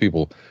 because most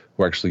people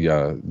who actually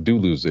do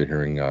lose their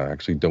hearing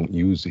actually don't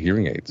use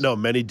hearing aids. No,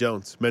 many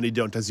don't. Many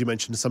don't. As you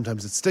mentioned,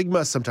 sometimes it's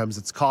stigma, sometimes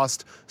it's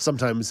cost,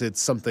 sometimes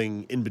it's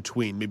something in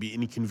between, maybe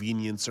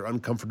inconvenience or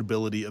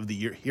uncomfortability of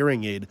the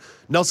hearing aid.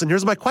 Nelson,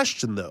 here's my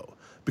question, though,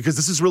 because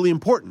this is really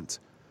important.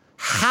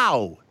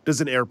 How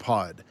does an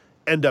AirPod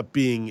end up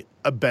being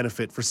a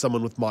benefit for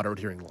someone with moderate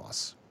hearing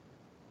loss?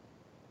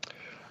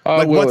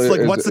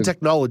 What's the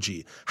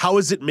technology? How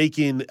is it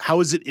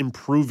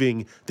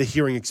improving the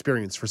hearing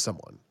experience for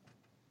someone?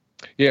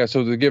 Yeah,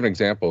 so to give an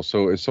example,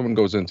 so if someone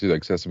goes into the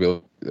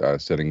accessibility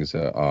settings,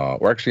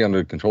 or actually under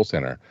the control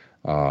center,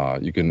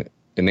 you can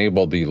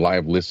enable the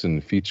Live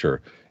Listen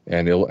feature,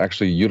 and it'll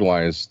actually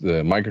utilize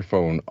the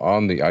microphone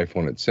on the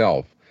iPhone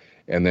itself,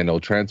 and then it'll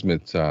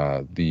transmit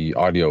the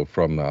audio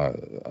from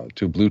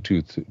to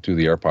Bluetooth to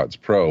the AirPods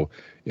Pro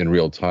in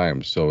real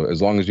time. So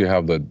as long as you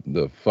have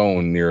the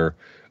phone near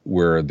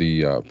where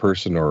the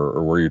person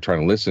or where you're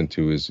trying to listen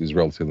to is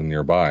relatively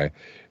nearby,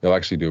 it'll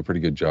actually do a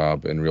pretty good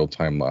job in real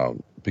time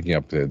picking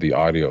up the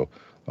audio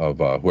of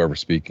whoever's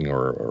speaking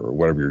or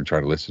whatever you're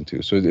trying to listen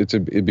to. So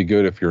it'd be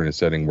good if you're in a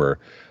setting where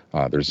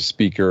there's a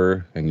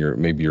speaker and you're a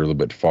little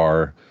bit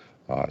far.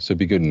 So it'd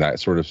be good in that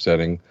sort of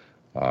setting.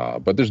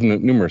 But there's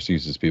numerous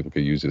uses people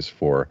could use this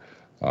for.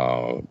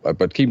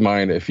 But keep in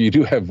mind, if you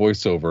do have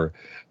voiceover,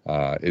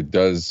 it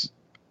does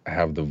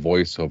have the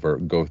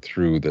voiceover go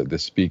through the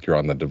speaker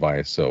on the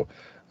device. So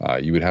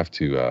you would have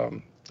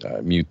to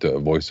mute the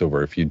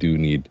voiceover if you do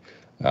need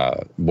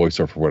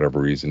voiceover for whatever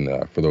reason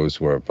for those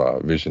who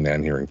have vision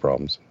and hearing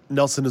problems.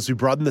 Nelson, as we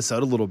broaden this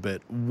out a little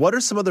bit, what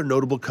are some other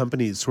notable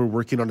companies who are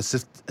working on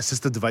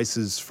assistive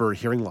devices for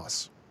hearing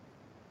loss?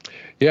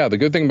 Yeah, the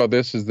good thing about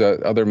this is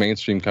that other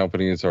mainstream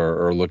companies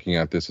are looking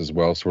at this as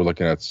well. So we're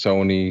looking at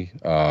Sony,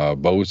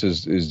 Bose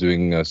is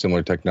doing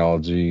similar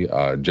technology,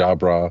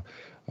 Jabra,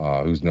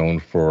 who's known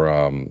for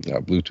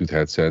Bluetooth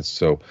headsets.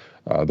 So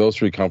those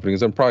three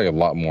companies, and probably a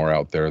lot more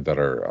out there that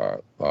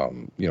are,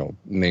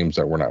 names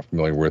that we're not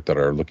familiar with that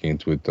are looking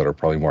into it, that are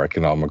probably more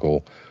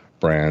economical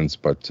brands.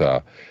 But,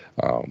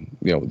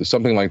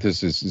 something like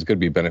this is going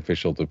to be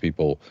beneficial to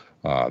people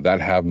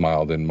that have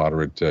mild and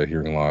moderate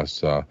hearing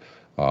loss.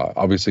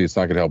 Obviously, it's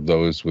not going to help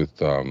those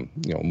with,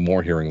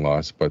 more hearing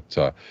loss,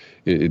 but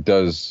it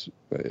does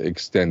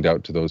extend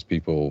out to those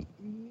people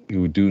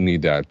who do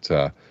need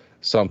that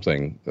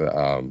something.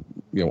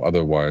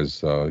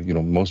 Otherwise,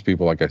 most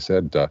people, like I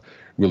said,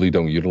 really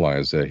don't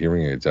utilize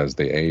hearing aids as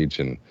they age,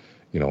 and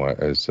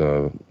as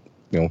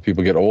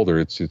people get older,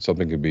 it's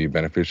something that could be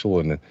beneficial,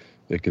 and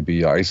it could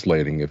be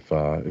isolating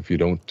if you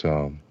don't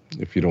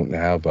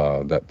have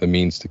the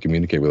means to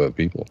communicate with other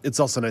people. It's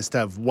also nice to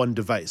have one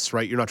device,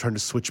 right? You're not trying to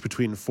switch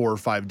between 4 or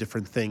 5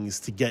 different things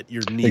to get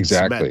your needs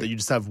met. That you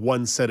just have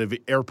one set of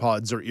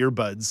AirPods or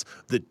earbuds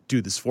that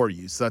do this for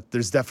you. So that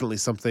there's definitely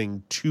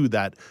something to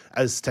that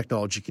as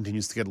technology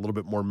continues to get a little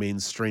bit more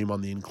mainstream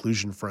on the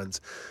inclusion front.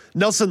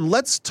 Nelson,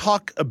 let's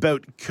talk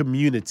about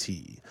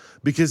community,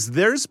 because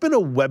there's been a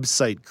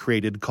website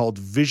created called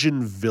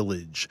Vision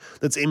Village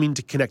that's aiming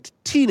to connect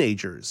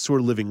teenagers who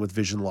are living with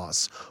vision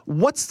loss.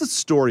 What's the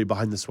story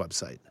behind this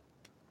website?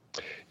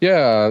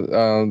 Yeah,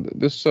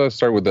 this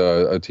started with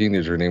a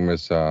teenager. Her name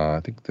is,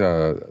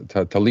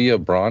 Talia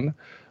Braun.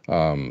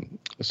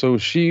 So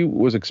she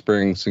was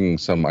experiencing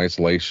some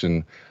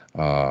isolation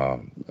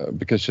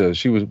because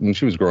when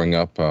she was growing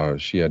up,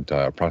 she had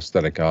a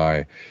prosthetic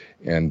eye,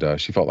 and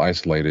she felt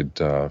isolated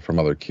from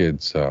other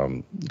kids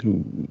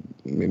who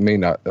may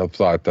not have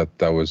thought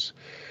that was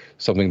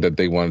something that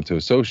they wanted to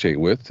associate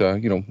with.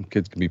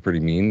 Kids can be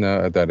pretty mean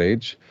at that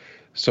age.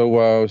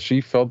 So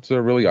she felt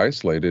really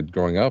isolated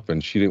growing up,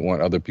 and she didn't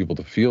want other people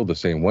to feel the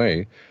same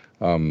way.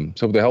 So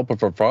with the help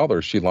of her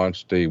father, she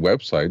launched a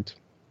website,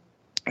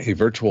 a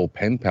virtual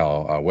pen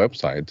pal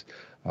website.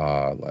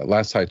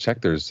 Last I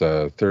checked, there's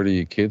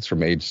 30 kids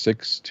from age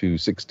 6 to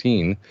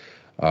 16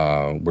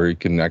 where you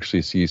can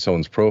actually see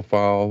someone's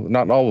profile.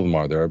 Not all of them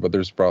are there, but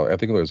there's probably, I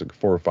think there's like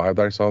 4 or 5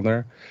 that I saw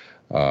there.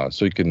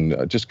 So you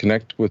can just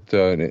connect with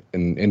an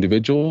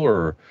individual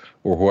or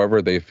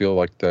whoever they feel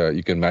like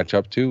you can match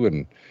up to,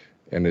 and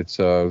it's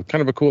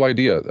kind of a cool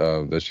idea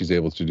that she's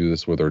able to do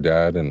this with her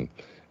dad, and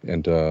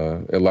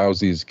allows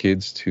these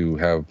kids to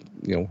have,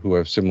 who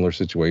have similar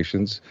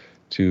situations,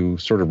 to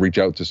sort of reach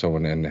out to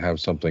someone and have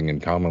something in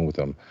common with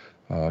them,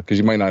 because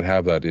you might not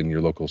have that in your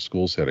local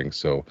school setting.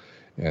 So,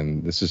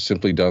 and this is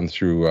simply done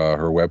through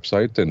her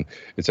website, and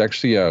it's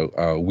actually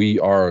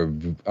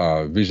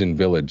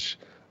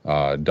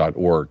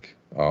wearevisionvillage.org,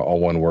 all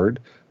one word.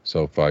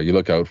 So if you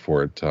look out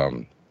for it,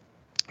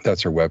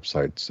 that's her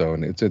website. So,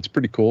 and it's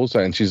pretty cool. So,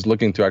 and she's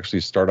looking to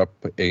actually start up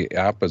a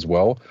app as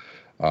well,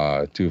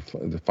 to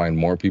find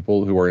more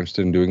people who are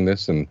interested in doing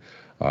this. And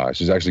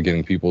she's actually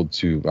getting people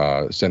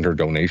to send her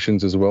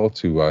donations as well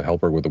to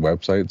help her with the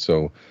website.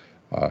 So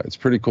it's a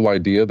pretty cool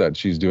idea that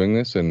she's doing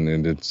this, and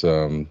it's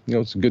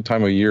it's a good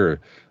time of year,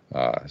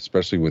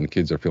 especially when the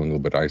kids are feeling a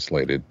little bit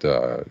isolated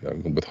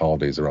with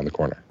holidays around the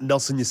corner.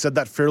 Nelson, you said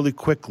that fairly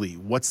quickly.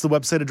 What's the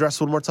website address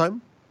one more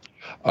time?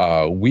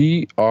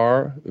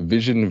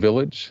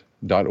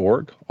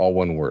 wearevisionvillage.org, all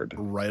one word.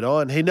 Right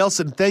on. Hey,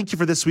 Nelson, thank you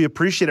for this. We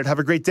appreciate it. Have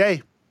a great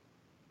day.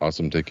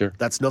 Awesome. Take care.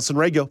 That's Nelson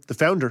Rego, the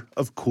founder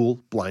of Cool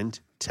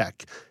Blind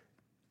Tech.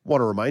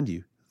 Want to remind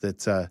you that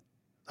the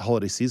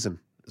holiday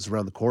season is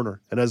around the corner.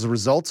 And as a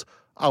result,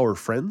 our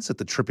friends at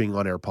the Tripping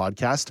On Air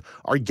podcast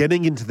are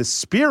getting into the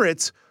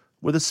spirit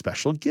with a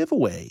special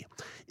giveaway.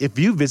 If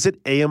you visit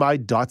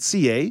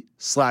ami.ca/TOA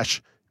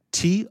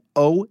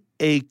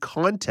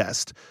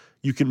contest,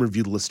 you can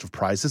review the list of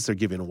prizes they're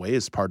giving away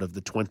as part of the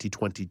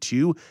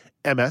 2022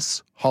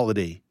 MS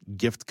Holiday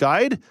Gift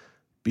Guide.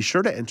 Be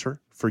sure to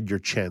enter for your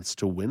chance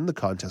to win. The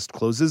contest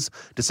closes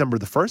December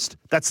the 1st.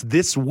 That's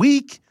this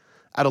week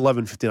at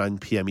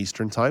 11:59 p.m.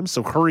 Eastern Time.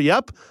 So hurry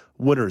up.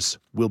 Winners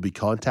will be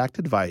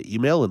contacted via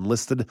email and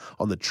listed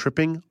on the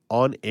Tripping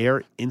On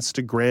Air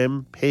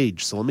Instagram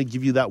page. So let me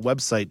give you that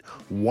website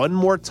one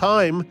more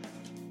time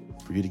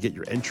for you to get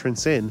your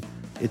entrance in.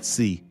 It's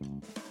the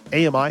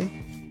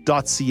ami.ca/TOA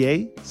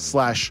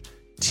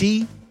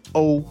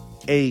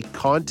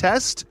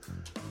contest.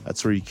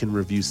 That's where you can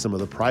review some of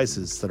the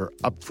prizes that are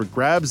up for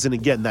grabs. And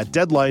again, that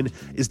deadline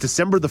is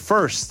December the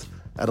 1st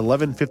at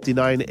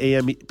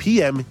 11:59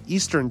 p.m.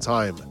 Eastern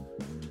Time.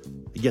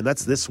 Again,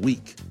 that's this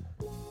week.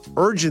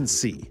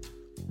 Urgency.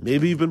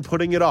 Maybe you've been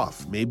putting it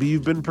off. Maybe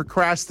you've been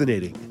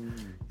procrastinating.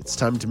 It's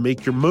time to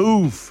make your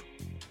move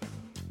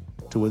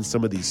to win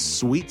some of these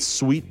sweet,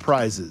 sweet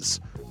prizes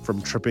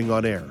from Tripping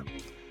On Air.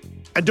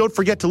 And don't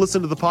forget to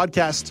listen to the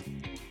podcast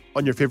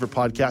on your favorite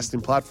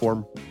podcasting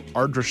platform.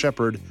 Ardra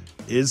Shepherd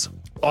is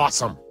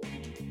awesome.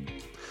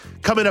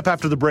 Coming up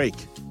after the break,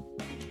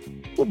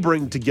 we'll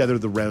bring together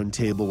the round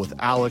table with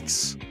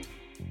Alex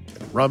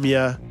and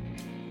Ramya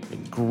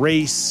and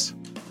Grace.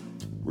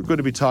 We're going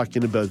to be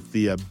talking about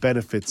the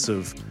benefits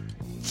of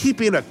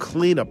keeping a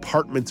clean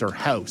apartment or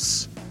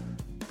house,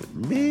 but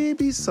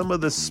maybe some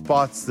of the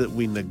spots that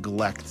we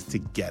neglect to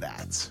get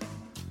at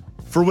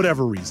for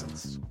whatever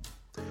reasons.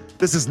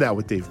 This is Now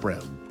with Dave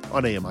Brown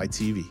on AMI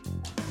TV.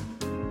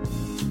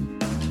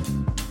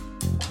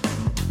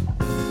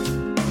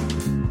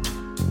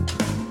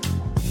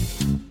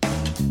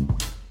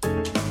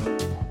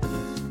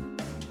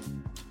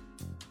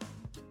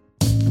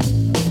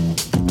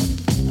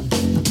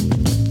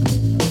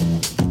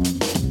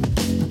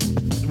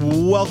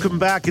 Welcome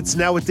back. It's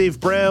Now with Dave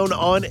Brown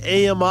on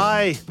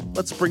AMI.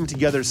 Let's bring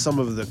together some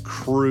of the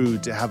crew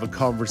to have a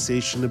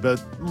conversation about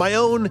my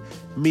own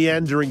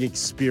meandering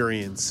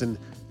experience and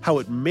how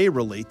it may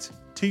relate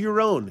to your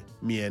own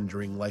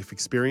meandering life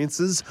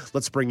experiences.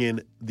 Let's bring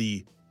in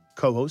the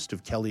co-host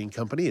of Kelly and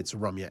Company. It's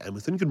Ramya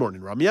Amuthan. Good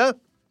morning, Ramya.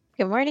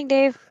 Good morning,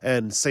 Dave.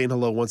 And saying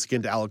hello once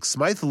again to Alex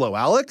Smythe. Hello,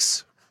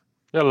 Alex.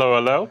 Hello,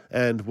 hello.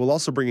 And we'll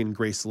also bring in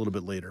Grace a little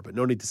bit later, but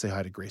no need to say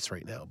hi to Grace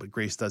right now. But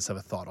Grace does have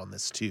a thought on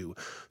this too.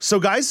 So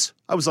guys,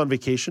 I was on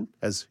vacation,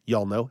 as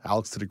y'all know.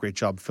 Alex did a great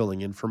job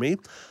filling in for me.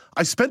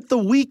 I spent the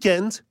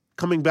weekend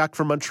coming back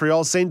from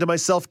Montreal saying to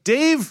myself,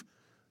 Dave,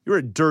 you're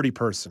a dirty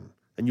person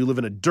and you live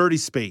in a dirty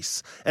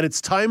space, and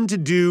it's time to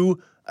do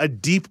a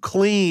deep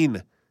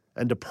clean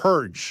and a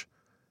purge.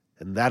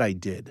 And that I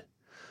did.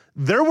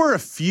 There were a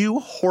few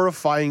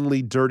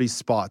horrifyingly dirty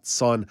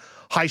spots on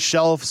high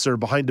shelves or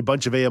behind a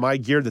bunch of AMI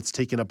gear that's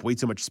taken up way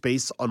too much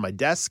space on my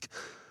desk.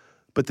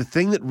 But the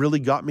thing that really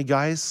got me,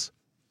 guys,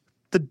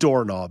 the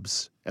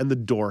doorknobs and the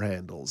door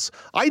handles.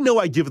 I know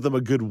I give them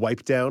a good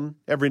wipe down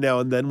every now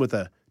and then with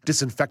a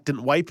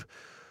disinfectant wipe,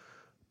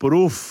 but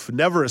oof,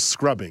 never a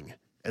scrubbing.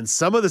 And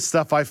some of the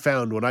stuff I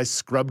found when I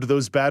scrubbed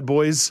those bad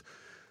boys,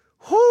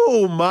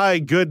 Oh my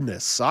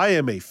goodness, I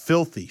am a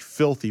filthy,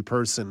 filthy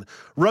person.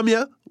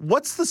 Ramya,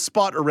 what's the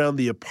spot around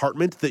the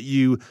apartment that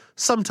you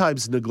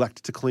sometimes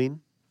neglect to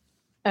clean?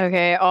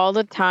 Okay, all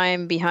the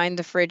time behind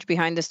the fridge,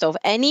 behind the stove,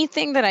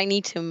 anything that I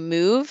need to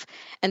move.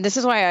 And this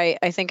is why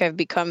I think I've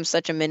become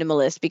such a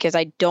minimalist because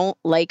I don't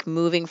like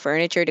moving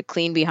furniture to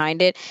clean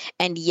behind it.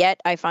 And yet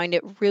I find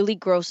it really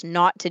gross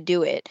not to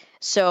do it.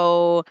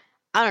 So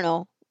I don't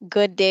know,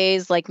 good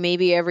days, like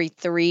maybe every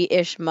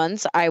 3-ish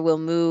months, I will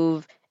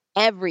move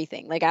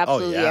everything, like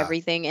absolutely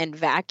everything, and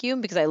vacuum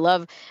because I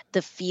love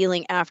the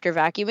feeling after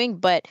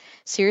vacuuming. But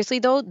seriously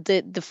though,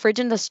 the fridge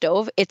and the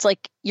stove, it's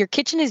like your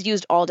kitchen is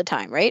used all the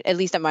time, right? At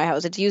least at my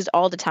house, it's used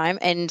all the time.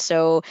 And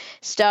so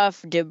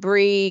stuff,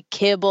 debris,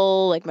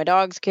 kibble, like my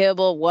dog's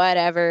kibble,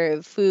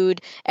 whatever,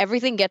 food,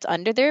 everything gets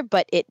under there,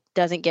 but it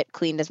doesn't get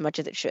cleaned as much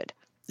as it should.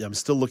 Yeah, I'm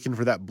still looking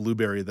for that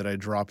blueberry that I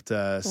dropped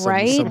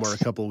Right? somewhere a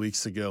couple of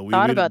weeks ago.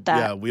 Thought about that.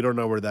 Yeah, we don't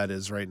know where that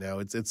is right now.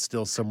 It's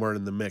still somewhere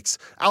in the mix.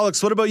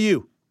 Alex, what about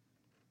you?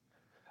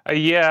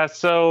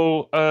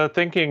 So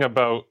thinking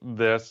about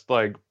this,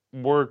 like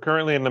we're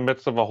currently in the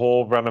midst of a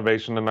whole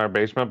renovation in our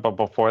basement, but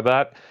before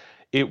that,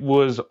 it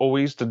was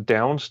always the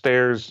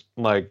downstairs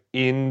like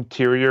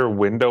interior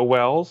window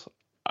wells,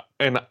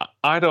 and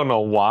I don't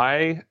know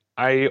why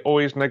I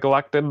always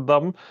neglected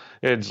them.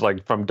 It's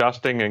like from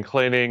dusting and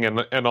cleaning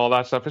and all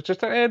that stuff. It's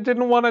just I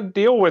didn't want to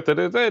deal with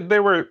it. They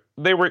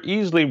were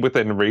easily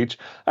within reach.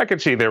 I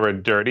could see they were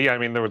dirty. I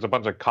mean, there was a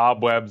bunch of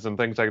cobwebs and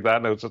things like that,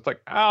 and it was just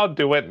like I'll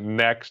do it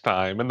next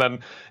time. And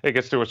then it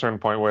gets to a certain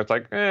point where it's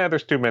like,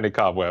 there's too many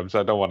cobwebs.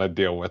 I don't want to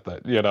deal with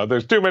it.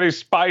 There's too many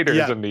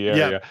spiders in the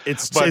area. Yeah,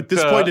 at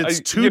this point, it's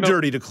too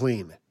dirty to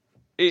clean.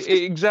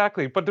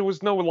 Exactly, but there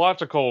was no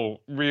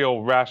logical,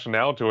 real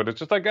rationale to it. It's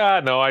just like,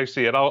 no, I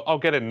see it. I'll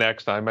get it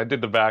next time. I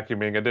did the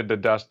vacuuming. I did the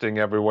dusting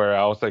everywhere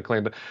else. I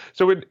cleaned it.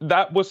 So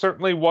that was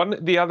certainly one.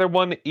 The other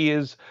one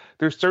is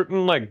there's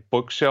certain like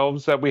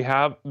bookshelves that we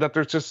have that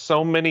there's just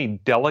so many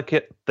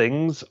delicate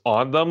things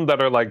on them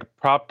that are like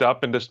propped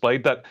up and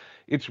displayed that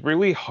it's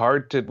really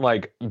hard to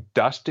like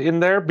dust in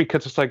there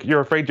because it's like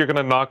you're afraid you're going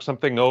to knock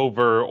something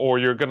over or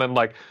you're going to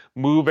like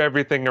move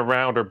everything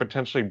around or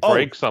potentially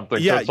break something.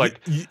 Yeah, so it's like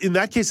in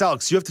that case,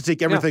 Alex, you have to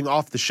take everything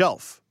off the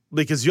shelf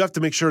because you have to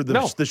make sure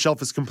that the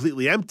shelf is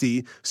completely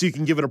empty so you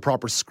can give it a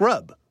proper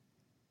scrub.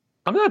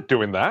 I'm not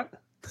doing that.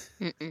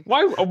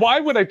 Why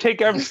would I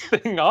take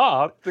everything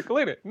off to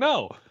clean it?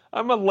 No.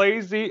 I'm a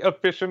lazy,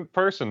 efficient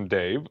person,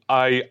 Dave.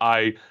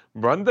 I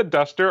run the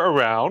duster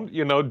around.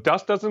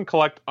 Dust doesn't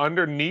collect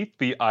underneath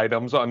the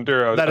items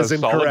under a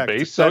solid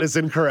base. So that is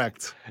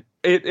incorrect.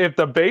 If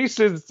the base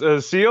is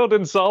sealed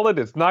and solid,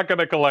 it's not going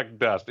to collect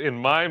dust. In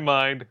my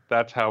mind,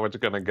 that's how it's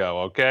going to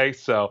go, okay?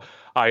 So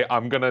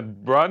I'm going to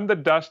run the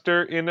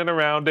duster in and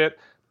around it,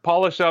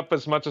 polish up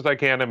as much as I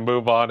can, and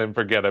move on and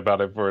forget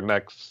about it for the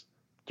next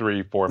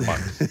 3-4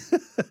 months.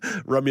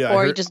 Ramya,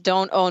 Or you just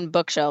don't own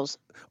bookshelves.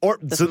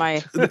 That's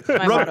my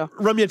motto.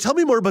 Ramya, tell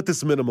me more about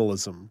this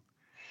minimalism.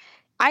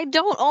 I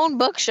don't own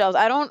bookshelves.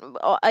 I don't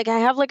like. I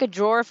have like a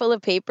drawer full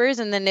of papers,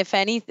 and then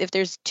if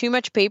there's too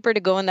much paper to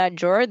go in that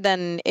drawer,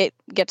 then it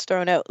gets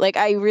thrown out. Like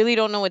I really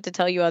don't know what to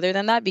tell you other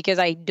than that because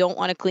I don't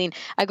want to clean.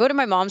 I go to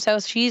my mom's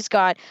house. She's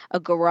got a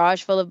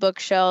garage full of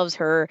bookshelves.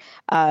 Her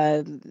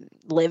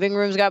living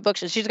room's got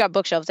bookshelves. She's got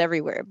bookshelves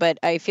everywhere. But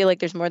I feel like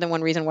there's more than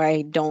one reason why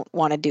I don't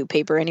want to do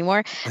paper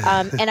anymore.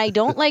 And I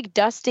don't like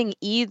dusting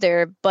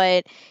either.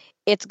 But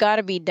it's got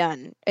to be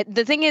done.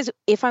 The thing is,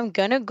 if I'm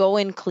going to go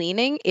in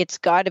cleaning, it's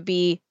got to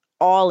be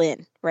all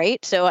in,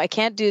 right? So I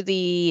can't do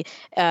the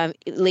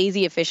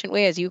lazy, efficient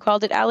way, as you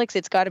called it, Alex.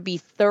 It's got to be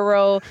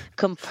thorough,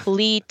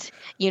 complete.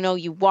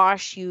 You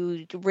wash,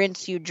 you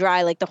rinse, you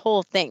dry, like the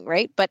whole thing,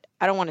 right? But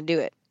I don't want to do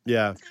it.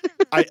 Yeah.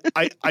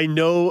 I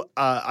know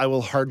I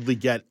will hardly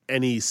get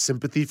any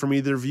sympathy from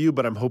either of you,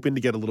 but I'm hoping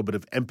to get a little bit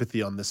of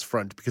empathy on this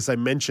front because I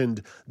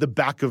mentioned the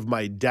back of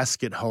my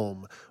desk at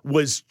home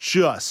was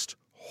just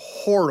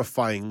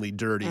horrifyingly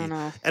dirty.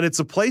 And it's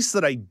a place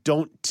that I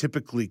don't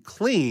typically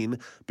clean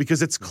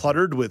because it's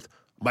cluttered with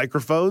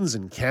microphones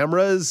and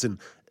cameras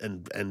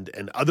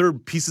and other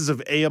pieces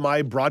of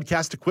AMI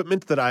broadcast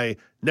equipment that I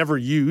never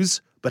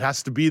use but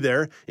has to be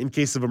there in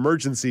case of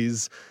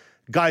emergencies.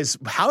 Guys,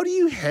 how do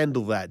you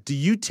handle that? Do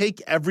you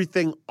take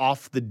everything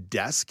off the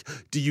desk?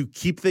 Do you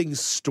keep things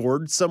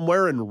stored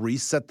somewhere and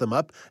reset them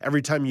up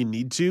every time you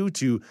need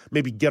to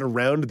maybe get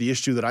around the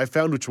issue that I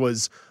found, which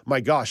was,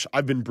 my gosh,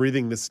 I've been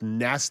breathing this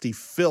nasty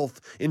filth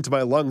into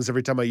my lungs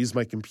every time I use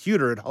my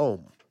computer at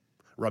home.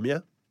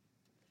 Ramya?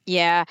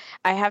 Yeah,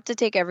 I have to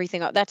take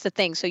everything out. That's the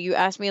thing. So you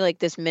asked me like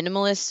this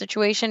minimalist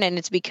situation, and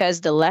it's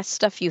because the less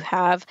stuff you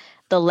have,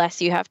 the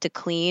less you have to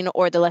clean,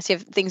 or the less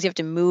things you have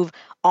to move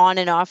on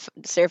and off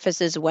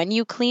surfaces when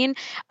you clean.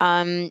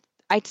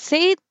 I'd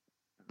say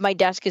my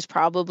desk is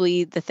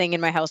probably the thing in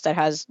my house that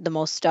has the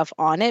most stuff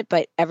on it,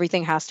 but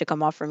everything has to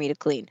come off for me to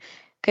clean.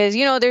 Because,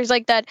 there's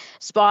like that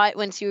spot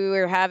once you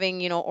were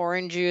having,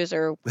 orange juice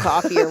or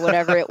coffee or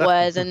whatever it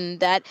was, and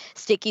that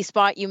sticky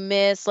spot you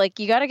miss. Like,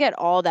 you got to get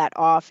all that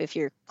off if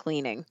you're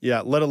cleaning.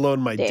 Yeah, let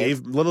alone my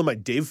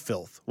Dave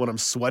filth when I'm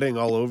sweating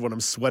all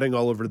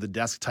over the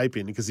desk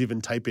typing, because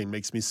even typing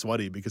makes me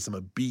sweaty because I'm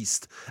a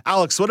beast.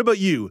 Alex, what about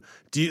you?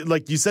 Do you,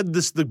 like you said,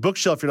 the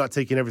bookshelf, you're not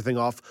taking everything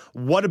off.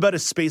 What about a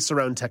space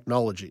around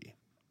technology?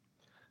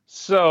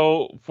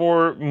 So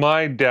for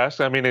my desk,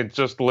 I mean, it's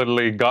just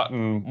literally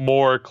gotten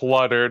more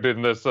cluttered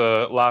in this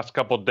last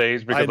couple of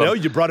days because I know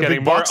you brought a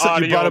big box.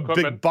 You brought a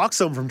big box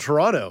home from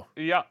Toronto.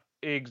 Yeah,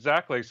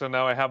 exactly. So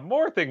now I have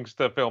more things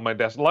to fill my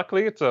desk.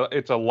 Luckily, it's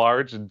a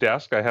large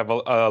desk. I have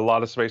a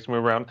lot of space to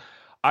move around.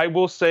 I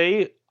will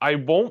say I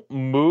won't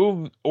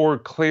move or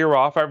clear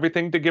off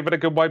everything to give it a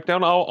good wipe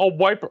down. I'll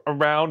wipe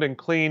around and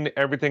clean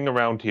everything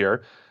around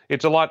here.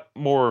 It's a lot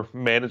more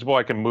manageable.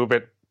 I can move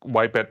it,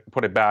 wipe it,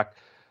 put it back.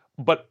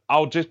 But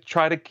I'll just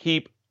try to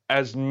keep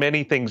as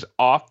many things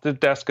off the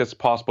desk as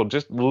possible,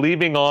 just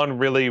leaving on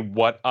really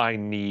what I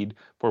need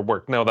for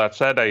work. Now, that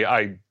said,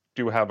 I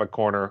do have a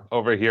corner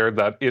over here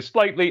that is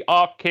slightly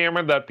off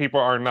camera that people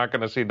are not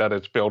going to see, that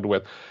it's filled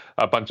with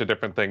a bunch of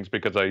different things,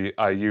 because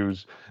I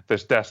use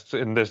this desk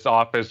in this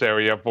office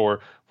area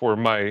for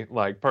my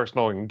like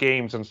personal and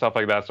games and stuff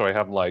like that. So I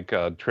have like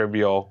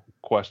trivial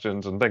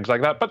questions and things like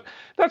that, but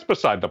that's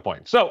beside the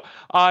point. So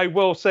I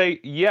will say,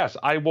 yes,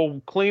 I will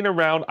clean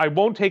around. I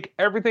won't take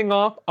everything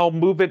off. I'll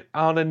move it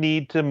on a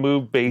need to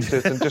move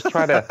basis and just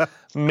try to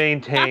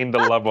maintain the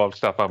level of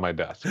stuff on my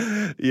desk.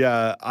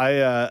 Yeah,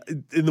 I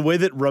in the way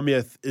that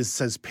Ramya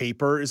says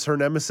paper is her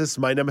nemesis,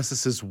 my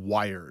nemesis is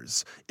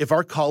wires. If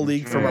our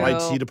colleague from our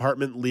IT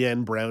department,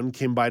 Leanne Brown,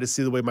 came by to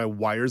see the way my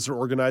wires are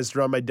organized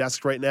around my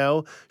desk right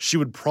now, she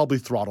would probably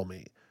throttle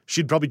me.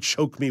 She'd probably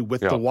choke me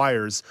with the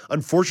wires.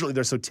 Unfortunately,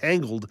 they're so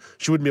tangled,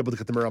 she wouldn't be able to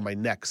get them around my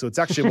neck. So it's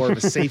actually more of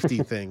a safety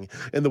thing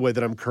in the way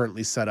that I'm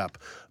currently set up.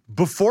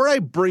 Before I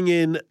bring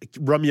in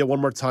Ramya one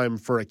more time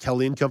for a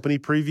Kelly & Company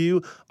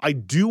preview, I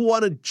do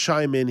want to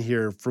chime in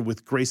here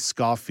with Grace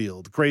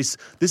Schofield. Grace,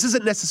 this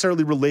isn't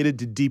necessarily related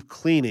to deep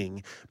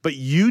cleaning, but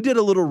you did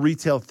a little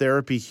retail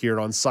therapy here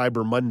on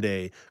Cyber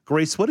Monday.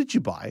 Grace, what did you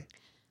buy?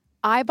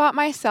 I bought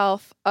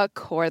myself a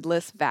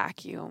cordless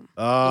vacuum.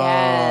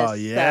 Oh,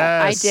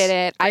 yes. I did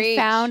it. Preach.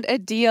 I found a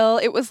deal.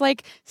 It was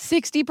like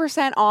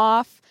 60%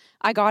 off.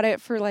 I got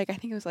it for I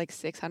think it was like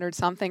 600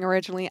 something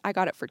originally. I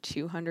got it for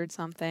 200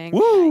 something.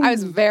 Woo! I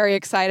was very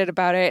excited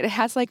about it. It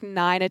has like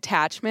 9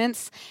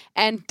 attachments,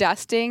 and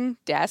dusting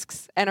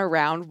desks and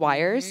around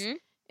wires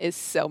is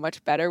so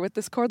much better with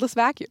this cordless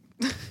vacuum.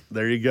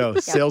 There you go.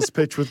 Sales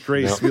pitch with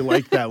Grace. We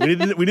like that. We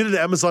needed an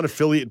Amazon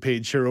affiliate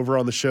page here over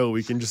on the show.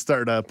 We can just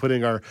start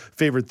putting our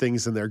favorite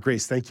things in there.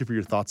 Grace, thank you for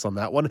your thoughts on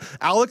that one.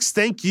 Alex,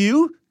 thank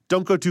you.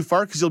 Don't go too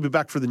far because you'll be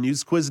back for the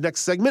news quiz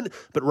next segment.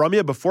 But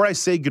Ramya, before I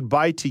say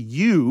goodbye to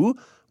you,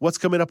 what's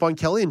coming up on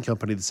Kelly &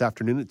 Company this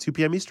afternoon at 2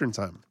 p.m. Eastern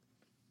Time?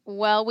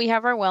 Well, we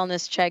have our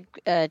wellness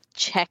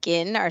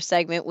check-in, our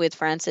segment with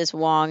Frances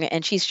Wong,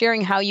 and she's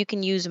sharing how you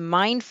can use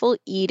mindful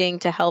eating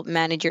to help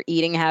manage your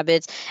eating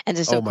habits. And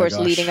this, of course,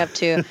 leading up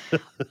to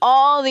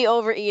all the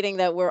overeating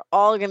that we're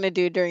all going to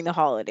do during the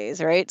holidays,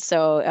 right?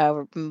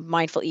 So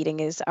mindful eating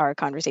is our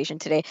conversation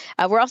today.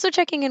 We're also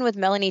checking in with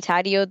Melanie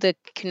Taddeo, the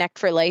Connect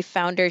for Life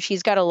founder.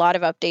 She's got a lot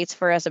of updates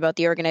for us about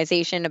the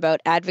organization, about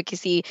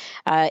advocacy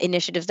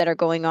initiatives that are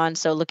going on.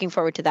 So looking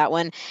forward to that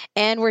one.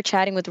 And we're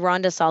chatting with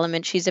Rhonda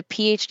Solomon. She's a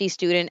PhD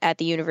student at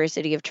the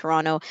University of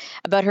Toronto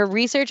about her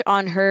research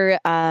on her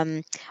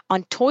on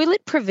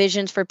toilet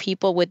provisions for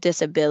people with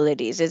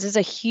disabilities. This is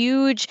a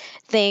huge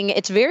thing.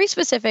 It's very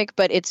specific,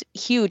 but it's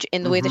huge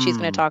in the way that she's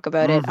going to talk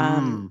about it.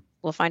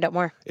 We'll find out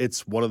more.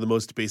 It's one of the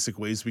most basic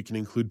ways we can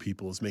include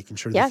people is making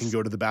sure they can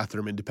go to the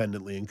bathroom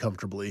independently and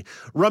comfortably.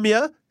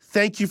 Ramya,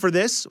 thank you for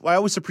this. I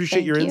always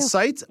appreciate your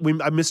insight.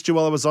 I missed you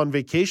while I was on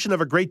vacation.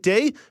 Have a great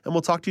day, and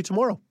we'll talk to you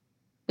tomorrow.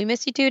 We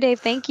miss you too, Dave.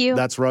 Thank you.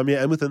 That's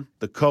Ramya Emuthan,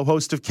 the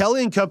co-host of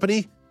Kelly &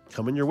 Company,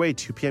 coming your way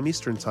 2 p.m.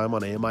 Eastern Time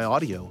on AMI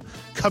Audio.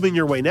 Coming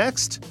your way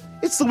next,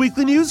 it's the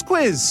weekly news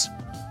quiz.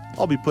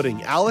 I'll be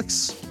putting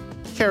Alex,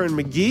 Karen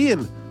McGee,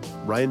 and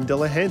Ryan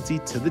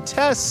Delahanty to the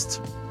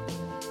test.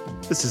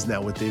 This is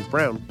Now with Dave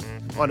Brown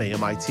on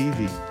AMI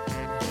TV.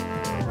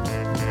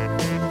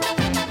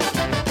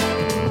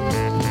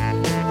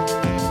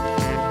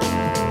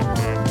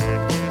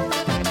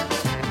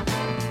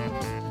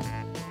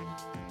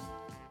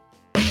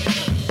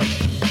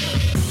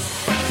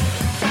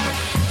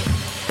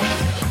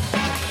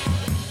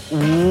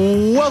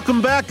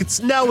 Welcome back.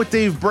 It's Now with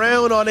Dave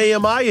Brown on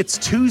AMI. It's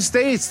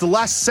Tuesday. It's the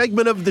last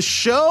segment of the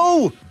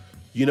show.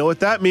 You know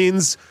what that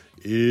means.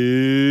 It's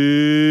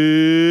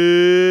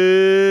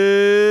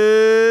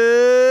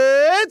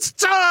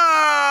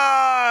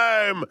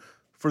time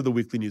for the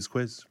weekly news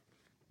quiz.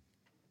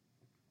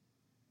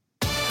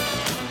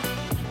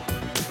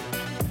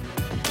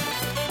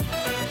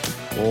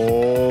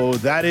 Oh,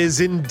 that is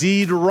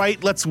indeed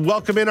right. Let's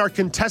welcome in our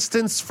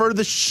contestants for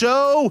the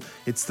show.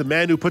 It's the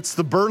man who puts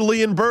the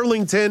Burley in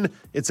Burlington.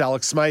 It's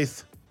Alex Smythe.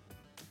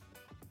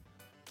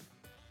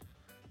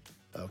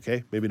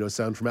 Okay, maybe no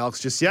sound from Alex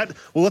just yet.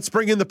 Well, let's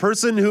bring in the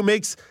person who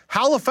makes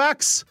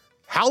Halifax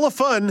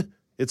fun.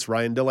 It's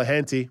Ryan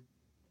Delahanty.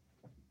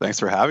 Thanks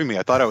for having me.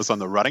 I thought I was on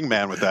the Running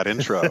Man with that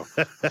intro.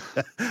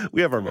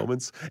 We have our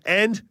moments.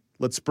 And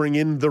let's bring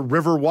in the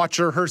river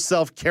watcher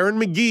herself, Karen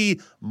McGee,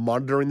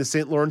 monitoring the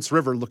St. Lawrence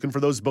River, looking for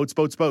those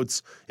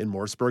boats in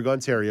Morrisburg,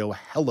 Ontario.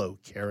 Hello,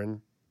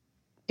 Karen.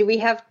 Do we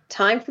have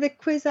time for the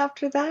quiz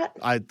after that?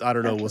 I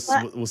don't know.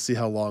 We'll see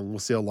how long. We'll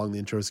see how long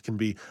the intros can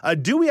be.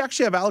 Do we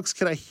actually have Alex?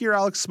 Can I hear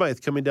Alex Smythe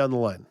coming down the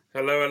line?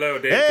 Hello,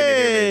 Dave. Hey, can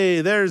you hear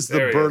me? There's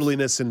the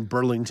burliness in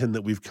Burlington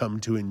that we've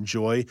come to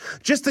enjoy.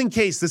 Just in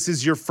case this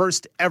is your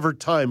first ever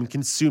time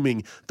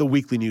consuming the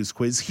weekly news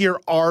quiz, here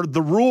are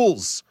the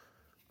rules.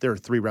 There are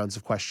 3 rounds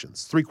of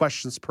questions, 3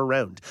 questions per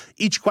round.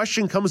 Each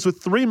question comes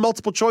with 3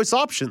 multiple choice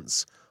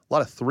options. A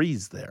lot of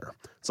 3s there.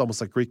 It's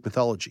almost like Greek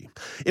mythology.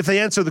 If they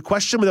answer the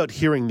question without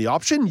hearing the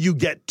option, you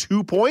get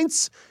 2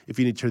 points. If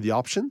you need to hear the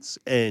options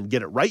and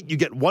get it right, you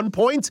get 1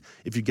 point.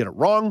 If you get it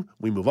wrong,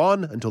 we move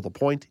on until the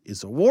point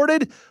is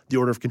awarded. The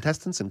order of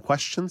contestants and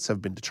questions have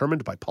been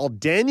determined by Paul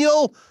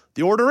Daniel.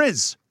 The order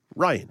is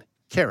Ryan,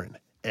 Karen,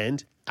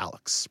 and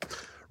Alex.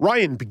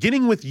 Ryan,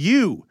 beginning with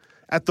you.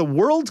 At the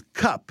World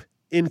Cup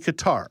in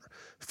Qatar,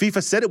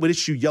 FIFA said it would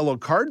issue yellow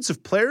cards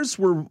if players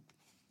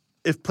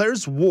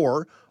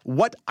wore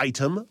what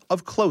item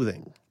of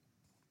clothing?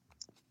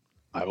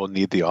 I will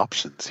need the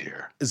options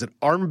here. Is it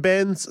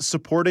armbands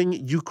supporting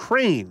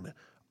Ukraine,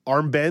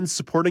 armbands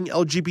supporting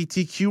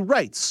LGBTQ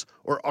rights,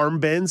 or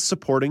armbands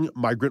supporting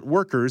migrant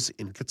workers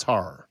in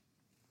Qatar?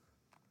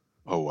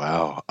 Oh,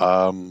 wow.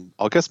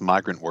 I'll guess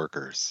migrant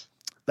workers.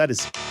 That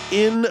is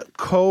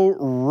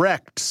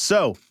incorrect.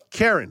 So,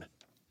 Karen,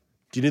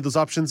 do you need those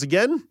options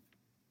again?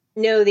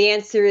 No, the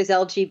answer is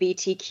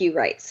LGBTQ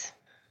rights.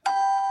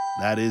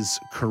 That is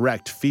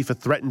correct. FIFA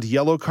threatened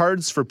yellow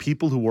cards for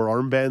people who wore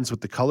armbands with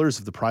the colors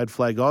of the pride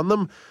flag on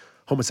them.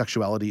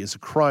 Homosexuality is a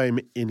crime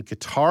in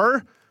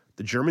Qatar.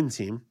 The German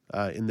team,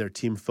 in their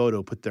team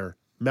photo, put their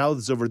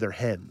mouths over their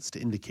hands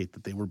to indicate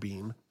that they were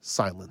being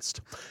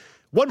silenced.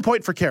 1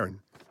 point for Karen.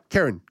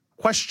 Karen,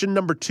 question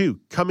number 2,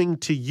 coming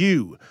to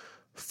you.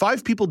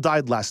 5 people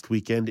died last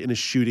weekend in a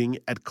shooting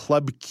at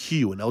Club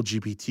Q, an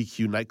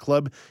LGBTQ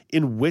nightclub,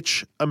 in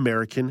which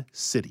American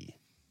city?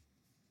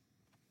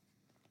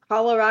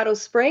 Colorado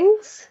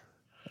Springs?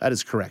 That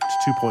is correct.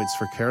 2 points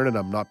for Karen, and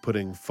I'm not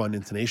putting fun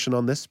intonation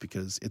on this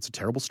because it's a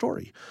terrible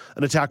story.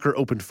 An attacker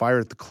opened fire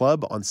at the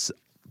club on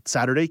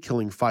Saturday,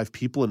 killing 5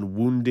 people and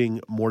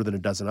wounding more than a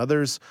dozen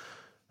others.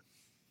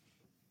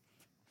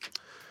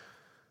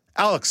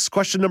 Alex,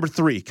 question number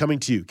 3, coming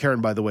to you. Karen,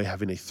 by the way,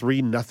 having a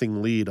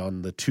 3-0 lead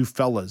on the 2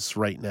 fellas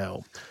right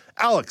now.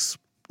 Alex,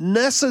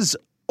 NASA's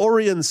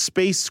Orion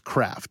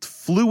spacecraft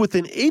flew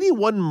within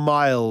 81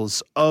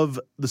 miles of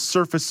the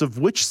surface of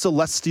which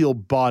celestial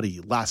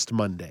body last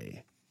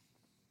Monday?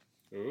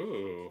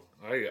 Ooh,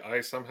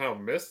 I somehow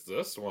missed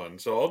this one,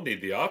 so I'll need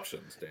the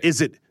options, Dave.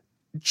 Is it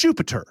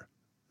Jupiter,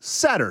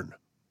 Saturn,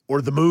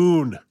 or the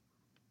moon?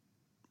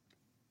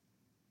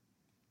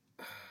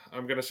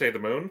 I'm going to say the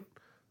moon.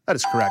 That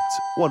is correct.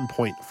 1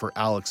 point for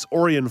Alex.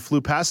 Orion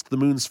flew past the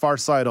moon's far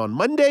side on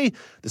Monday.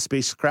 The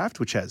spacecraft,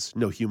 which has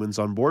no humans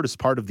on board, is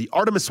part of the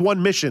Artemis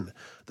 1 mission,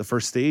 the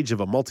first stage of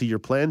a multi-year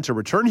plan to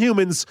return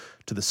humans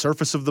to the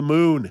surface of the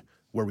moon,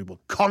 where we will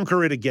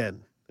conquer it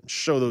again and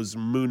show those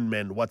moon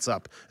men what's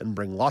up and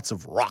bring lots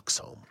of rocks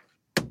home.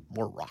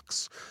 More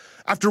rocks.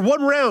 After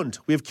 1 round,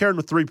 we have Karen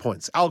with 3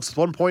 points. Alex with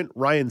 1 point.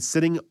 Ryan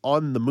sitting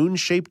on the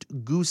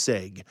moon-shaped goose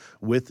egg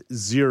with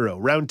 0.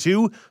 Round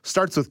 2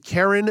 starts with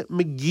Karen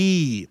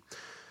McGee.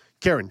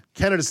 Karen,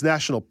 Canada's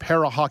national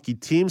para-hockey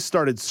team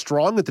started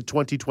strong at the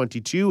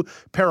 2022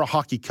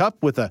 Para-Hockey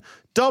Cup with a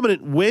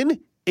dominant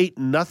win,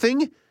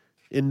 8-0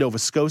 in Nova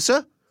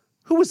Scotia.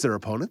 Who was their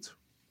opponent?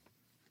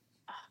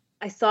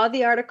 I saw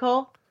the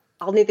article.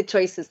 I'll need the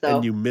choices, though.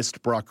 And you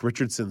missed Brock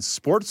Richardson's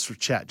sports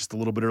chat just a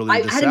little bit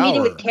earlier this hour. I had a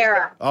meeting with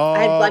Kara.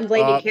 I'm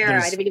blaming Kara.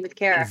 I had a meeting with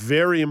Kara.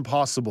 Very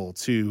impossible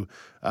to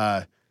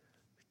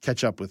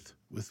catch up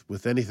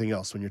with anything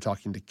else when you're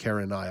talking to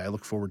Kara and I. I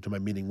look forward to my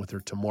meeting with her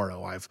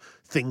tomorrow. I have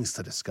things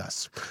to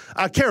discuss.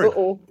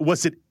 Karen,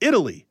 was it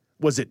Italy?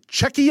 Was it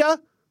Czechia?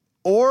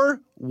 Or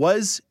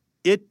was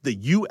it the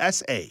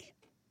USA?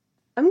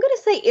 I'm going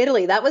to say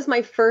Italy. That was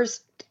my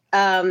first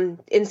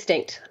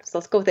instinct. So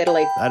let's go with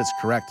Italy. That is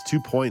correct. 2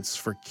 points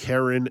for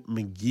Karen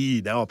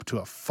McGee. Now up to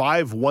a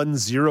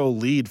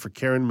 5-1-0 lead for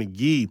Karen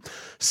McGee.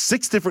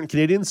 6 different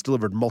Canadians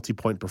delivered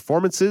multi-point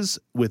performances,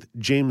 with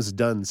James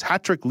Dunn's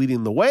hat-trick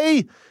leading the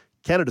way.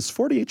 Canada's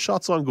 48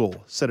 shots on goal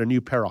set a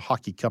new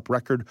Para-Hockey Cup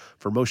record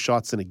for most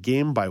shots in a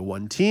game by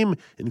one team,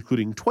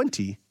 including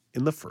 20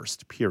 in the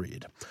first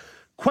period.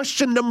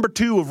 Question number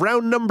 2 of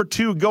round number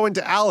 2 going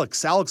to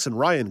Alex. Alex and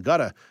Ryan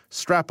gotta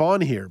strap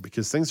on here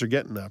because things are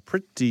getting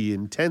pretty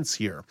intense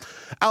here.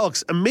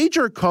 Alex, a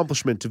major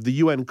accomplishment of the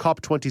UN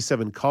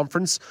COP27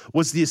 conference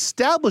was the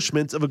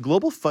establishment of a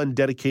global fund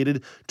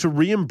dedicated to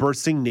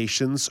reimbursing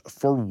nations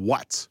for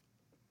what?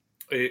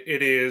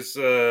 It is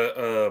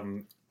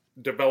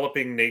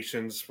developing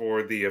nations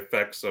for the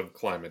effects of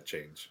climate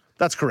change.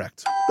 That's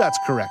correct.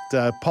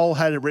 Paul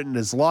had it written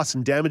as loss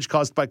and damage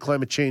caused by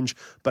climate change,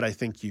 but I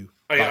think you...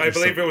 I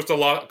believe it was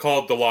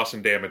called the Loss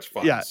and Damage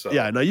Fund.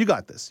 Yeah, no, you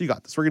got this.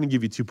 We're going to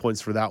give you 2 points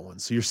for that one.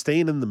 So you're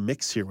staying in the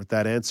mix here with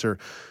that answer.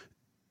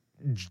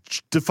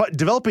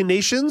 Developing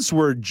nations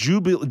were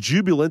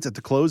jubilant at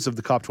the close of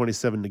the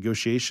COP27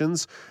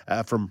 negotiations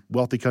from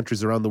wealthy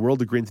countries around the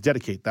world agreeing to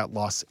dedicate that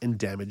loss and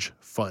damage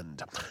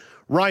fund.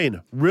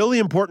 Ryan, really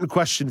important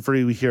question for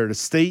you here to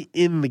stay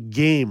in the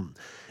game.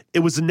 It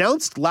was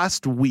announced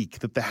last week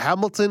that the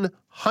Hamilton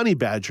Honey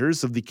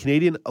Badgers of the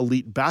Canadian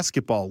Elite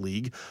Basketball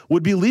League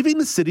would be leaving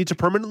the city to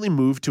permanently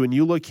move to a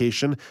new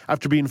location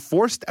after being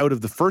forced out of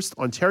the First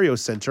Ontario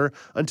Centre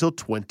until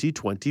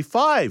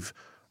 2025.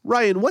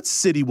 Ryan, what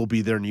city will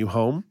be their new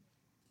home?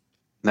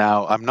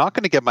 Now, I'm not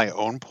going to get my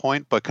own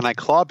point, but can I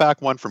claw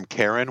back one from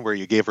Karen where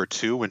you gave her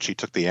 2 when she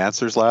took the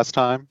answers last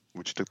time?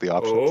 When she took the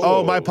options?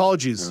 Oh, my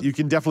apologies. Yeah. You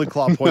can definitely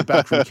claw a point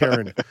back from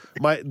Karen.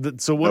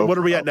 What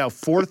are we at now?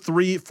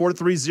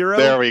 4-3-0?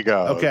 There we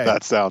go. Okay.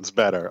 That sounds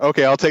better.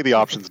 Okay, I'll take the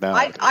options now.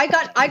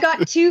 I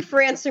got 2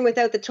 for answering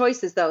without the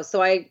choices, though,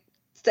 so I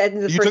said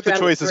in the you first took the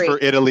round choices for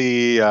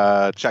Italy,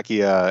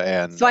 Czechia,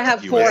 and so I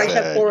have 4. I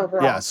have 4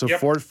 overall. Yeah, so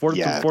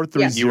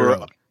 4-3-0. You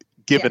were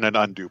given an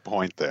undue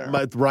point there.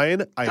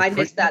 Ryan, I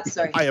missed that,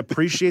 sorry. I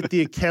appreciate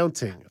the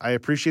accounting.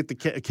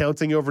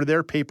 Accounting over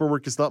there.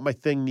 Paperwork is not my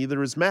thing,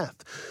 neither is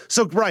math.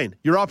 So, Ryan,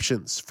 your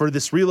options for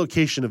this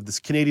relocation of this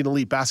Canadian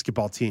Elite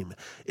basketball team.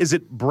 Is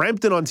it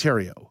Brampton,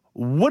 Ontario,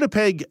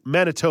 Winnipeg,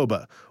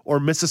 Manitoba, or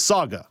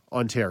Mississauga,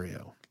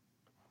 Ontario?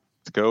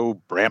 Let's go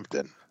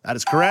Brampton. That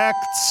is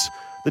correct.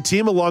 The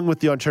team, along with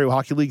the Ontario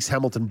Hockey League's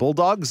Hamilton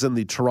Bulldogs and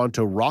the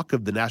Toronto Rock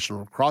of the National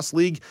Lacrosse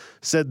League,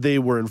 said they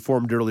were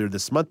informed earlier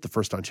this month the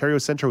First Ontario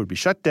Centre would be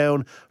shut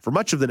down for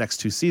much of the next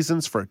 2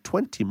 seasons for a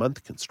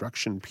 20-month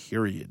construction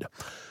period.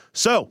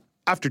 So,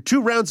 after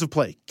 2 rounds of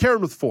play, Karen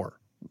with 4,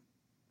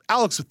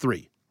 Alex with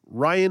 3,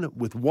 Ryan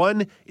with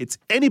 1. It's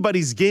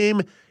anybody's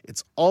game.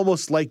 It's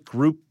almost like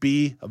Group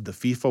B of the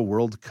FIFA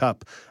World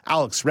Cup.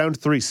 Alex,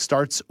 round 3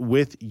 starts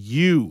with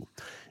you.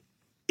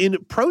 In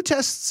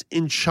protests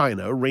in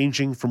China,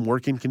 ranging from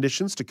working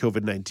conditions to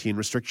COVID-19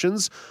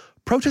 restrictions,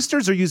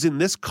 protesters are using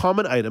this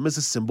common item as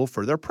a symbol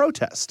for their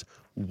protest.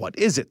 What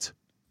is it?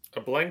 A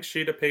blank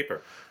sheet of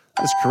paper.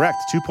 That's correct.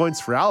 2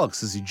 points for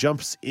Alex as he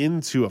jumps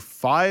into a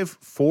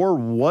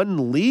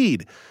 5-4-1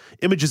 lead.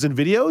 Images and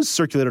videos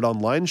circulated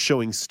online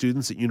showing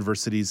students at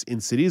universities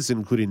in cities,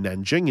 including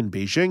Nanjing and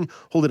Beijing,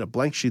 holding up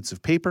blank sheets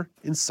of paper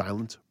in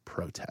silent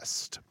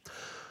protest.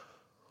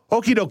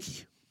 Okie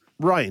dokie.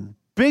 Ryan,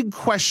 big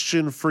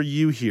question for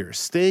you here,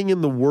 staying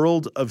in the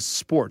world of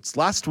sports.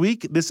 Last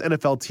week, this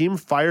NFL team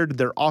fired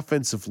their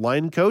offensive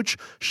line coach,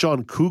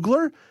 Sean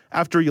Kugler,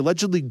 after he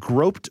allegedly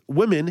groped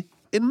women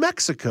in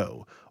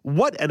Mexico.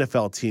 What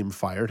NFL team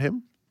fired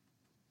him?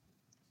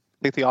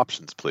 Take the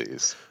options,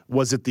 please.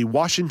 Was it the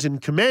Washington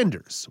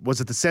Commanders?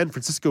 Was it the San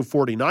Francisco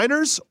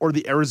 49ers or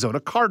the Arizona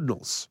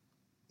Cardinals?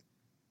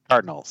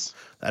 Cardinals.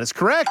 That is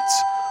correct.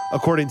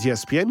 According to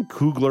ESPN,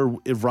 Kugler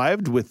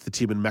arrived with the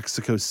team in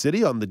Mexico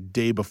City on the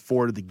day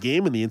before the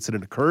game, and the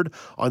incident occurred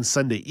on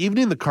Sunday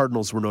evening. The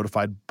Cardinals were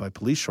notified by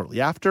police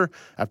shortly after.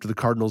 After the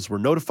Cardinals were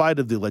notified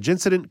of the alleged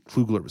incident,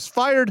 Kugler was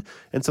fired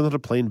and sent on a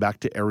plane back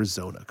to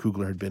Arizona.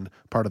 Kugler had been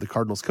part of the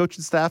Cardinals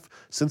coaching staff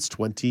since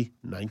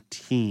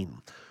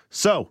 2019.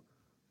 So,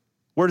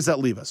 where does that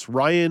leave us?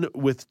 Ryan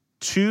with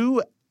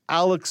 2,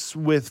 Alex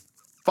with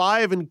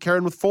 5, and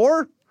Karen with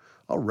 4?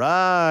 All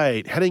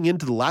right, heading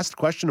into the last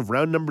question of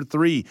round number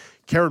 3.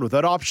 Karen,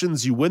 without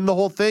options, you win the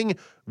whole thing.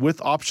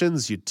 With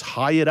options, you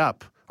tie it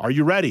up. Are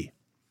you ready?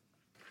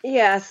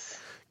 Yes.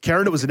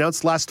 Karen, it was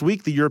announced last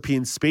week by the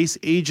European Space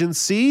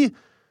Agency that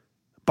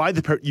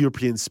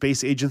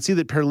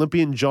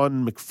Paralympian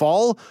John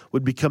McFall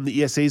would become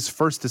the ESA's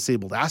first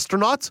disabled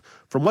astronaut.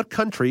 From what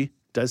country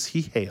does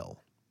he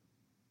hail?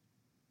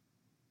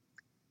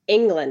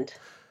 England.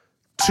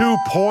 2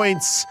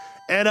 points.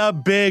 And a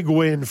big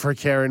win for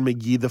Karen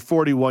McGee. The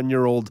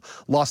 41-year-old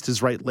lost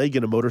his right leg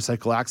in a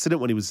motorcycle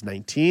accident when he was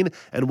 19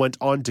 and went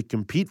on to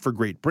compete for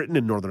Great Britain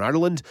and Northern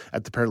Ireland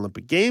at the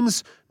Paralympic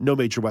Games. No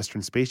major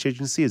Western space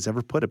agency has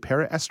ever put a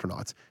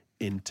para-astronaut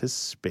into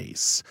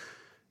space.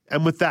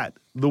 And with that,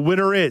 the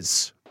winner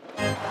is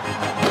a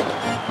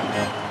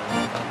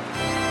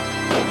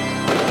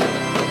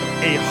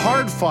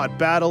hard-fought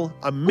battle,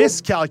 a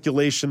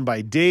miscalculation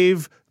by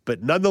Dave,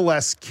 but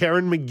nonetheless,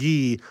 Karen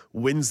McGee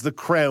wins the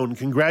crown.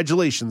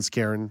 Congratulations,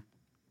 Karen.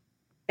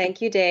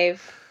 Thank you,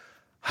 Dave.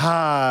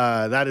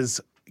 That is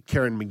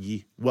Karen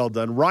McGee. Well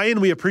done. Ryan,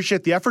 we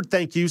appreciate the effort.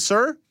 Thank you,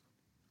 sir.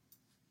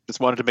 Just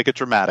wanted to make it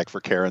dramatic for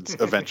Karen's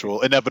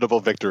eventual inevitable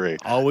victory.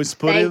 Always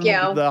put in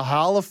the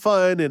Hall of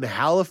Fun in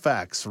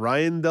Halifax.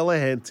 Ryan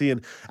Delahanty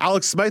and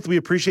Alex Smythe, we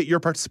appreciate your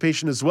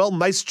participation as well.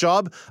 Nice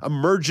job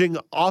emerging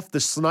off the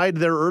snide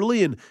there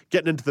early and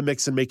getting into the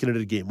mix and making it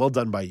a game. Well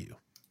done by you.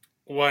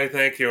 Why,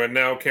 thank you. And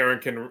now Karen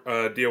can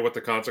deal with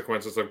the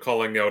consequences of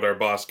calling out our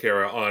boss,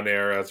 Kara, on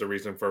air as a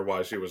reason for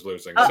why she was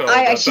losing.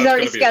 She's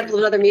already scheduled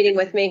another meeting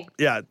with me.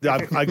 Yeah,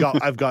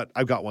 I've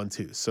got one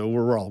too. So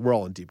we're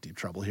all in deep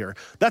trouble here.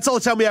 That's all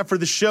the time we have for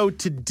the show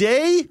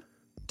today.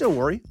 Don't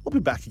worry, we'll be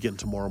back again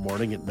tomorrow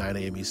morning at 9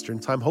 a.m. Eastern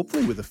Time,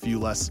 hopefully with a few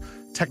less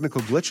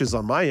technical glitches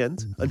on my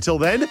end. Until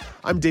then,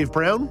 I'm Dave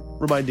Brown,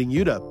 reminding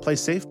you to play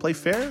safe, play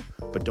fair,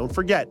 but don't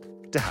forget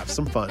to have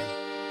some fun.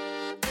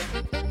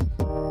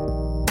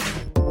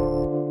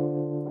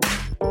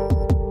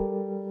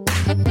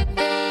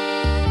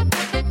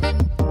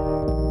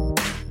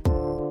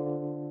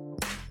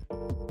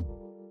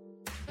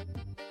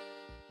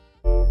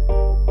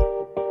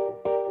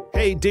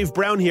 Hey, Dave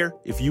Brown here.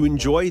 If you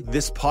enjoy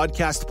this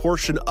podcast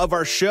portion of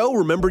our show,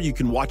 remember you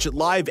can watch it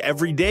live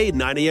every day at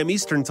 9 a.m.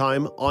 Eastern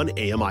Time on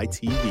AMI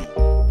TV.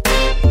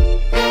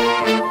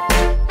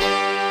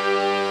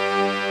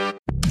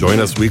 Join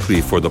us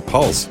weekly for The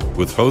Pulse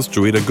with host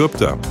Joeita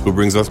Gupta, who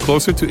brings us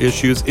closer to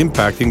issues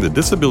impacting the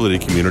disability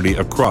community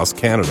across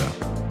Canada.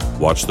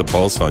 Watch The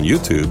Pulse on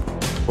YouTube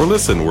or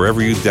listen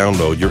wherever you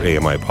download your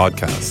AMI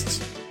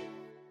podcasts.